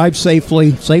 Drive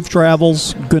safely. Safe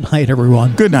travels. Good night,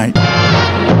 everyone. Good night.